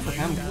Game one for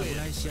him.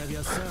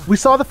 we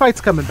saw the fights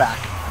coming back.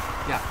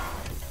 Yeah.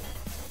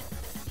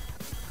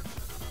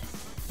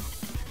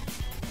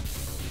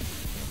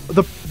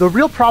 The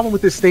real problem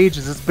with this stage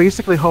is it's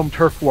basically home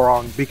turf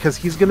Warong because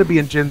he's going to be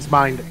in Jin's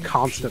mind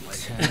constantly.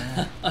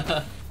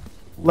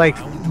 Like,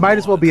 might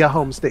as well be a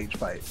home stage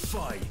fight.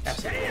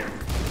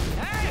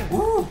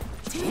 Woo!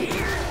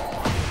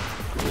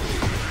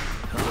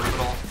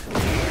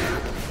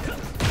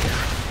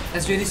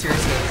 As JD Sierra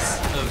says,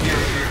 you're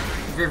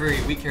a very,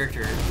 very weak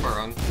character,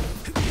 Barong.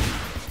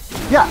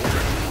 Yeah.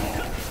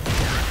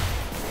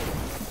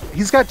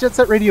 He's got Jet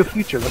Set Radio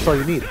Future, that's all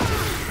you need.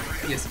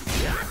 Yes.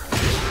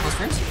 Plus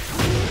frames?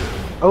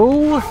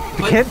 Oh,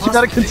 you can't shoot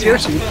out against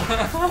Yoshi.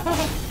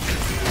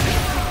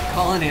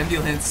 Call an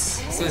ambulance,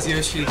 says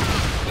Yoshi,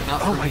 but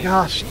not for Oh my me.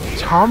 gosh,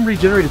 Tom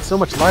regenerated so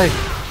much life.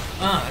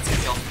 That's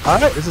a kill.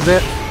 Alright, this is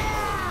it.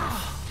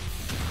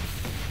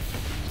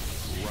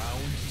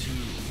 Round 2.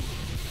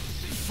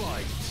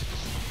 Fight.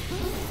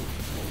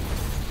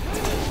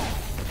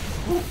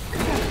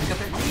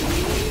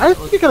 I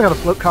think you could have got a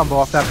float combo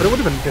off that, but it would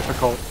have been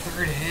difficult.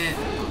 Third hit.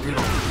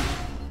 Brutal.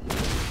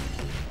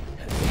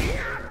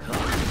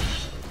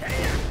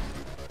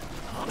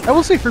 I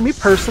will say, for me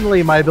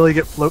personally, my ability to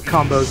get float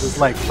combos is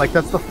like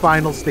that's the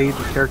final stage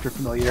of character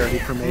familiarity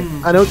for me.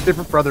 I know it's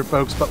different for other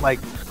folks, but like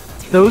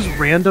those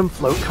random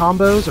float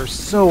combos are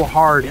so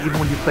hard even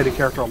when you've played a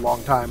character a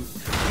long time.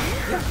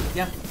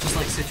 Yeah, just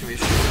like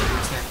situation.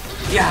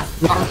 Yeah,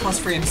 R plus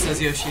frames,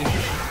 says Yoshi.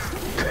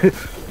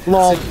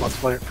 Lol, plus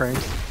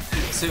frames.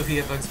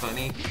 Sophia Bugs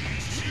Bunny.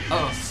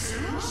 Oh.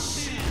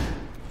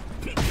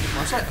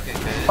 Launch that? Okay,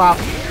 good. Pop.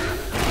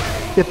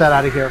 Get that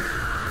out of here.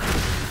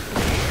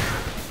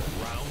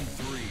 Round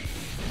 3.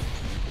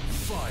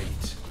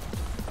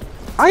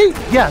 Fight.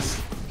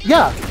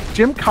 Yeah.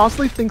 Jim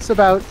constantly thinks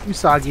about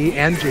Usagi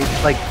and Jade.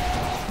 Like,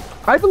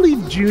 I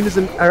believe Jin is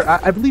an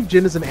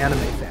anime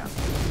fan,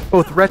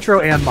 both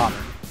retro and modern.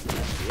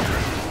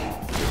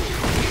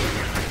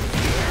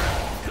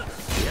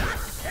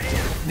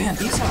 Man,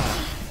 these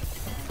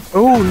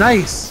Oh,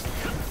 nice.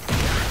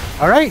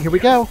 All right, here we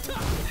go.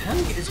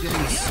 Pemg is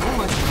getting so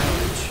much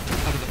mileage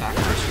out of the back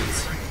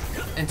rushes,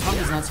 and Tom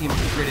does not seem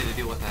ready to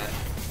deal with that.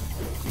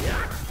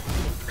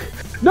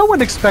 No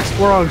one expects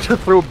Warong to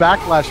throw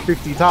backlash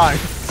 50 times.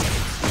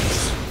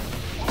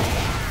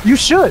 You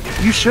should.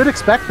 You should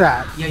expect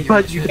that. Yeah, you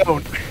but really you should.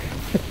 don't.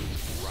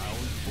 Round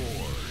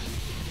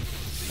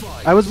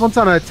 4. I was once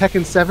on a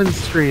Tekken 7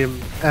 stream,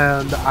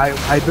 and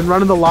I'd been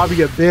running the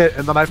lobby a bit,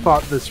 and then I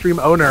fought the stream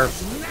owner,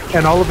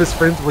 and all of his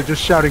friends were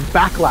just shouting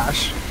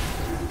backlash.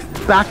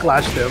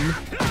 Backlashed him,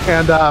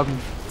 and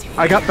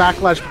I got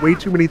backlashed way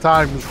too many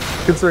times,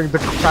 considering the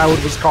crowd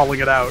was calling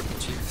it out.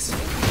 Jeez.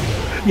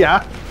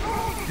 Yeah,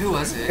 Who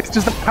was it? it's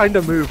just that kind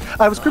of move.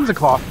 I was Crimson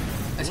Claw.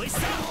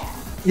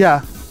 Nice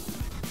Yeah.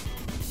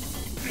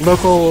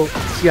 Local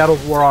Seattle's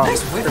Warong.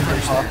 way to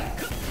punish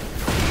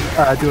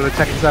that. Doing a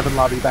Tekken 7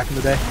 lobby back in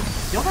the day.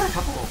 Y'all got a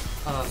couple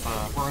of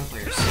foreign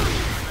players.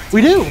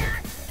 We do!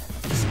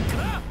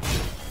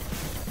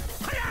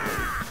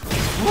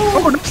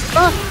 Oh, no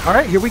stuff!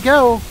 Alright, here we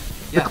go.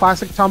 The Yeah.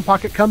 classic Tom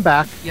Pocket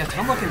comeback. Yeah,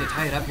 Tom looking to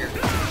tie it up here.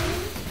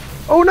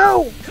 Oh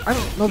no! I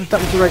don't know that that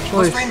was the right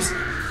Close choice. frames. All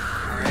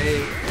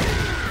right.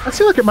 I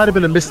feel like it might have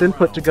been a missed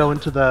input to go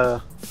into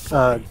the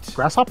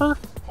grasshopper.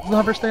 Is that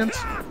how her stance?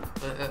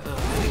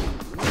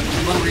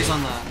 Lumber's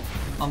on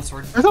the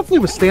sword. I thought Flea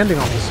was standing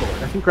on the sword.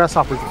 I think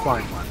grasshopper's the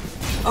flying one.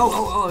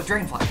 Oh,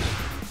 dragonfly.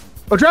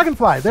 Oh,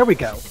 dragonfly. There we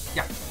go.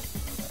 Yeah.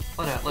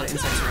 A lot of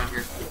insects around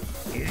here.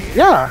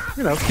 Yeah,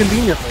 you know,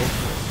 conveniently.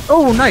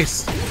 Oh,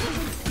 nice.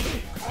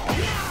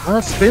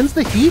 Spins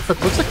the heat, but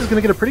looks like he's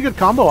gonna get a pretty good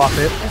combo off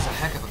it. That's a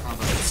heck of a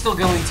combo. It's still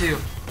going too.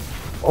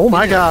 Oh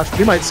my gosh,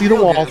 we might see the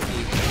wall.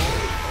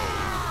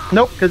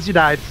 Nope, because you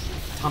died.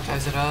 Tom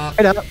ties it up.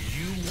 Right up.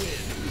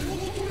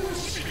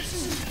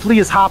 Flea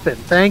is hopping.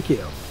 Thank you.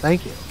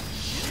 Thank you.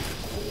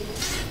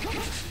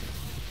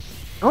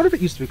 I wonder if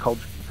it used to be called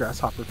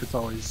grasshopper if it's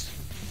always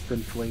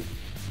been Flea.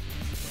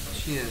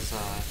 She is,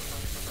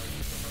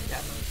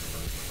 yeah.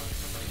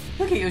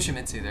 Look at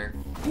Yoshimitsu there.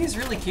 He's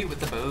really cute with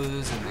the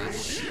bows and the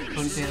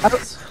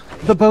ponytails.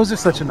 The bows are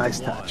such a nice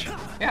touch.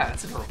 Yeah,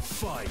 it's adorable.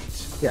 Fight.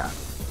 Yeah.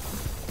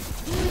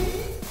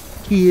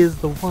 He is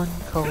the one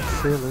called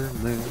Sailor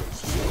Moon.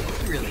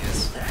 He really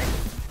is.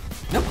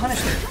 No punish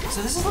there.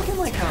 So this is looking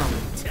like,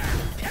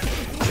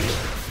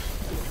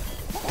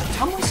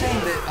 Tom was saying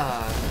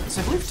that,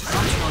 so I believe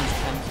Tom challenged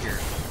Pem here.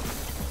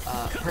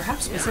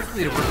 Perhaps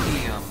specifically to work the,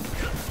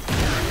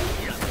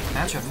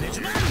 matchup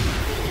thing.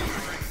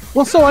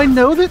 Well, so I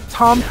know that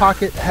Tom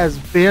Pocket has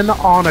been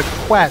on a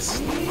quest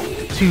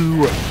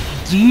to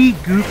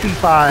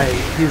de-goofify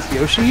his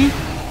Yoshi,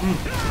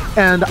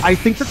 and I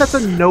think that that's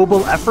a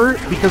noble effort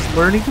because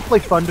learning to play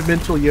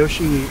fundamental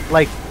Yoshi,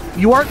 like,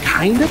 you are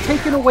kind of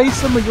taking away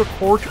some of your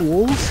core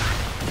tools,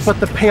 but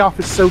the payoff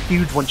is so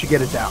huge once you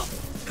get it down.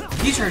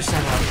 Future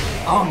setup.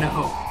 Oh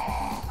no.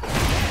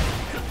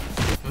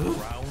 Ooh.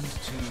 Round 2.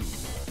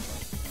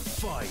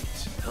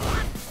 Fight.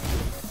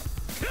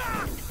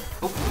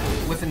 Oh,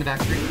 whiff in the back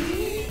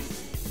three.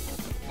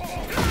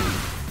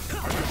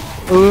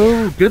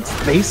 Oh, good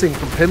spacing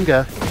from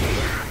Pemga.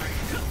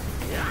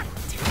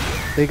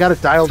 They got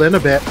it dialed in a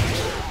bit. Ooh,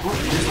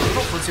 here's the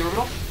orbital. Let's see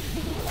orbital.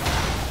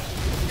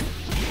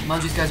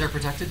 Manji's guys are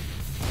protected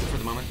for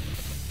the moment.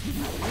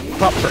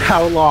 But for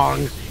how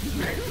long?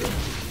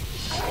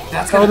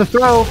 That's gonna, the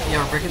throw.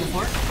 Yeah, we're breaking the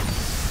floor.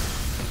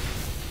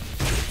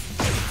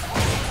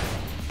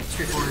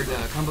 Straightforward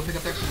combo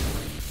pickup there.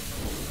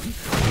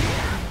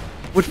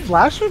 Would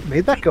Flash have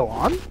made that go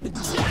on?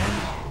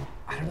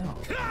 I don't know.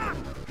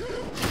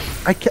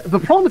 The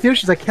problem with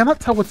Yoshi is I cannot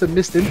tell what's a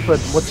missed input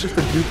and what's just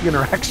a goofy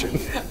interaction.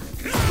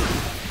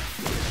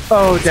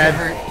 Oh, It's dead.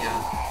 gonna hurt.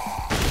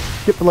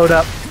 Yeah. Get blowed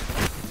up.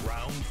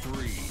 Round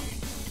 3.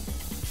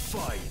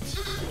 Fight.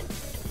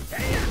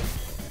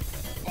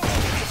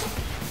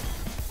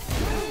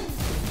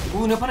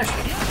 Ooh, no punish.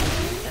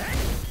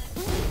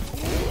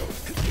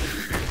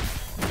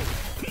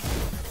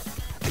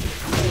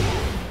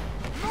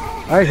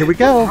 All right, here we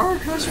go. Power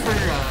crush for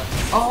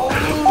oh,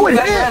 Oh, it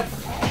that- hit!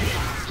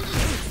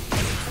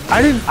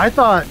 I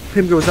thought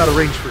Pimgo was out of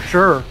range for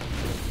sure.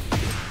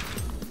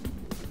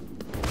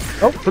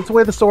 Oh, puts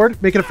away the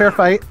sword, make it a fair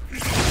fight.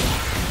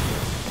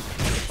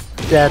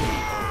 Dead.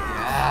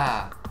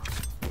 Yeah.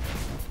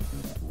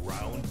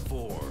 Round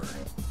 4.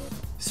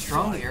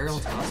 Strong aerial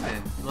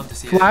topspin. Love to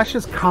see it.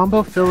 Flash's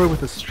combo filler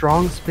with a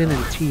strong spin in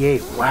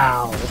T8.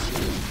 Wow.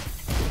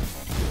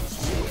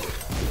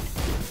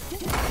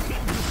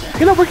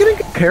 You know, we're getting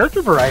good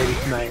character variety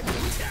tonight.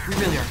 We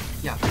really are.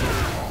 Yeah.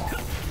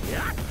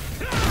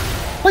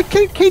 Like,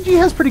 KG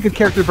has pretty good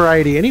character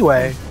variety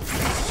anyway.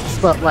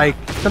 But, like,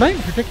 tonight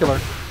in particular.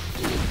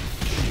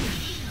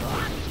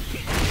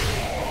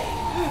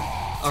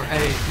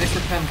 Alright, next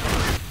for Pem.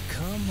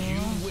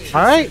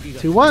 Alright,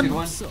 2-1.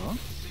 2-1.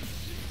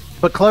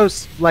 But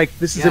close. Like,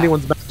 this is Yeah.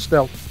 anyone's match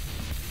still.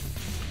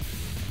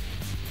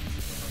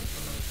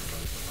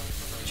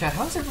 Chat,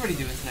 how's everybody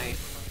doing tonight?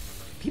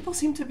 People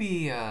seem to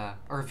be,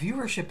 our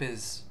viewership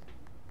is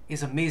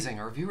amazing.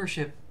 Our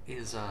viewership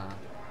is, a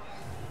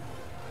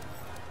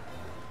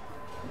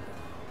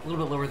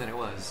little bit lower than it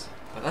was,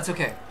 but that's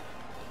okay.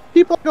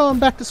 People are going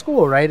back to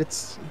school, right?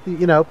 It's,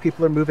 you know,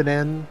 people are moving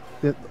in.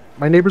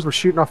 My neighbors were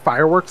shooting off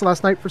fireworks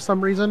last night for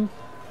some reason.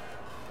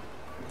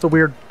 It's a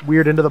weird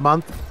end of the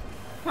month.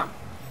 Huh.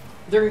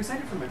 They're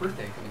excited for my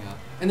birthday coming up,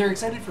 and they're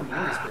excited for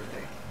Maury's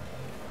birthday.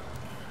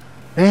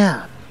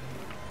 Man.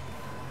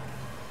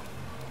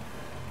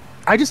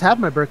 I just had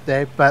my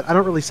birthday, but I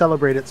don't really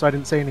celebrate it, so I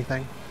didn't say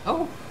anything.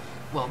 Oh,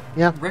 well,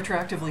 Yeah.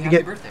 retroactively You happy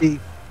get birthday.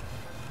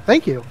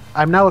 Thank you.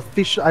 I'm now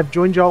official. I've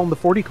joined y'all in the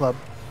 40 club.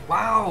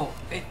 Wow.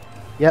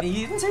 Yep. You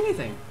didn't say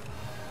anything.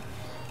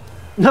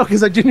 No,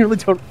 because I genuinely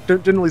don't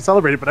generally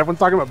celebrate it, but everyone's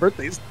talking about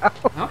birthdays now.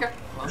 Okay.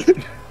 Well,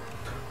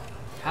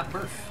 happy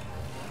birth.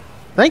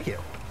 Thank you.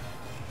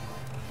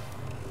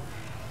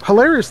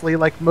 Hilariously,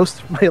 like,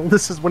 most of my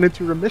illnesses went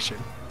into remission.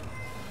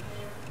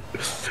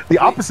 The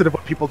opposite of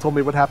what people told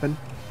me would happen.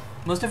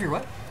 Most of your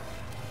what?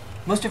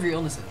 Most of your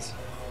illnesses.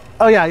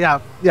 Oh, yeah.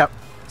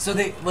 So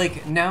they,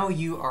 like, now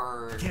you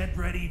are, Get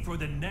ready for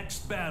the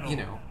next battle. you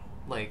know,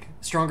 like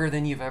stronger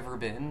than you've ever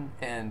been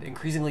and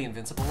increasingly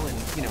invincible, and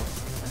you know,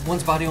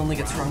 one's body only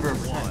gets stronger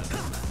over time.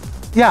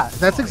 Yeah,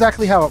 that's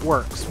exactly how it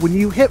works. When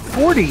you hit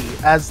 40,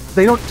 as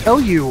they don't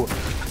tell you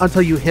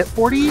until you hit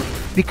 40,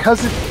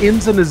 because it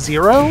ends in a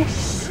 0,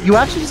 you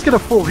actually just get a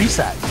full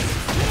reset.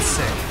 That's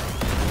sick.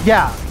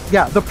 Yeah.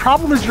 The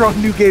problem is you're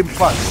on New Game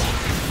Plus.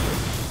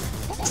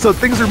 So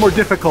things are more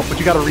difficult, but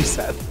you gotta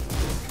reset.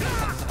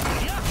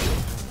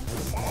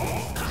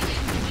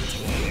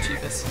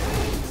 Cheapest.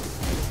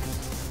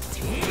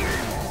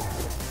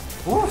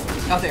 Ooh,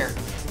 out there.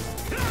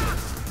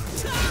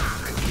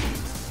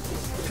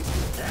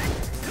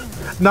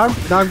 Now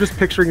I'm just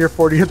picturing your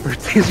 40th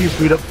birthday as you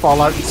boot up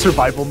Fallout in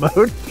survival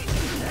mode.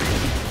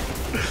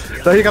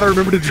 Now you gotta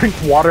remember to drink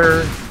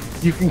water.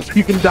 You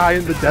can die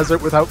in the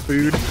desert without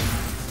food.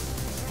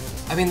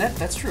 I mean,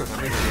 that's true of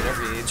everybody at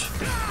every age.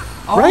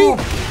 Oh, Right?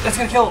 That's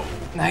gonna kill.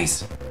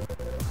 Nice.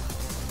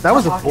 That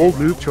was a bold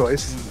move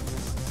choice.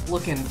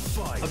 Looking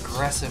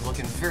aggressive,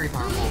 looking very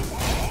powerful.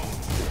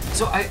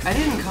 So I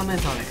didn't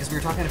comment on it because we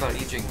were talking about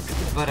aging,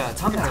 but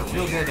Tom had a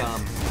real good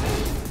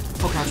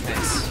full crouch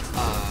mix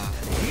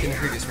in the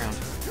previous round.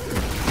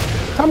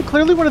 Tom,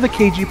 clearly one of the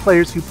KG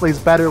players who plays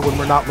better when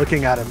we're not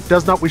looking at him,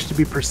 does not wish to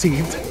be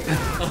perceived.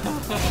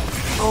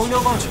 Oh,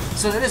 no bunch.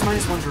 So that is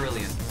 -1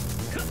 Brilliant,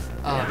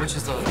 which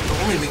is the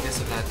only weakness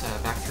of that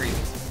back 3.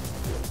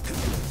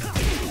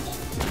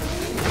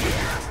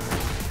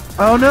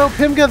 Oh no,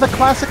 Pimga, the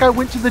classic I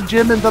went to the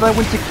gym and then I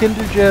went to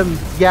Kinder Gym.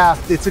 Yeah,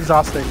 it's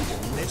exhausting.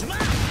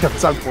 Doesn't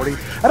sound 40.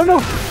 I don't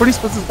know what he's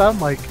supposed to sound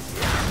like.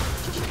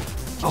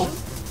 Oh.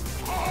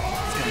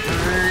 It's gonna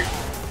hurt.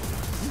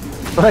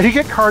 But I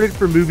get carded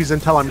for movies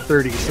until I'm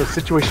 30, so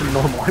situation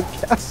normal, I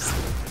guess.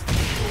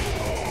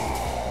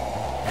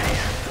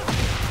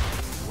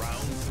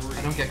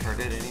 I don't get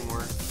carded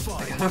anymore.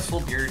 I got a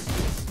full beard.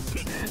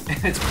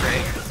 And it's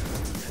gray.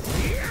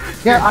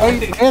 Yeah, I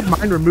had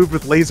mine removed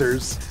with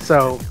lasers,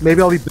 so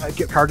maybe I'll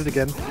get carded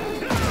again.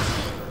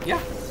 Yeah.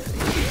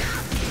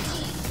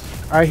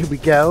 Alright, here we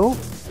go.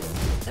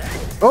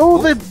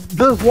 Oh,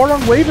 the war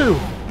on Weivu!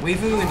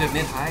 Weivu into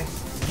mid-high.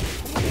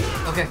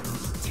 Okay.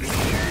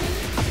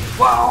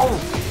 Wow!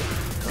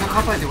 Got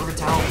caught by the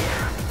orbital.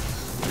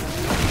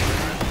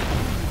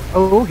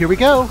 Oh, here we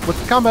go. What's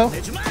the combo?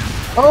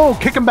 Oh,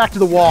 kick him back to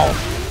the wall.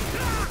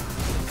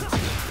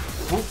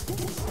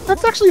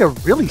 That's actually a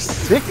really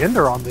sick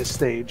ender on this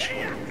stage.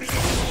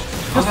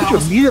 Just put you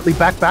immediately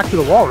back to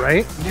the wall,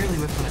 right? Nearly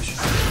whip punish.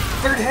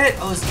 Third hit!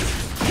 Oh,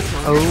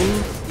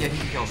 yeah, he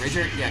can kill.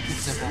 Rager? Yeah, keep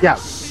it simple. Yeah.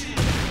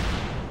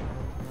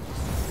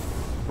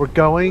 We're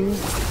going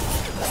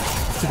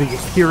to the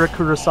Akira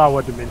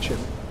Kurosawa dimension.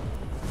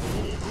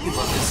 You'd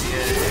love to see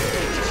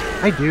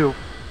it. I do.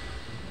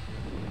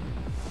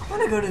 I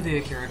want to go to the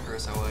Akira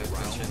Kurosawa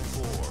dimension.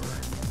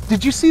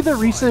 Did you see the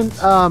recent,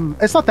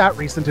 it's not that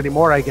recent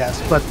anymore, I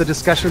guess, but the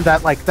discussion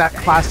that, like, that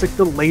classic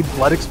delayed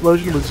blood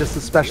explosion was just a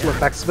special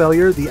effects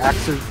failure the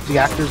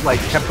actors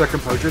like, kept their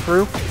composure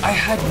through? I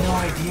had no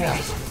idea.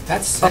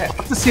 That's sick. I'll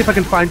have to see if I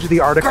can find you the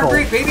article. Guard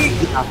break, baby!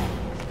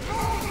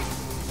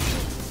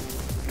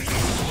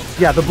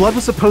 Yeah, the blood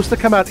was supposed to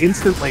come out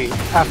instantly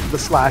after the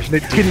slash, and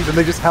it didn't, and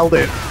they just held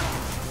it.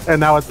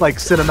 And now it's, like,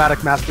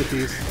 cinematic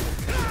masterpiece.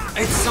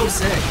 It's so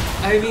sick.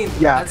 I mean,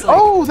 yeah. That's like...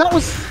 Oh, that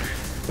was...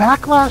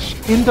 Backlash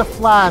into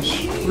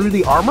Flash through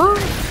the armor?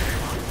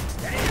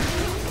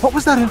 What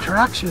was that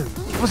interaction?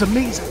 It was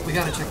amazing. We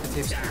gotta check the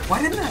tapes.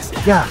 Why didn't that?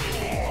 Yeah.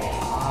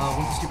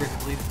 150 break, I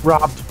believe.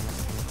 Robbed.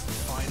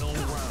 Final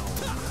round.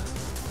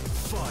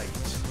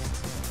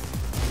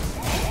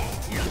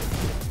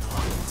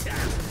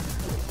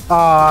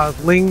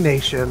 Fight. Ling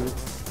Nation.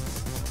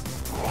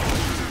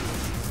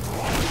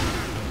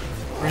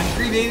 Run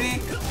 3,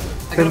 baby.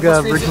 I Think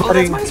got a plus 3. Oh,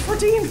 regretting... that's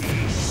 -14.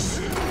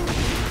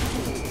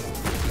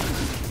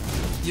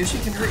 Yoshi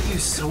can hurt you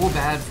so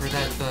bad for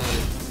that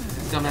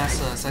dumbass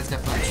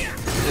sidestep punch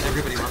that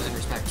everybody loves and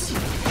respects.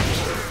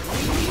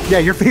 Yeah,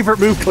 your favorite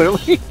move,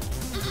 clearly.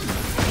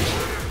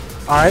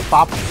 Alright,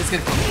 bop. It's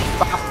gonna kill me.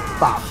 Bop,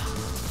 bop.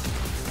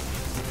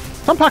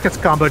 Some Pocket's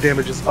combo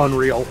damage is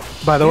unreal,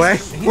 by the way.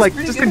 He's like,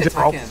 pretty just good in at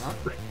general. Tekken,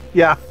 huh?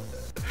 Yeah.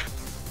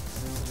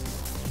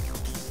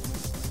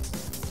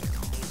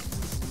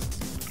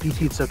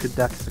 BT'd so good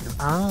deck.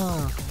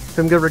 Ah.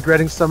 I'm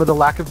regretting some of the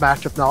lack of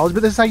matchup knowledge,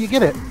 but this is how you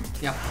get it.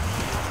 Yeah.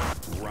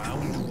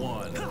 Round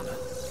 1.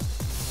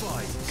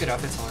 Fight. Good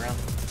outfits all around.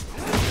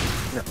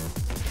 Yeah.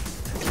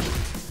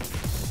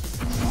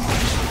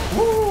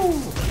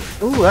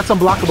 Ooh, that's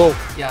unblockable.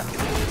 Yeah.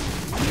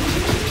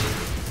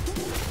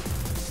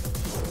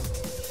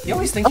 You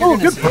always think you're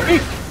gonna good see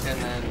break. it,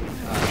 and then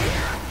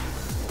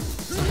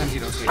sometimes you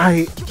don't see it.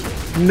 I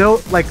know,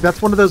 like,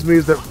 that's one of those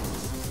moves that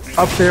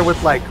up there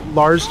with, like,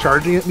 Lars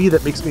charging at me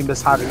that makes me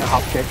miss having a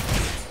hop kick.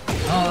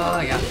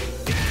 Yeah.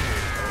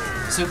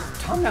 So,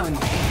 Tom now in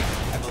the game,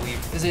 I believe.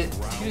 Is it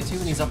 2-2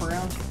 when he's up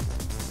around?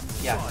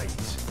 Yeah.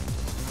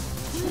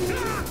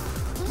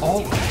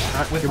 Oh,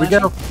 with here we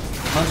go.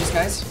 Lunges,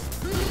 guys.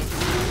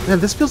 Man,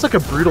 this feels like a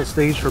brutal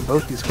stage for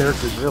both these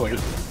characters, really.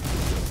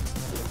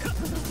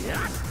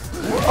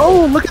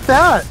 Oh, look at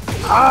that!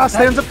 Ah,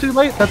 stands up too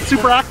late. That's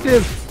super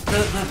active.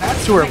 The bad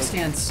swing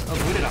stance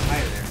avoided a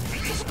high there.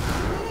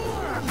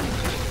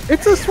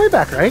 It's a sway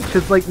back, right?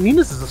 Because like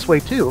Nina's is a sway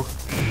too.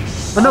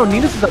 Oh no,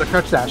 Nina's is at a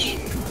crouch dash.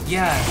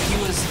 Yeah,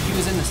 he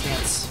was in the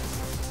stance.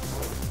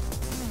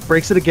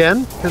 Breaks it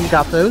again. And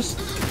got those. In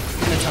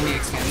the tummy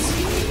expanse.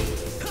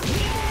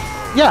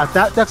 Yeah,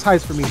 that's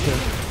highs for me too.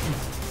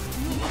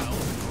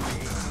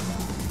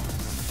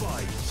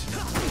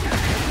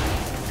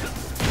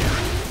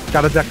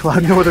 Got a deck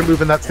cloud, no other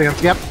move in that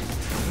stance. Yep.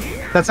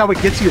 That's how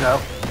it gets you though.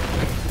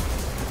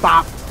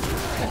 Bop.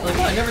 Like,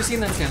 I've never seen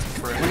that stance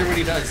before. I wonder what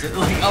he does.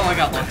 Like, oh, I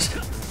got launched.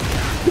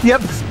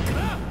 Yep.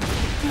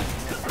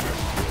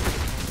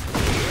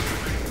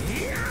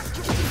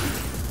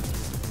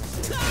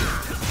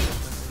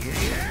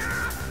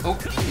 Oh.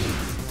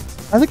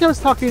 I think I was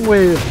talking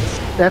with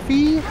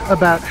Steffi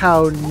about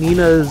how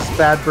Nina's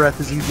bad breath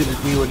is easy to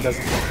do and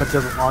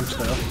doesn't launch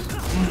though.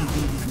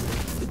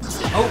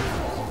 Oh.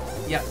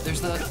 Yeah, there's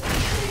the...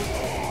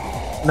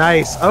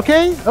 Nice.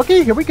 Okay,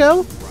 here we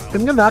go.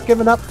 I'm not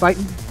giving up.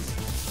 Fighting.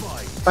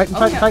 Fighting.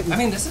 I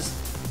mean, this is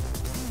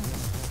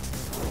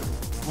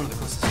one of the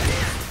closest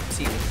I've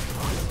seen.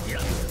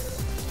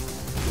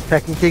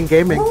 Tekken King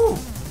Gaming. Woo!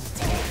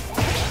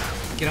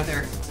 Get out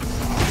there.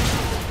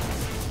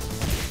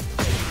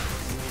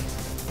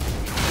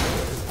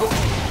 Oh,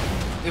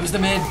 it was the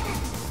mid.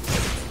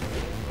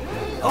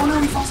 Oh no,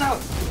 he falls out.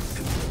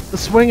 The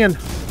swinging.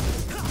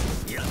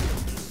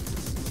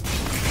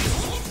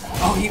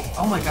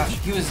 Oh my gosh,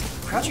 he was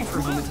crouching for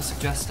a moment to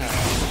suggest The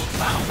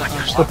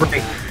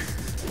break.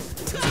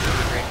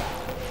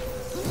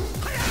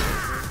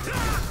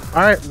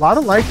 Alright, a lot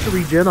of life to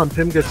regen on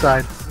pemg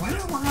side. Why do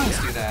Morons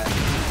do that?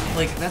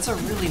 Like, that's a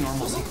really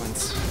normal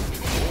sequence.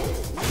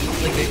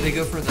 Like, they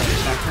go for the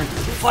back turn.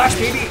 Flash,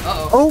 baby!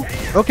 Uh-oh. Oh,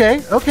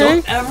 okay.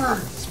 Don't ever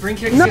spring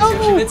kick No!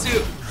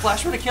 Yoshimitsu.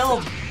 Flash would have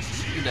killed.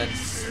 You're dead.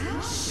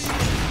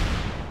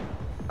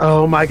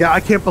 Oh my god, I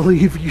can't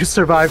believe you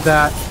survived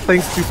that.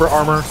 Thanks, Super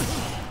Armor.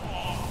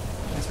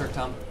 Nice work,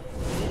 Tom.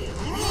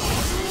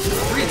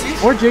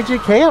 3-2. Or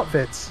JJK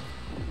outfits.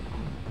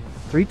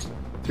 3-2.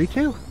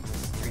 3-2.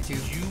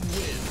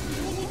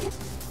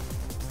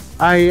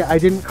 I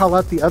didn't call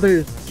out the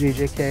other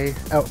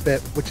JJK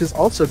outfit, which is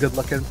also good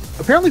looking.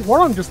 Apparently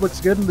Warong just looks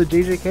good in the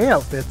JJK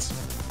outfits.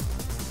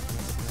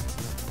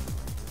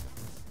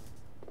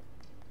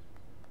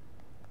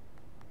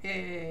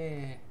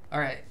 Yay.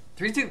 Alright,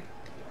 3-2.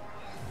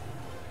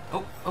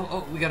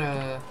 Oh, we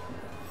gotta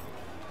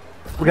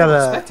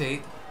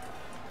spectate.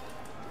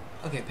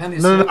 Okay, Pem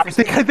is No, I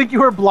think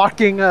you were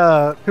blocking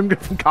him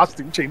from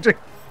costume changing.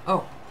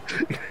 Oh.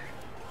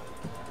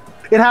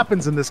 It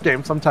happens in this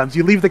game sometimes.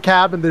 You leave the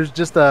cab and there's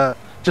just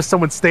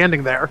someone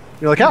standing there.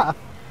 You're like, ah.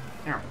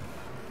 Yeah.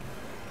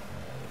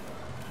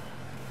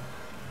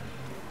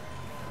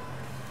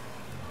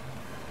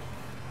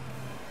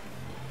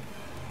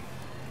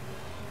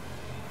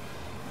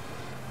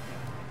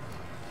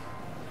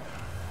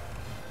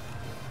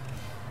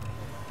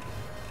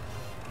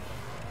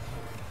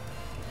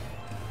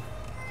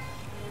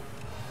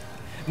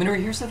 Minoru,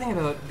 here's the thing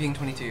about being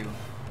 22.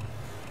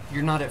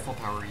 You're not at full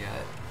power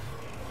yet.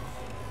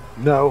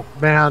 No,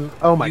 man.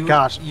 Oh my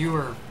gosh. You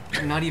are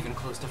not even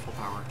close to full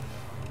power.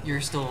 You're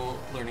still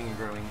learning and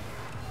growing.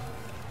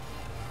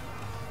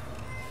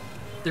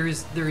 There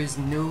is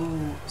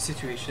no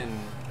situation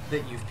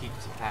that you've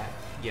peaked at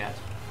yet.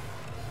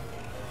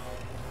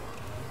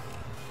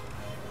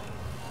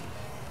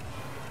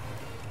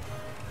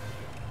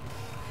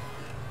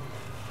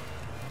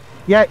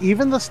 Yeah,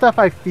 even the stuff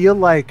I feel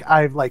like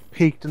I've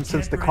peaked and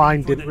since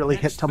declined didn't really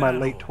hit till my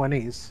late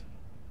 20s.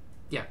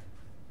 Yeah.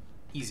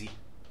 Easy.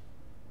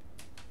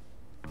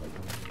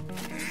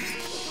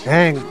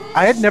 Dang,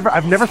 I've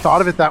never thought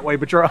of it that way,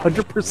 but you're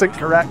 100%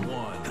 correct.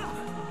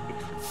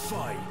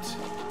 Fight.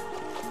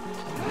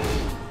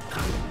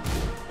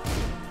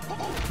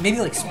 Maybe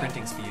like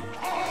sprinting speed.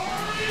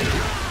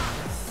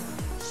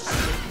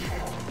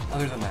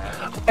 Other than that.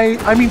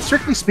 I mean,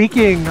 strictly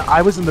speaking,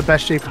 I was in the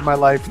best shape of my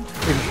life in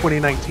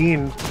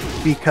 2019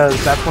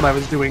 because that's when I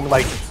was doing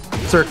like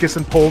circus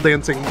and pole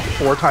dancing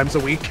 4 times a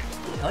week.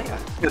 Hell yeah.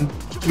 And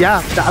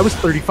yeah, I was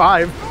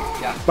 35.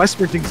 Yeah. My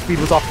sprinting speed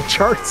was off the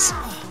charts.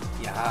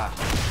 Yeah.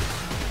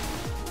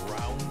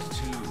 Round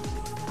 2.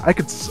 I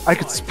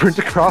could sprint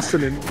across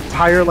an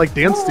entire like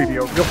dance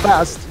studio real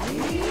fast,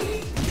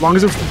 as long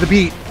as it was to the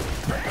beat.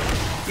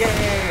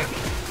 Yay!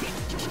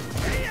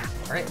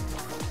 All right.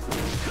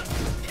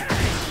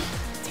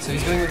 So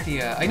he's going with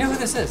the. I know who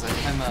this is.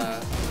 I'm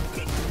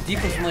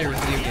deeply familiar with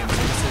video games.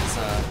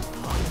 So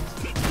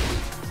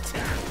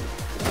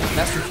this is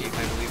Master Chief,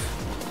 I believe.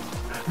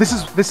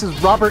 This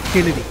is Robert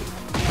Kennedy,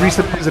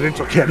 recent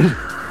presidential candidate.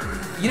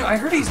 You know, I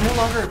heard he's no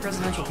longer a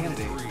presidential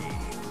candidate.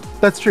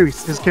 That's true.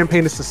 His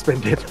campaign is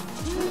suspended.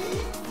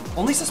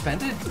 Only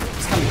suspended?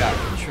 He's coming back,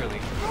 surely.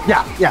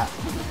 Yeah.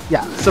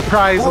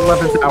 Surprise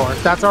 11th hour.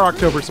 That's our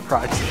October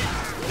surprise.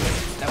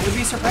 That would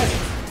be surprising.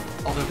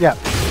 Although. Yeah.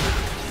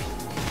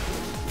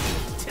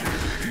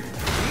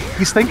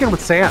 He's thinking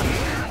with Sam.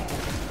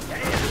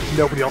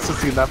 Nobody else has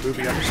seen that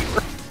movie, I'm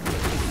sure.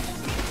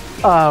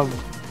 Got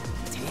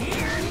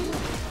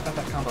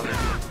that combo there.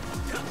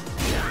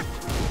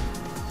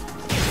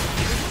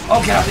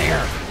 Oh, get out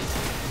there!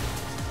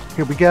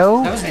 Here we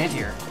go. That was an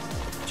anti-air,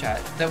 chat.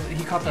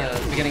 He caught the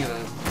beginning of the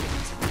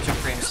jump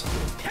frames.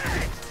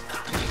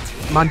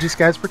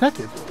 Manji-Sky's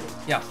protected.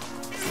 Yeah.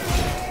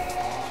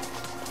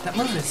 That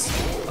move is...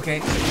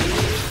 Okay.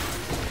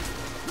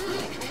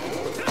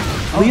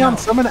 Oh, Leon, no.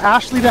 summon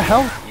Ashley to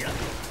help.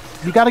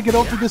 You gotta get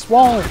over this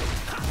wall.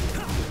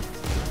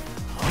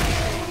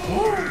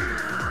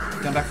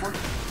 Down back forward.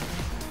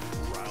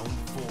 Round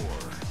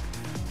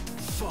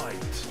 4.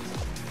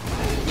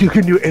 Fight. You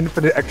can do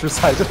infinite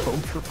exercise at home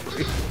for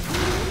free.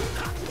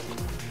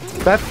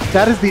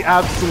 That is the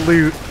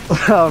absolute.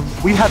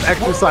 We have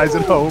exercise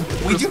at home.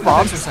 We do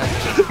have response.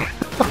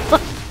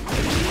 exercise.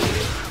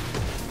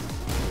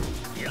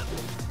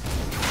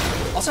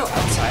 Also,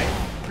 outside,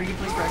 pretty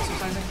good place for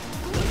exercising.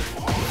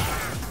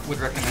 Would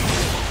recommend.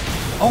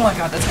 Oh my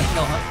god, that's gonna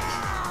kill,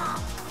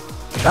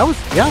 huh? That was,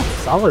 yeah,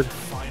 solid.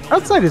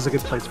 Outside is a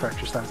good place for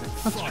exercising.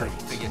 That's true.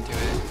 Dig into it.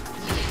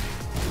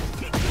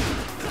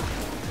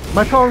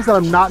 My problem is that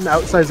I'm not an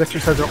outside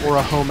exerciser or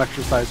a home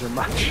exerciser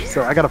much,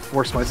 so I gotta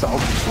force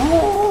myself.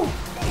 Ooh,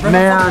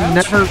 Man,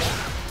 never.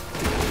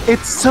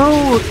 It's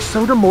so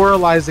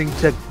demoralizing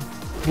to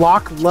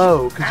block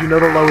low because you know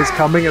the low is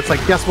coming. It's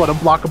like, guess what?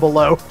 Unblockable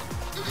low.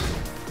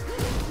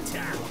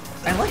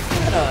 I like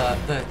that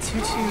the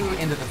 2-2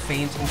 into the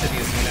feint into the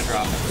Azuna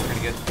drop. That was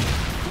pretty good.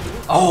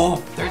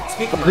 Oh, they're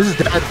speaking of... This is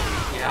dead.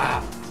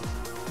 Yeah.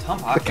 Tom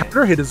The Pocket.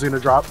 counter hit Azuna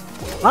drop.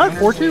 Alright,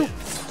 4-2.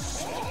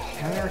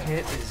 Counter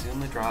hit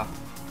Azuna drop.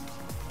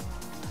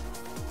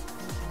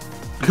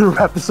 Gonna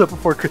wrap this up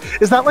before.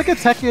 Is that like a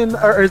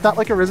Tekken, or is that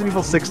like a Resident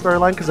Evil 6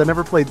 storyline? Because I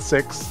never played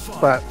 6,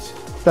 but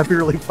that'd be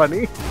really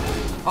funny.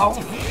 Oh!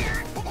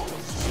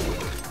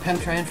 Pem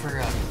trying for,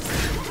 I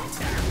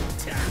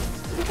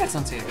think that's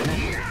unsafe, isn't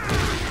it?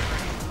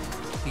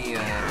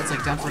 It's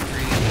like down for 3.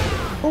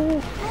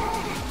 Oh,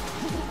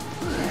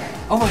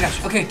 Oh my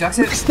gosh, okay, Duck's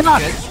hit.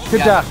 Stuck. Good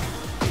yeah. duck.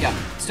 Yeah,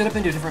 stood up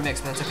into a different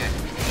mix, but that's okay.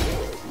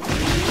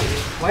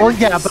 Why Well, did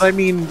yeah, this- but I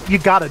mean, you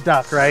gotta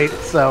duck, right?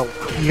 So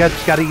you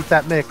gotta eat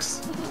that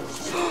mix.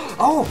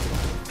 Oh!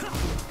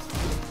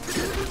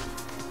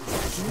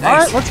 Nice. All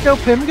right, let's go,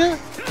 pemg.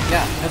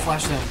 Yeah, no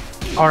flash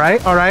zone. All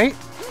right, all right.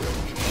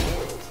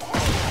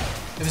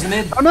 It was the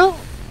mid. Oh no.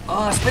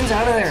 Oh, spins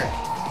out of there.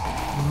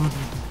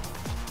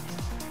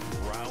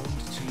 Round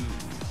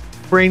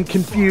 2. Brain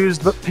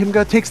confused, but pemg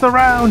takes the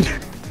round.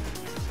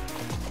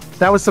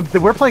 That was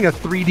something. We're playing a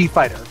 3D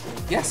fighter.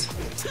 Yes.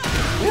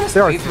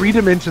 There are 3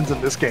 dimensions in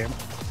this game.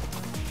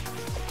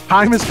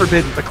 Time is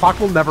forbidden. The clock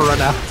will never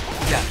run out.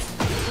 Yeah.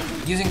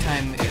 Using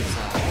time is,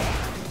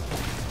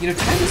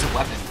 time is a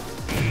weapon.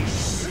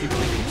 If you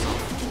believe in yourself.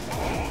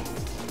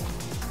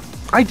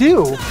 I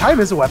do. Time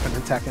is a weapon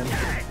in Tekken.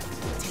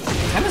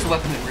 Time is a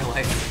weapon in real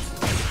life.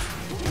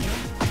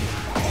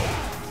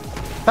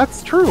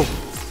 That's true.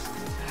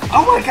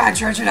 Oh my god,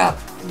 charge it up!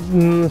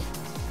 I'm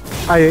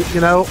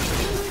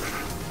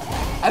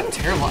I'm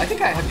terrible. I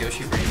think I have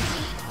Yoshi brain.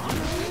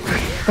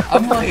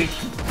 I'm like,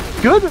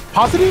 good,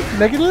 positive,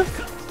 negative.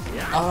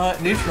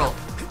 neutral.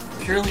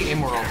 Purely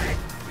immoral.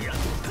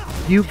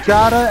 You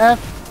gotta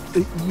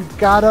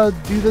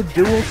do the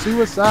dual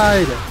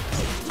suicide.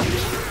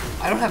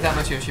 I don't have that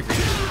much Yoshi brain.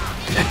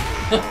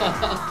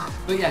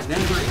 But yeah,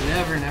 never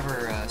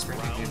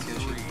sprint kick against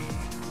Yoshi.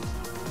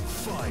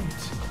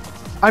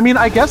 I mean,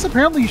 I guess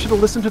apparently you should have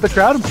listened to the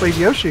crowd and played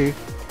Yoshi.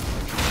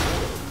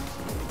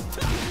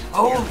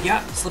 Oh,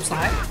 yeah, slips the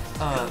high.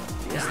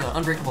 Is the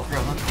unbreakable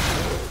throw, huh?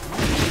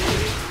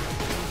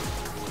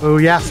 Oh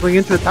yeah, swing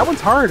into it. That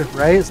one's hard,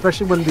 right?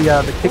 Especially when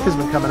the kick has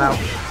been coming out.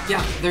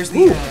 Yeah, there's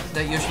the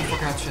that Yoshi full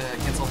crouch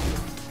cancel.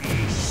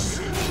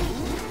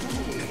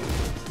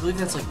 I believe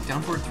that's like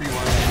down forward 3-1,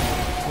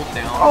 hold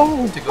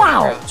down to go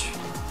wow. to crouch.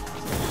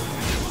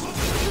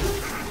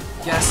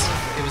 Yes,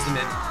 it was the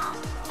mid.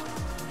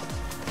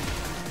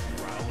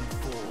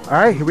 All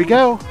right, here we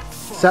go.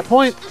 Set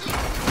point.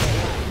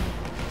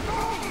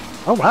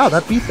 Oh wow,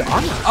 that beat the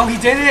armor. Oh, he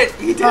did it!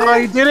 He did Oh,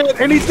 it! he did it,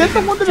 and he did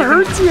the one that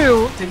hurts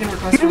you. Taking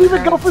requests He from didn't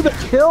even the go crowd. for the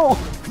kill.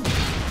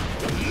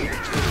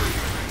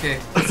 Okay,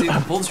 let's see.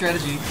 Bold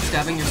strategy.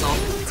 Stabbing yourself.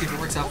 Let's see if it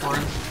works out for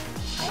him.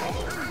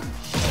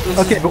 This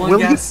Okay, is but one will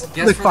guess. he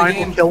Guess the for the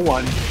final game. kill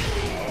one?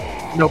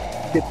 Nope.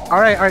 All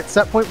right.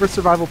 Set point versus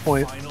survival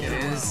point. It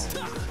is.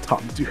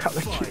 Tom, do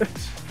Harakiri.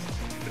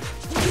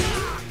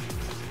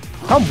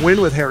 Tom win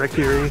with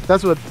Harakiri.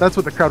 That's what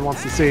the crowd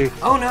wants to see.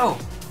 Oh no!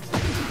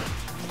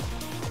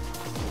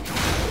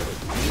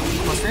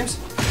 Plus frames?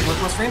 More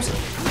plus frames?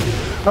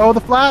 Oh,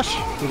 the flash.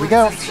 Here we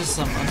go. That's just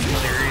some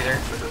unfamiliarity there.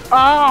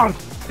 Ah!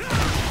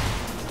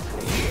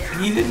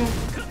 He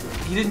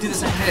didn't do the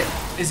same hit.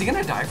 Is he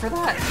gonna die for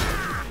that?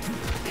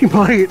 He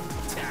might.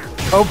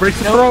 Oh, breaks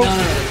the No, throw.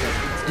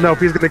 no. Nope,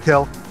 he's gonna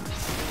kill.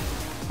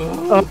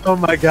 Oh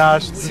my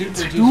gosh, Super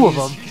 2 of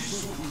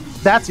GGs.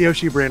 them. That's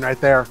Yoshi brain right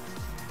there.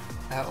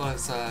 That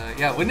was,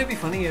 yeah, wouldn't it be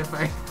funny if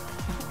I...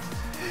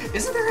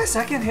 Isn't there a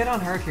second hit on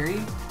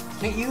Harakiri?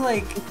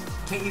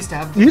 Can't you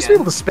stab You used to be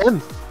again? able to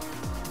spin.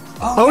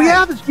 Oh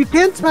yeah, you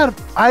can stab.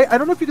 I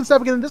don't know if you can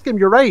stab again in this game.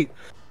 You're right.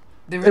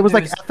 It was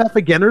like FF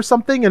again or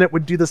something, and it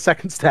would do the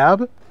second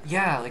stab.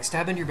 Yeah, like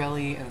stab in your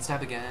belly and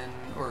stab again,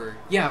 or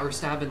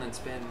stab and then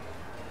spin.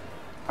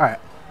 All right,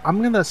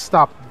 I'm gonna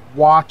stop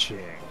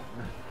watching.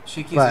 But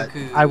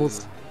Shikizuku. I will,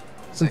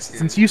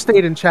 since you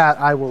stayed in chat,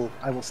 I will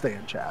stay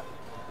in chat.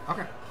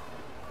 Okay.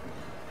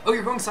 Oh,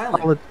 you're going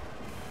silent.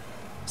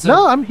 So,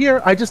 no, I'm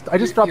here. I just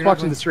dropped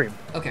watching the stream.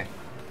 Okay.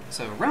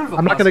 So round of applause.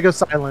 I'm not gonna go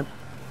silent.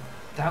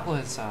 That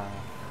was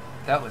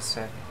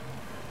sick.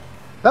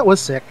 That was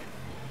sick.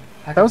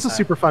 Heck That was a of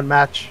super fun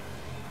match.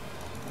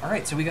 All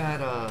right, so we got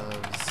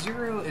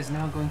Zero is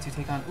now going to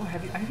take on. Ooh, I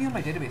have you on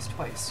my database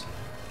twice.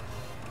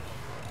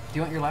 Do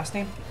you want your last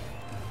name?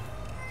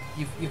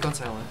 You've gone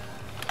silent.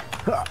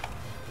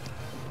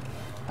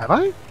 Have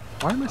I?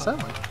 Why am I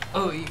silent?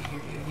 Oh,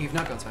 you've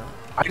not gone silent.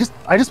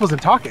 I just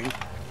wasn't talking.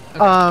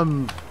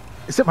 Okay.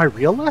 Is it my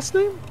real last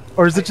name,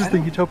 or is it just the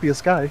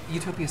Utopia-Sky?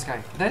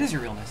 Utopia-Sky. That is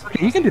your real name.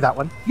 Okay, you can do that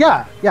one.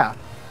 Yeah.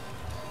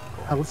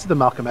 Let's do the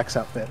Malcolm X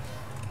outfit.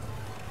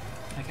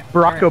 Okay.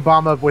 Barack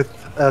Obama with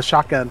a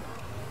shotgun.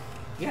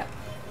 Yeah.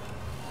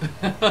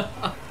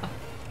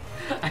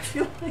 I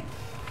feel like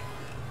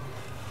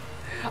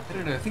I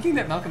don't know. Thinking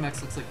that Malcolm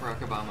X looks like Barack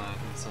Obama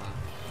is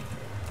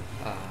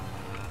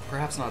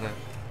perhaps not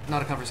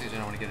a conversation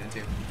I want to get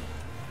into.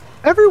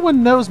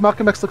 Everyone knows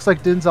Malcolm X looks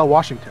like Denzel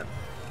Washington.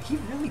 He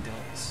really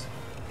does.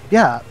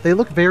 Yeah, they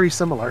look very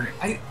similar.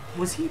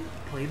 Was he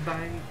played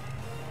by?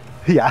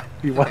 Yeah,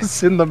 he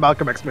was in the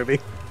Malcolm X movie.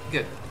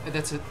 Good.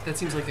 That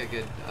seems like a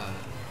good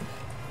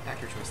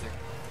actor choice there.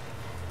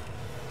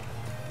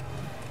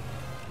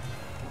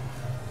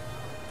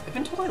 I've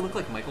been told I look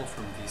like Michael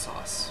from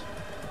Vsauce.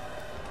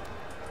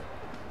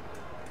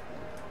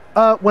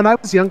 When I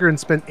was younger and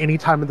spent any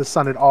time in the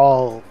sun at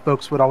all,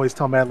 folks would always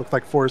tell me I looked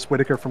like Forrest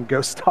Whitaker from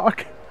Ghost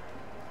Dog.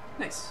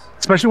 Nice.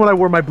 Especially when I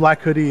wore my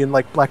black hoodie and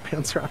like black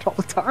pants around all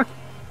the time.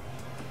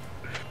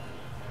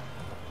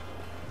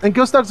 And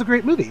Ghost Dog's a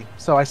great movie,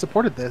 so I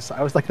supported this.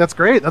 I was like, that's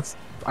great.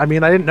 I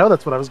mean, I didn't know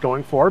that's what I was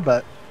going for,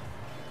 but...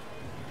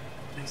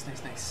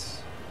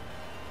 Nice.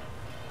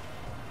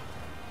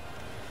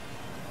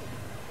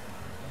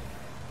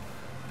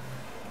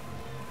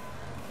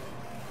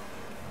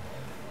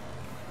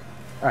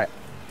 Alright.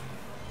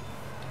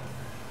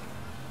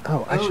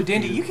 Oh, I should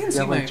Dandy, you can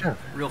see my Jeff.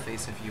 real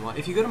face if you want.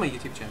 If you go to my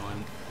YouTube channel,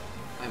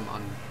 I'm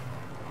on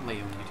my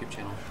own YouTube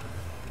channel.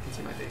 You can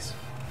see my face.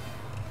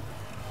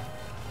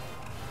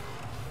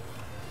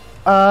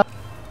 I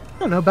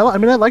don't know, Bella. I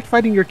mean, I liked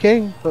fighting your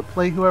king, but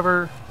play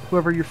whoever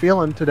you're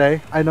feeling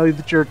today. I know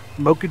that you're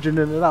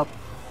Mokujin-ing it up.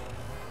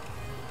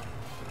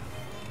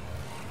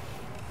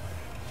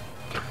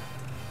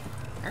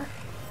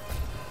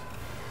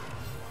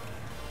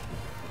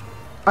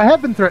 I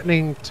have been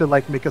threatening to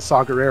like make a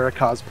Saw Gerrera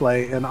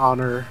cosplay in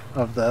honor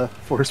of the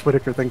Forrest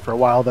Whitaker thing for a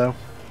while, though.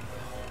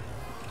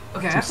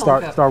 Okay, I have to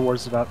look up Star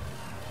Wars about.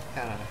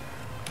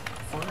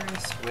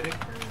 Forrest Whitaker.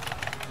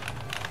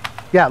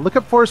 Yeah, look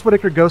up Forrest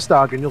Whitaker Ghost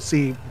Dog, and you'll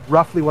see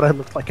roughly what I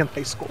looked like in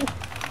high school.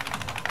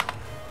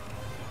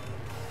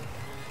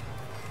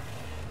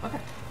 Okay.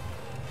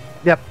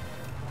 Yep.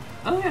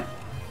 Oh yeah.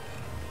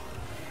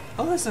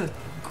 Oh, that's a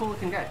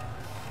cool-looking guy.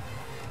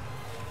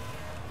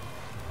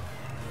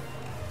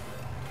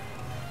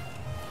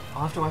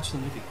 I'll have to watch the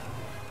movie.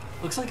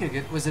 Looks like a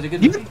good... Was it a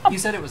good movie? You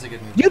said it was a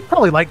good movie. You'd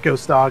probably like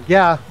Ghost Dog.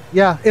 Yeah.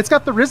 It's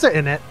got the RZA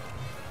in it.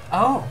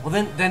 Oh, well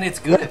then it's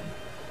good.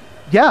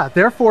 Yeah,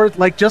 therefore,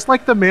 like just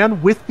like the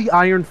man with the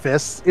iron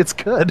fists, it's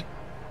good.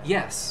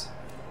 Yes.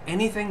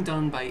 Anything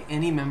done by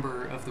any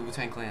member of the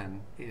Wu-Tang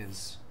Clan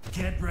is...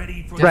 Get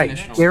ready for right. the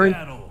next Aaron,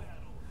 battle.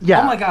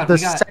 yeah, oh my God, the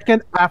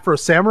second Afro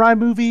Samurai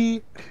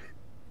movie.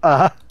 We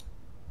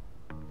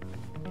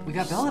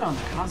got Belet on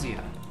the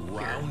Kazuya.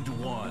 Round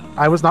one.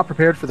 I was not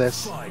prepared for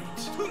this. Fight.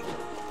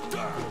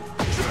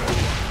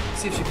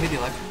 See if she paid the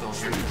electric bill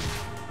here.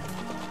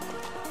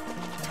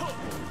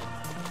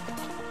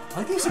 I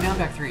like these down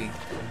back three.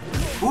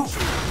 Ooh.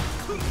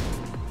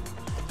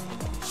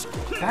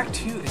 Back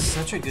two is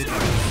such a good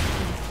move.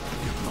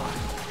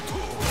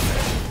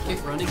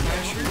 Kick running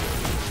basher.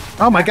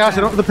 Oh my gosh,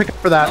 I don't have the pickup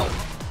for that. Oh.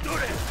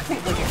 I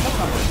think like a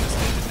co-commentator just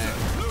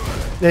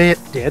did, didn't it? It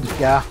did,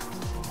 yeah.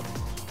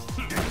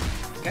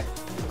 Okay.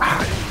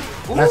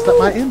 Messed up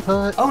my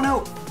input. Oh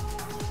no!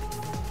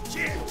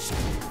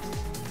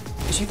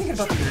 Is she thinking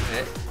about the weird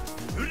hit?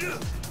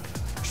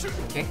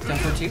 Okay, down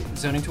for two.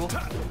 Zoning tool.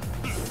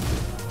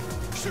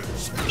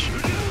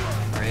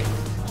 Alright.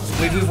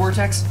 Wave move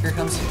vortex. Here it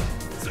comes.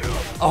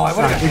 Oh, I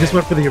would have got We just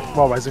went for the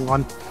wall rising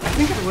one. I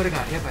think I would have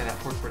got hit by that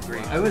 443.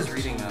 I was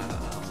reading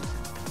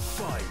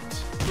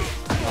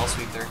L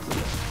sweep there.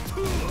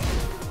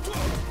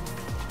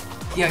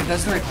 Yeah,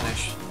 that's the right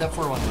punish. That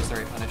 4-1 was the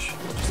right punish.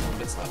 Just a little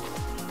bit slow.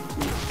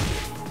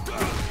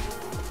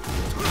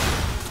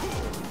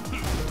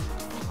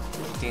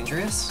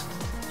 Dangerous.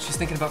 She's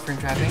thinking about frame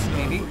trapping,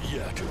 maybe.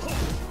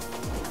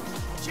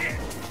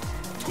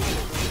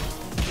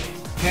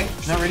 Okay,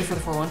 not ready for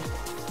the 4-1.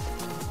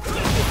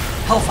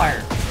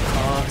 Hellfire.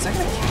 Is that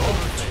gonna kill?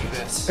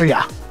 Jeebus. Oh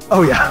yeah.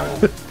 Oh yeah.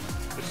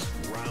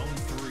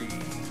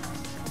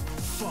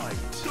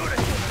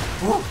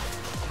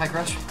 High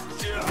crush.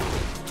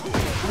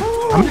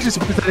 I'm just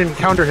surprised I didn't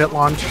counter hit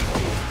launch.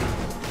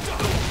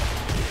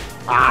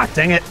 Ah,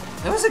 dang it.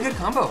 That was a good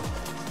combo.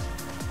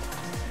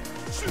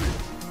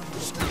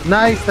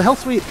 Nice, the hell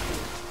sweep.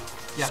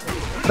 Yeah.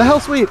 The hell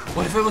sweep.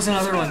 What if it was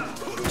another one?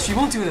 She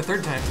won't do it a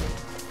third time.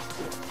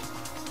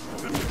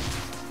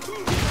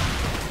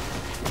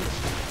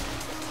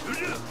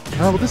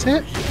 Oh, will this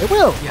hit? It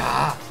will.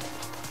 Yeah.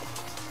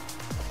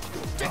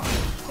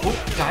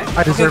 Oh, dive.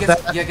 I deserve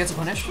gets, that. Yeah, gets a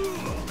punish.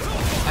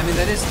 I mean,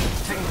 that is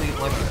technically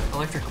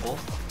electricable.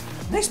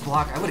 Nice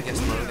block. I would have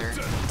guessed low there.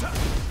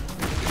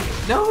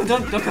 No,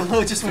 don't go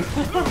low. Just went.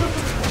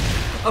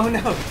 Oh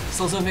no.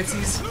 Slow zone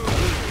mixies.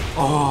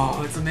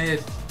 Oh, it's a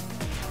mid.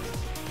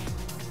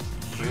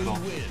 Brutal.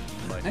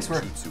 Nice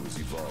work.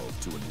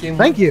 Game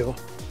Thank one. you.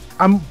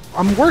 I'm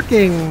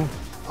working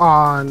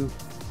on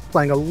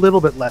playing a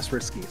little bit less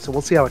risky, so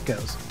we'll see how it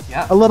goes.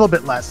 Yeah. A little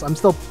bit less. I'm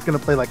still gonna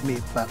play like me,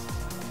 but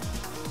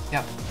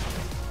Yeah.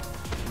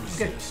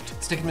 Good.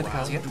 Sticking with the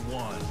Kazuya. Round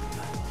one.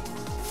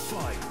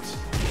 Fight.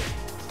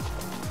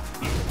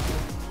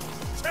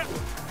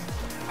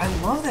 I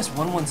love this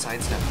 1-1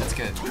 sidestep. That's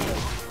good.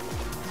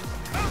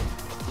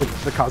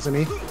 the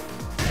Kazumi.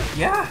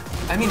 Yeah.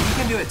 I mean, he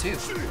can do it too.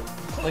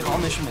 Like, all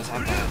Mishimas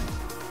have that.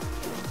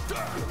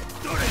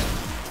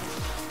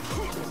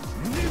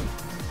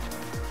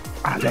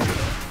 Ah, dang.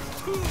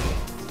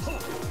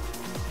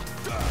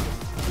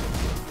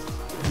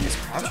 And this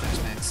crouch dash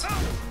mix.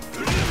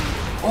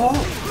 Oh!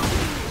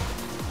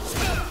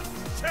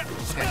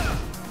 Okay.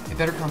 A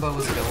better combo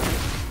was a double.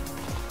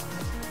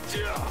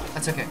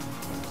 That's okay.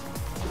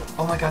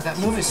 Oh my god, that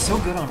move is so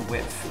good on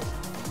whiff.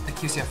 The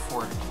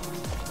QCF4.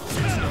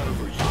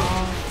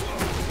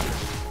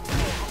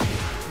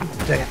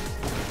 Dang it.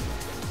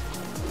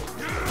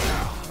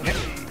 Okay,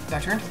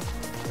 back turn.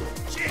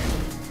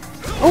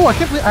 Oh, I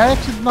can't believe I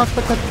actually did not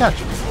expect that to catch.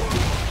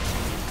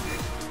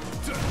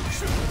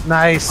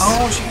 Nice.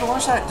 Oh, she can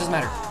launch that. Doesn't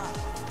matter.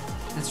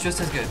 It's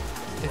just as good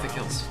if it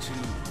kills.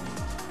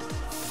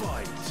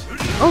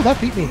 Oh, that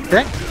beat me.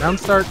 Dang. Round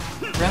start.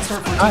 Round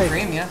start 14 Nice.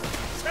 frame, yeah.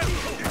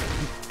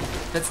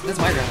 That's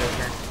my round out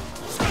turn.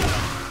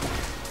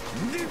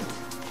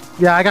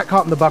 Yeah, I got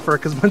caught in the buffer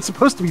because it's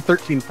supposed to be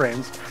 13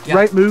 frames. Yeah.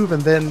 Right move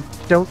and then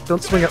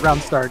don't swing at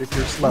round start if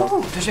you're slow.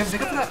 Ooh, does she have a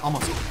pickup for that?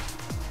 Almost.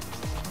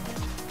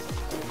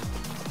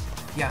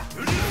 Yeah.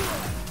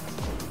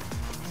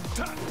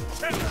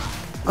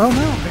 Oh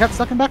no, I got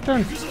stuck in back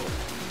turn.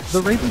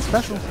 The Raven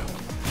special.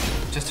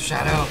 Just a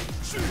shadow.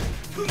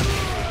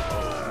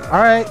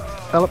 Alright,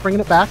 Belet bringing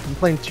it back. I'm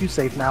playing too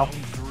safe now.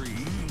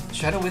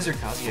 Shadow Wizard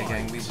Kazuya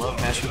gang. We love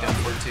mashing down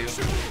forward too.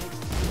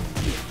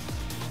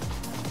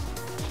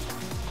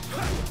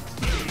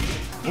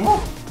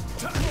 Ooh.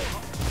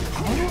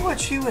 I wonder what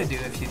she would do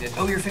if you did.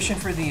 Oh, you're fishing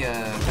for the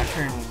back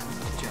turn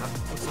jump.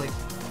 Looks like.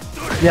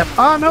 Yep.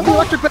 Oh no, the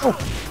electric bell!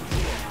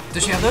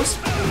 Does she have those?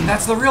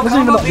 That's the real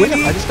Wasn't even combo, a whip,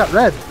 baby! I just got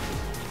red.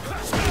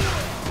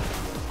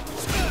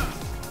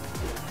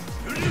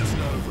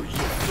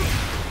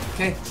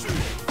 Okay.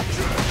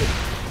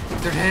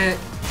 Third hit.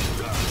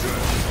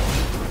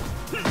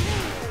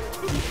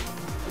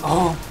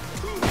 Oh,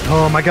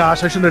 Oh my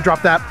gosh, I shouldn't have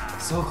dropped that.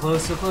 so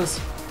close, so close.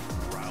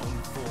 Round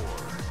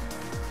four.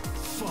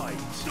 Fight.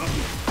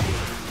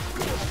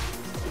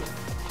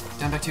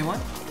 Down back 2-1.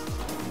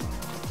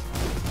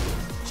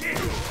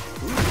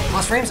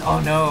 Lost frames? Oh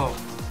no.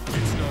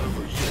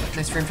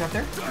 Nice frame trap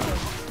there.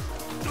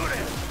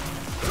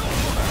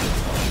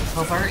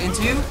 Hellfire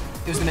into.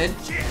 It was the mid.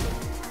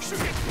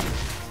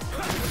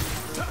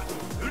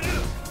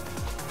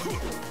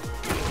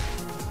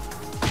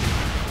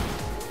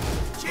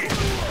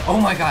 Oh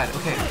my god,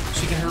 okay.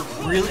 She can hurt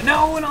really.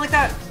 No, not like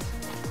that!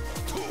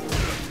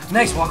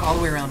 Nice, walk all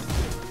the way around.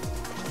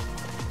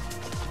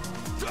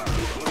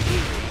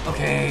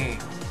 Okay.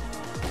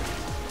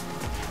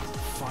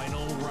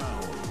 Final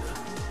round.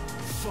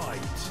 Fight.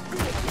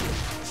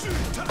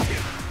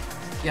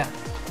 Yeah.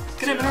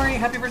 Good night, Minori.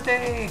 Happy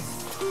birthday!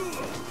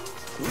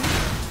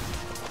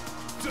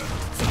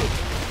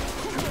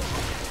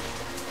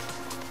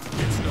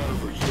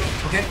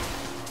 Okay.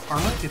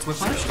 Armor gets whip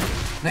punished.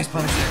 Nice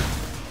punish there.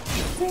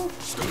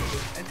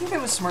 I think I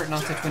was smart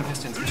not to twin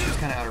pistons because she was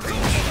kind of out of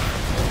range.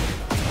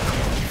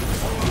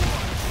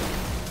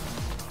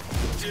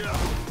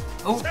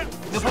 Oh,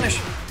 no punish.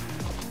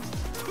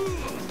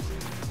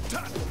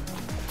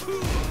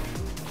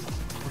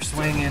 We're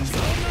swinging.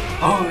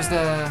 Oh, it was the.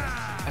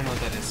 I don't know what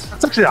that is.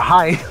 That's actually a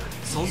high.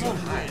 Soul Zone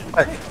high.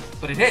 But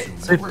But it hit.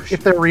 So it if, worked.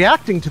 if they're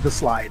reacting to the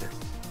slide,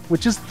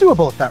 which is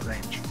doable at that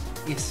range.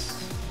 Yes.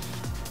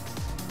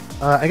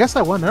 I guess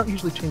I won. I don't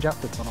usually change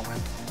outfits on a win.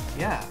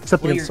 Yeah.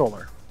 Except Well, against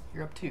Solar.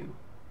 You're up 2.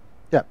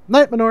 Yeah.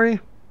 Night, Minori.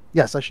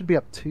 Yes, I should be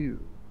up 2.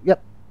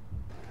 Yep.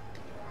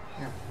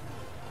 Here.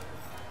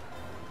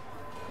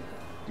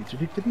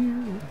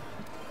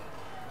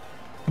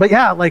 But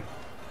yeah, like,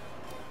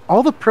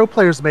 all the pro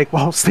players make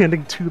while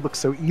standing 2 look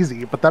so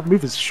easy, but that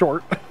move is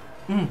short.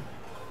 Mm.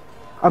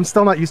 I'm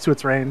still not used to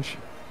its range.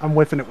 I'm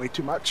whiffing it way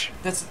too much.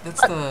 That's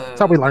That's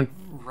how we learn.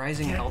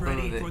 Rising Get elbow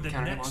ready for that the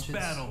counter next launches.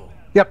 battle.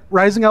 Yep,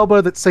 rising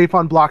elbow that's safe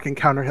on blocking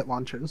counter hit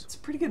launches. It's a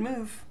pretty good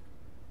move.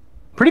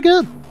 Pretty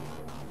good.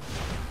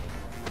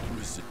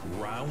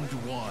 Round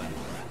one.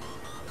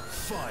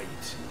 Fight.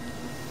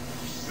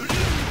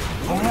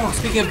 Oh,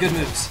 speaking of good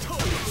moves,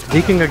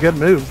 Speaking of good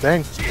moves,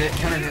 dang. the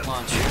counter hit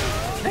launch.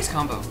 Nice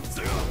combo.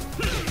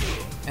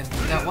 And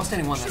that while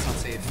standing 1, that's not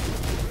safe.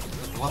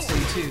 But the while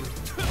standing 2.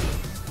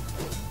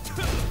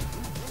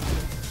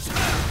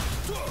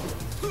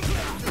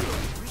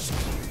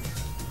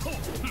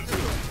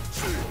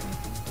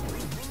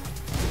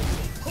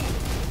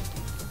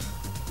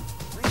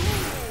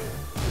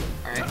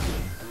 Alright.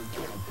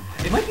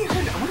 It might be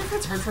hard. I wonder if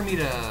it's hard for me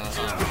to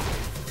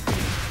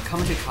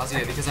commentate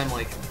Kazuya because I'm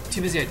like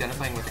too busy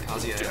identifying with the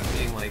Kazuya and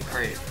being like,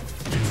 alright,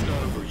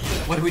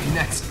 what do we do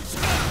next?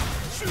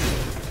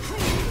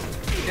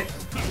 Okay.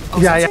 Oh,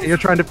 Yeah, so yeah, it's you're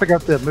trying to figure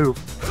out the move.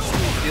 I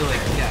feel like,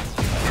 yeah.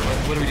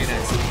 Okay, what do we do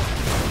next?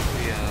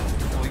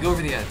 We go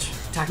over the edge.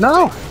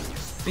 No!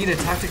 Beat a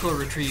tactical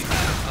retreat,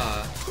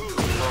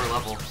 lower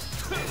level.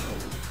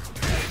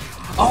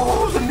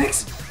 Oh, the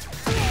mix!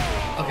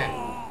 Okay.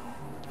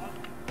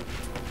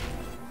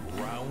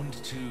 Round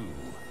two.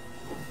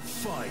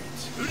 Fight.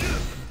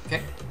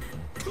 Okay.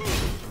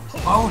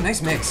 Oh,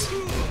 nice mix.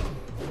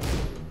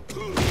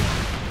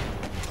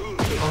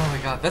 Oh my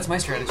god, that's my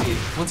strategy.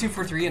 1, 2,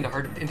 4, 3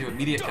 into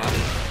immediate cut.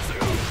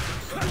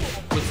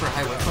 Look for a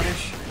high whip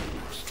punish.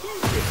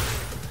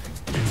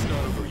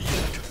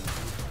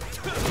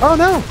 Oh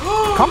no!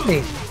 Caught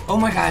me! Oh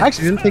my god. I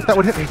actually didn't think that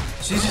would hit me.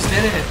 She just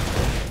did it.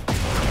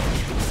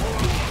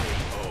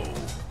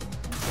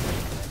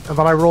 And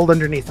then I rolled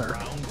underneath her.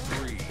 Round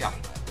three. Yeah.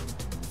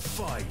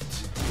 Fight.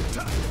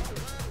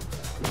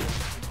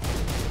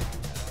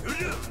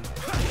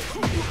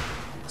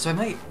 So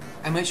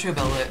I might show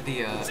Belet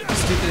the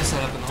stupidest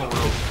setup in the whole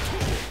world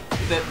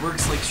that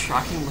works like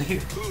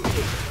shockingly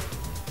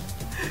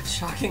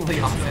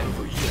often.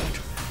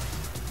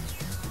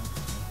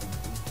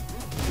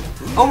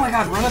 Oh my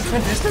god, run up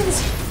twin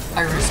pistons?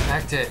 I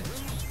respect it.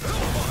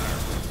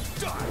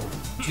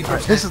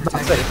 Alright, this is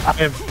not safe. I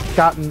have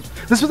gotten...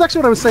 This was actually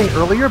what I was saying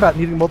earlier about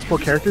needing multiple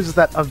characters, is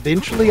that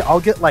eventually I'll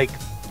get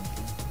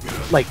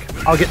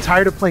I'll get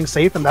tired of playing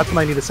safe, and that's when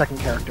I need a second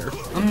character.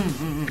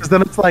 Because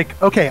then it's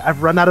like, okay,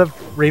 I've run out of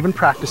Raven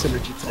practice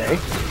energy today.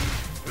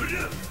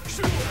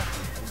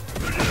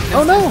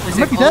 Oh no, I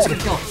might be dead.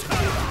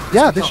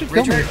 Yeah, this should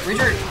kill me.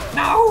 Rager,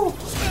 no!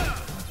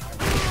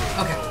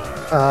 Okay.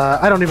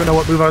 I don't even know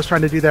what move I was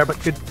trying to do there, but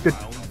good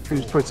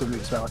choice of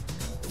moves, Belet.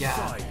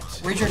 Yeah.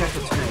 Rager after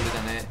 3 would have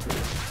done it.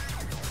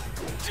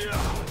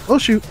 Oh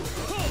shoot.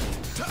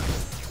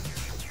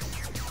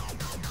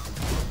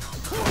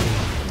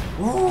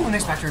 Ooh,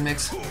 nice back turn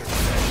mix.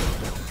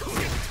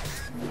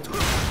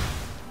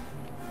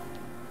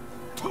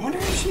 I wonder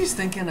if she's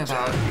thinking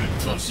about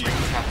the spring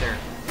trap there.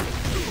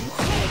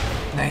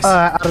 Nice.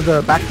 Out of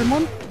the back turn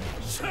one?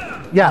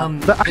 Yeah,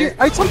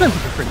 I sometimes do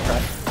the spring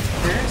trap.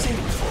 There is a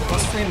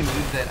plus frame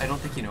move that I don't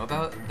think you know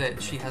about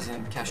that she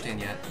hasn't cashed in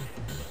yet.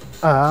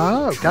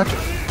 Oh, gotcha.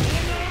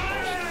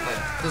 But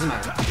it doesn't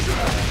matter.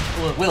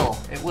 Well, it will.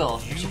 It will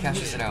if she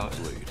cashes it out.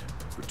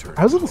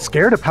 I was a little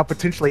scared of how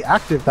potentially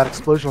active that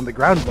explosion on the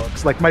ground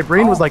looks. Like, my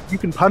brain was like, you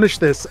can punish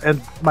this,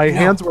 and my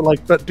hands were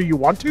like, but do you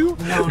want to?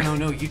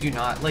 No, you do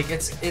not. Like,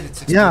 it's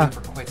exploding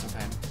for quite some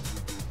time.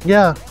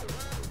 Yeah.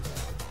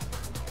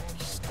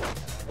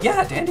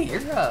 Yeah, Dandy,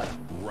 you're,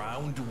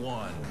 Round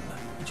one.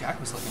 Jack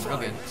was looking real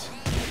good.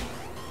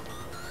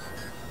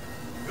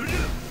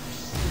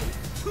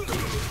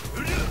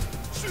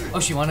 Oh,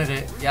 she wanted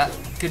it. Yeah,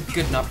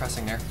 good not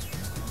pressing there.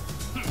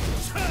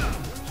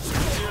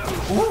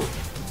 Ooh.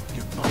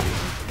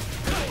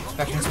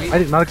 Back in sweep. I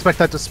did not expect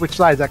that to switch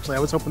sides, actually. I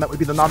was hoping that would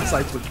be the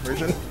non-side switch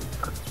version.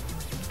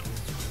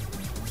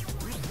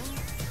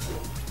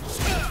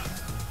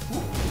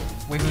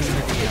 Wave moves are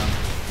down.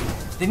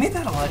 They made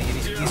that a lot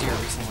easier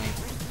recently.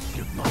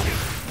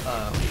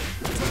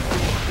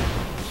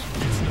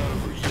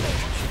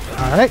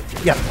 Alright,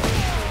 yeah.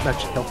 That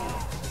should kill.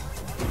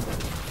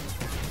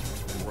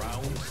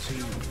 Round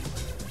two.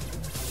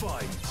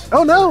 Fight.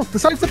 Oh no! The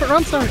side step at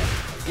run start!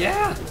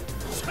 Yeah!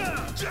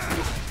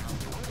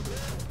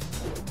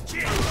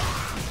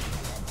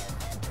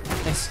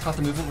 Nice, caught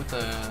the movement with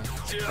the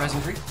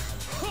rising 3.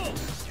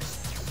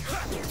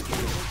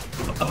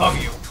 Above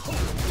you!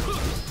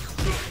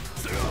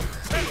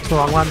 It's the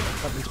wrong one.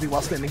 That needs to be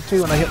while standing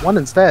 2, and I hit 1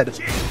 instead.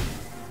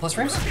 Plus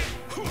frames?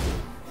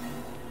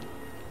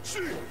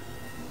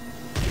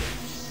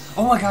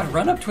 Oh my god,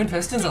 run up twin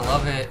pistons, I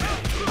love it.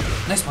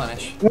 Nice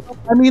punish. Well,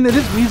 I mean, it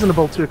is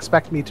reasonable to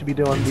expect me to be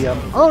doing the,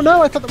 Oh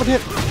no, I thought that would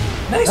hit!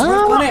 Nice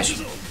punish!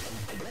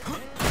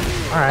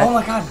 Alright. Oh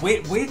my god,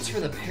 waits for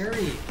the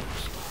parry.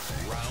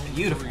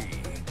 Beautiful.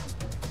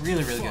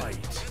 Really, really good.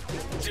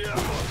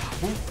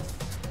 Ooh.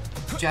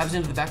 Jabs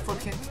into the backflip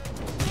kick.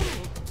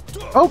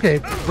 Okay,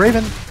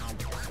 Raven.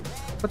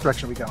 What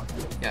direction are we going?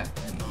 Yeah,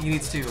 he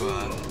needs to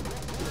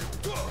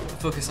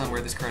focus on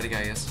where this karate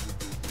guy is.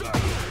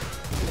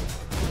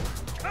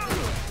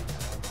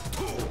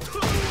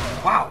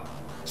 Wow.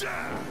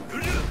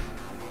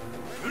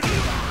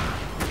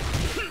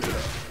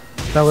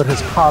 Belet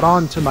has caught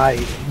on to my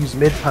use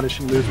mid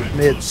punishing moves with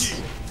mids.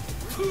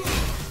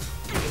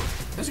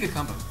 That was a good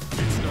combo.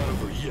 It's not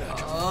over yet.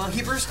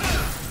 He burst.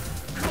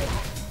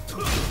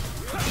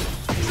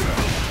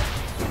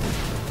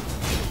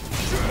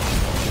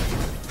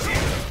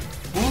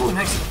 Ooh,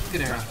 nice.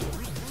 Good arrow.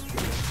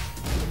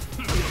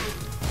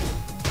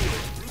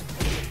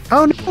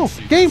 Oh no!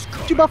 Game!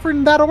 You buffered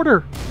in that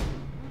order!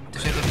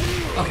 Did you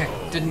have to... Okay,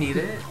 didn't need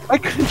it. Why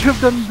couldn't you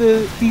have done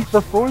the heat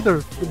before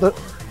the...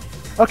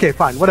 Okay,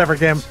 fine, whatever,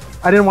 game.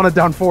 I didn't want to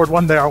down forward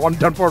one there, I wanted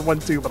down forward one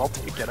too, but I'll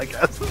take it, I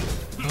guess.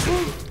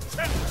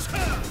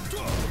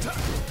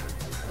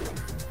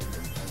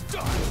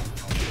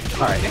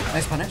 Alright. Okay,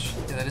 nice punish.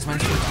 Yeah, that is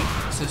minus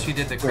 14. So she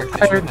did the correct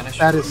initial punish.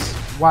 That is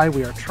why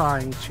we are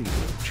trying to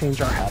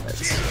change our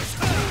habits.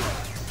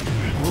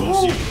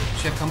 Ooh,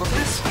 she have combo for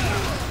this?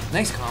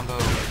 Nice combo.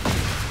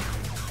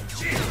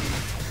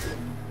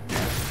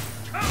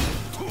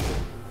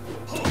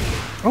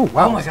 Oh,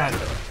 wow. Oh my god.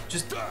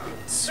 Just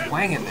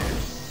swang in there.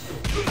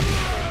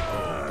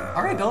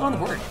 Alright, Belet on the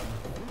board.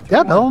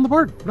 Yeah, Belet on the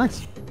board.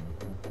 Nice.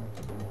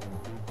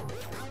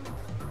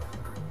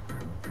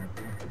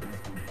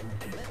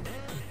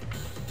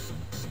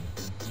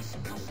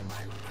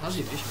 How's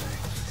the visionary?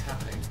 It's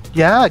happening.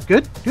 Yeah,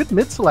 good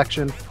mid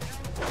selection.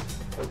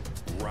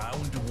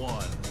 Round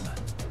one.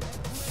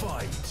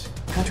 Fight.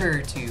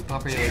 Contrary to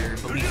popular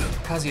belief,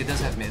 Kazuya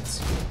does have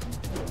mids.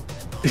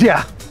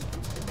 Yeah.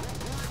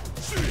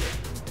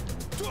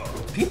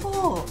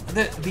 People,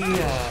 the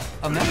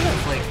amount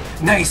of like,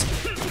 nice!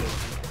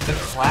 The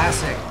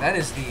classic, that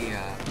is the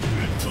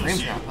frame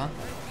trap, huh?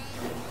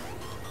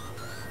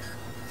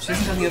 She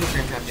hasn't done the other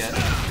frame trap yet.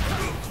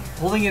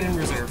 Holding it in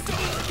reserve.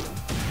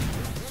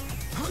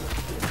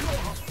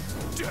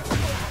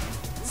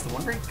 It's the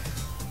one break.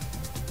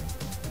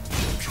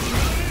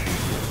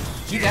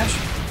 G-dash.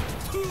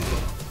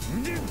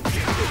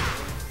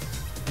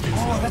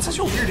 Oh, that's such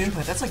a weird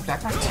input. That's like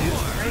backpack 2,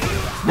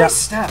 right? Nice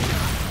step.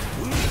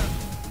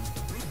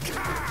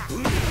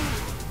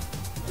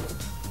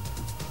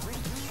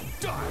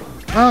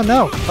 Oh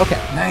no. Okay.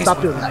 Nice.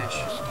 Stop doing that.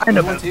 I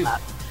know better than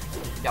that.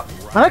 Yep.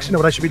 I actually know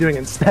what I should be doing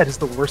instead is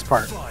the worst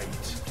part. Fight.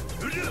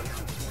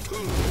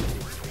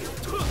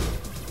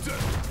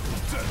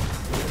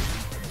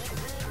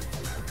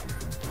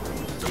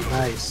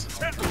 Nice.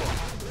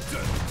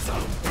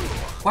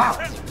 Wow.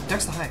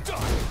 Dex the high.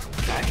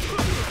 Die.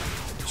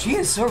 She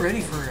is so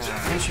ready for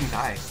finishing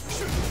die.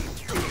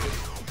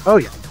 Oh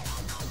yeah.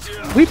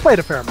 We played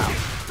a fair amount.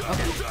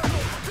 Okay.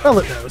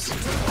 Belet knows.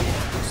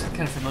 Just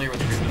kind of familiar with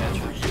the group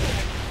matchup.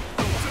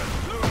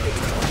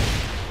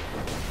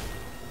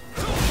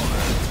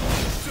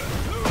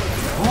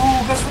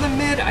 Oh, goes for the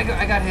mid. I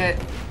got hit.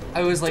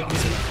 I was like,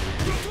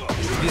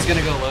 he's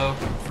gonna go low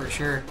for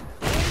sure.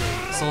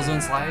 Soul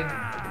Zone slide?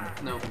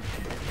 No.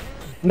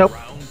 Nope.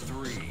 Round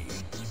three.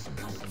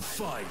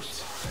 Fight.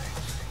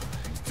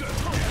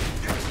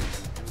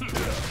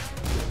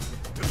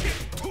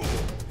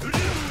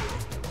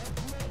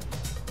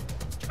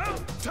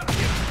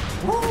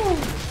 Woo!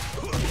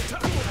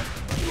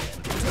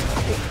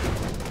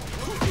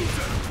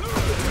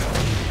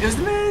 Here's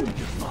the mid!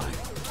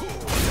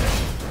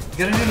 You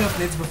gotta do enough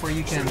mids before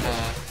you can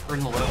earn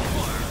the low.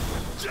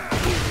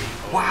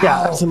 Wow!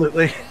 Yeah,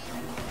 absolutely.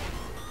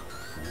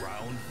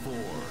 Round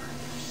four.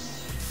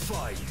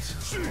 Fight.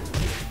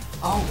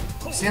 Oh,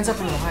 stands up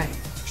into the high.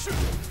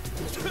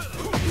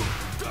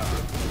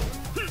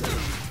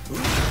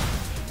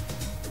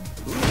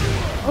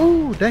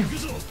 Oh, dang.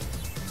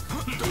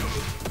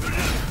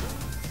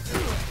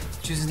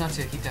 Chooses not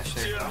to keep dash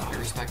there. I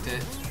respect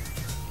it.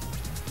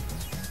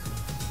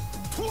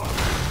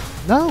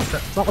 No,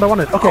 that's not what I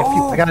wanted. Okay,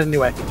 phew, I got it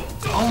anyway.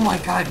 Oh my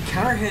god,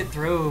 counter hit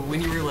throw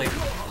when you were like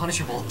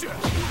punishable.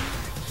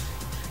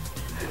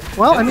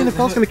 Well, I mean, if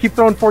I was going to keep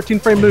throwing 14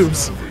 frame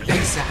moves.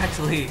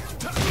 Exactly.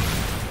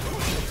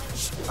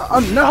 Oh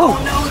no! Oh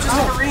no, just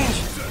out of range.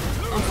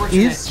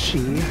 Unfortunate. Is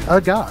she a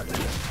god? You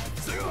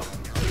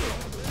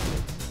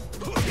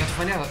have to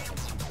find out.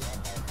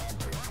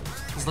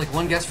 There's like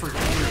one guess for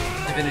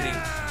divinity.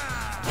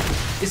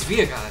 Is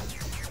Via God?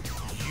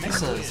 Nice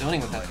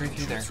zoning with that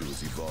 3-3 there.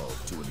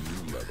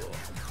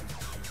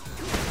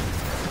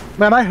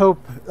 Man, I hope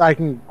I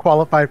can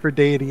qualify for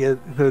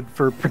deityhood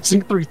for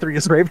pressing 3-3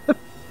 as Raven.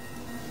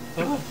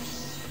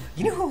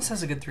 You know who else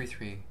has a good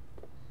 3-3?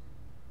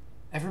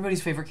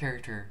 Everybody's favorite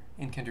character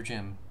in Kinder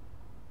Gym.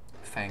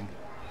 Fang.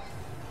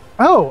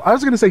 Oh, I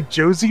was going to say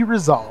Josie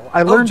Rizal.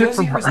 I learned it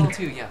from her. Rizal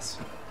too, yes.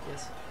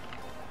 Yes.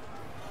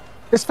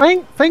 Is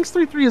Fang's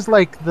 3-3 is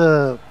like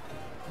the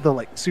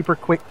like super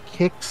quick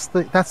kicks?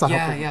 That's not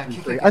Yeah, helpful. yeah,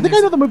 kick, I think I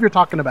know the move you're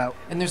talking about.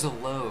 And there's a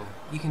low.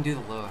 You can do the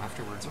low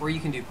afterwards, or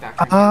you can do back.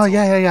 Oh,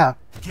 yeah.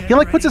 He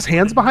like puts his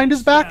hands behind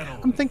his back.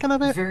 I'm thinking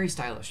of it. Very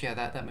stylish. Yeah,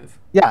 that move.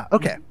 Yeah.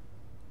 Okay.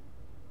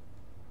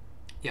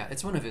 Yeah,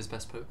 it's one of his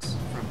best pokes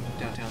from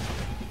downtown.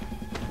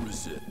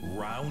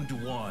 Round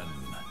one.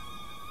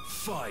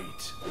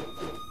 Fight.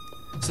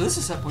 So this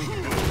is set point.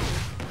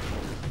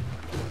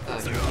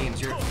 Your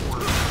games. You're at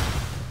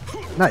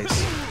 4.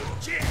 Nice.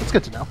 That's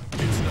good to know.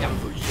 Yeah.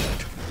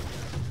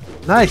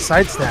 Nice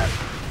sidestep.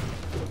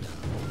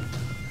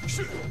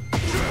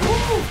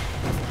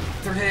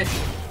 Third hit.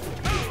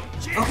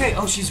 Okay,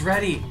 oh, she's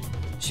ready.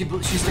 She's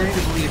starting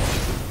to believe.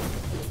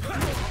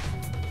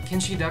 Can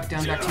she duck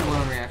down back to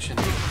one reaction?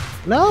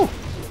 No.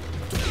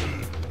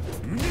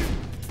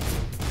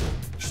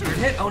 Third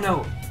hit? Oh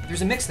no,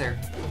 there's a mix there.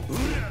 I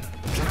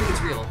don't think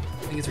it's real.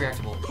 I think it's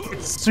reactable.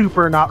 It's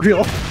super not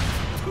real.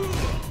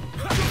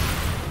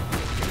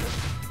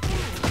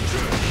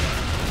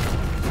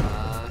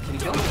 Can you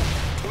kill him?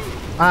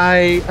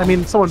 I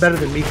mean, someone better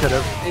than me could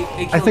have.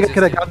 I think I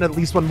could have gotten at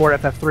least one more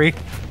FF3.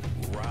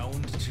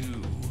 Round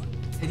 2.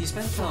 Had you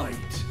spent Fight.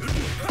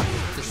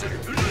 this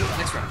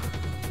next round?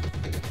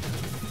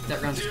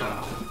 That round's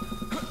fun.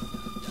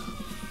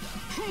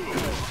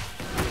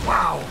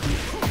 Wow!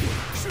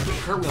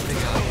 Cartwheel pick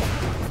up.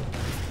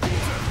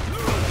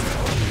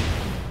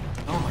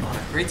 Oh my god,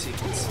 great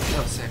sequence.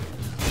 That was sick.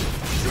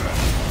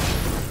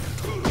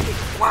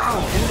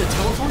 Wow! And the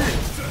teleporter!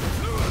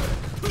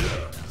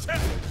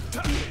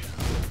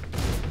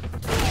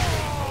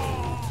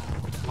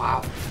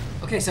 Wow.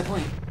 Okay, set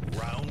point.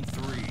 Round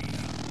 3.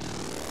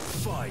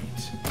 Fight.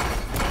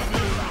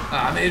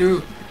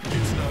 Meru!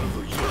 It's not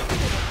over yet.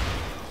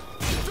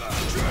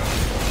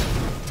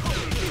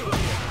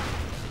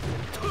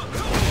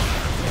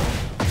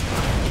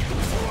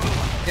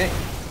 Okay.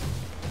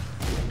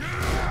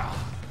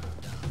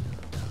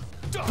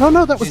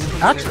 No, that was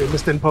actually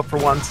missed input for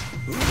once. So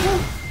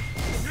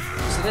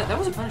that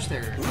was a punish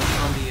there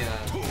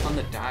on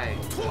the die.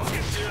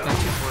 Back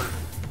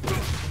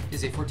 2-4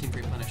 is a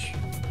 14-free punish.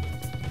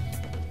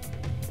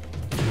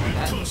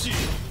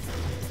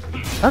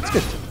 That's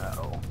good to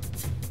know.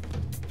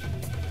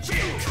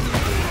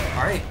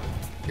 Alright,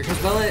 here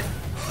comes Belet.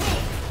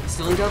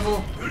 Still in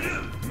double.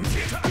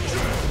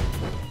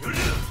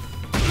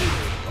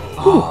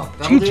 Oh,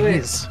 that'll do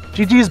it. GG's.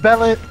 GG's,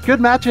 Belet. Good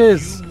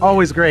matches.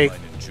 Always great. My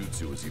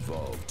ninjutsu has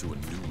evolved to a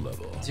new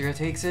level. Zero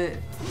takes it.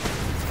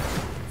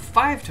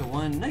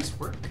 5-1. Nice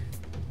work.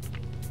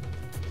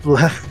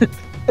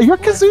 You're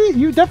Kazuya.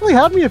 You definitely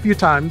had me a few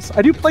times.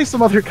 I do play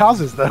some other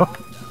causes, though.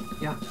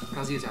 Yeah,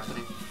 Kazuya's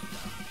happening.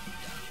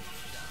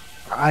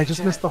 I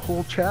just missed the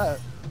whole chat.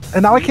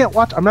 And now I can't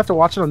watch. I'm going to have to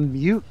watch it on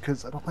mute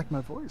because I don't like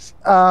my voice.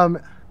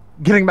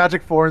 Getting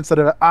Magic 4 instead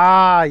of...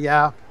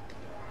 yeah.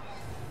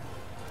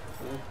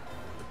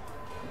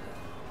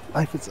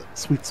 Life is a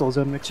sweet Soul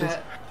Zone mixes.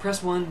 Chat,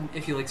 press 1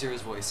 if you like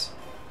Zero's voice.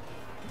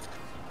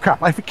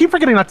 Crap, I keep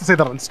forgetting not to say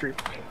that on stream.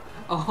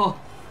 Oh,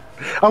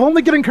 I'll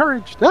only get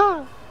encouraged.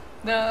 Ah!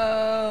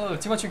 no!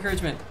 Too much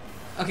encouragement.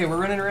 Okay, we're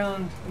running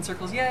around in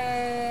circles.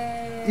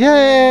 Yay!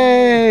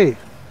 Yay!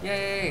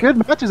 Yay!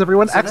 Good matches,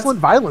 everyone. So Excellent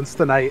violence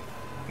tonight.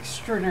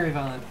 Extraordinary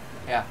violent.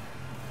 Yeah.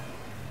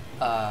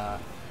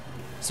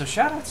 So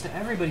shout outs to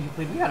everybody who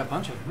played. We had a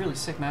bunch of really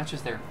sick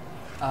matches there.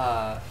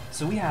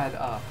 So we had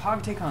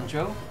Pog take on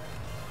Joe.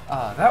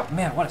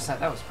 Man, what a set.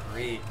 That was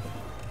great.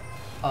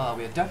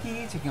 We had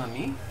Duckie taking on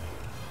me.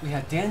 We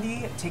had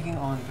Dandy taking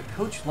on the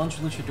coach,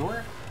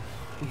 Luchador.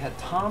 We had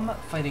Tom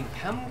fighting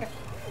Pemg.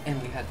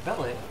 And we had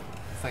Belet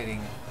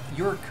fighting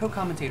your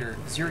co-commentator,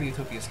 Zero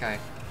Utopia-Sky.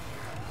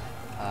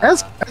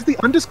 As the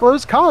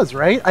undisclosed cause,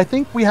 right? I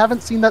think we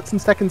haven't seen that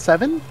since Tekken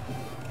 7.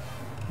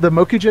 The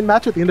Mokujin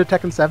match at the end of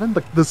Tekken 7.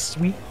 The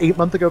sweet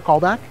 8-month ago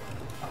callback.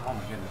 Oh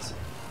my goodness.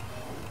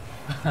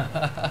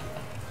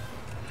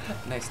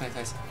 Nice.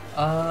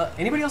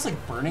 Anybody else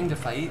like burning to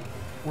fight?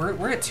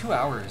 We're at 2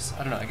 hours.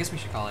 I don't know. I guess we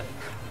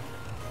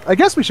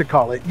should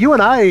call it. You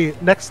and I,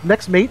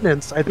 next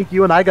maintenance, I think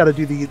you and I got to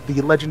do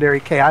the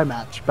legendary KI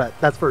match, but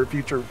that's for a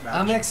future match.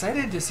 I'm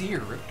excited to see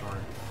your Riptor.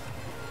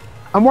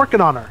 I'm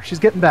working on her. She's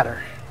getting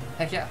better.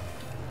 Heck yeah.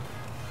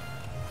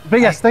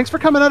 But yes, thanks for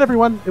coming out,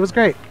 everyone. It was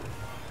great.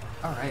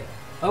 All right.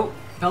 Oh,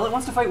 Belet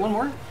wants to fight one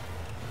more?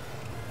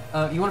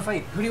 You want to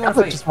fight? Who do you want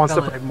to fight? Just wants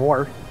to fight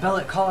more.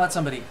 Belet, call out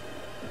somebody.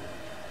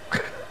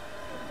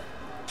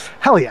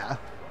 Hell yeah.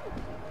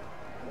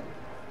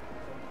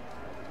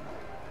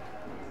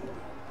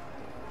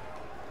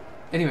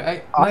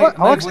 Anyway,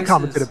 I'll actually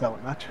commentate a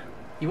Belet match.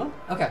 You will?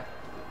 Okay.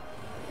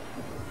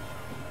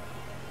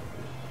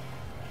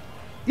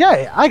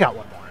 Yeah, I got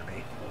one more in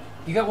me.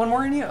 You got one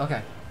more in you?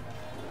 Okay.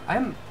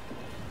 I'm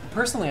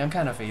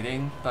kind of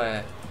fading,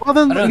 but well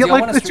then,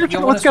 it's your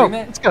turn. Let's go.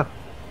 Let's go.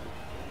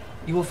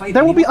 You will fight.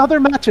 There will be other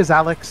matches,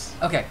 Alex.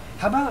 Okay.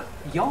 How about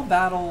y'all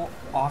battle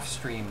off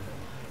stream?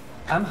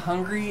 I'm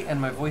hungry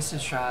and my voice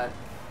is shot,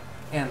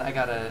 and I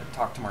gotta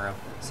talk tomorrow.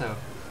 So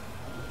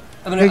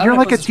you're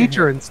like a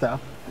teacher and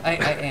stuff. I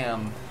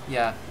am.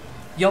 Yeah.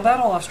 Y'all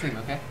battle off stream,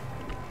 okay?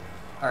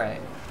 All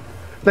right.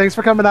 Thanks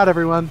for coming out,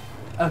 everyone.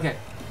 Okay.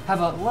 Have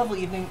a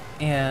lovely evening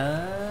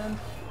and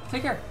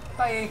take care.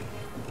 Bye.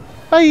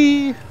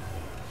 Bye.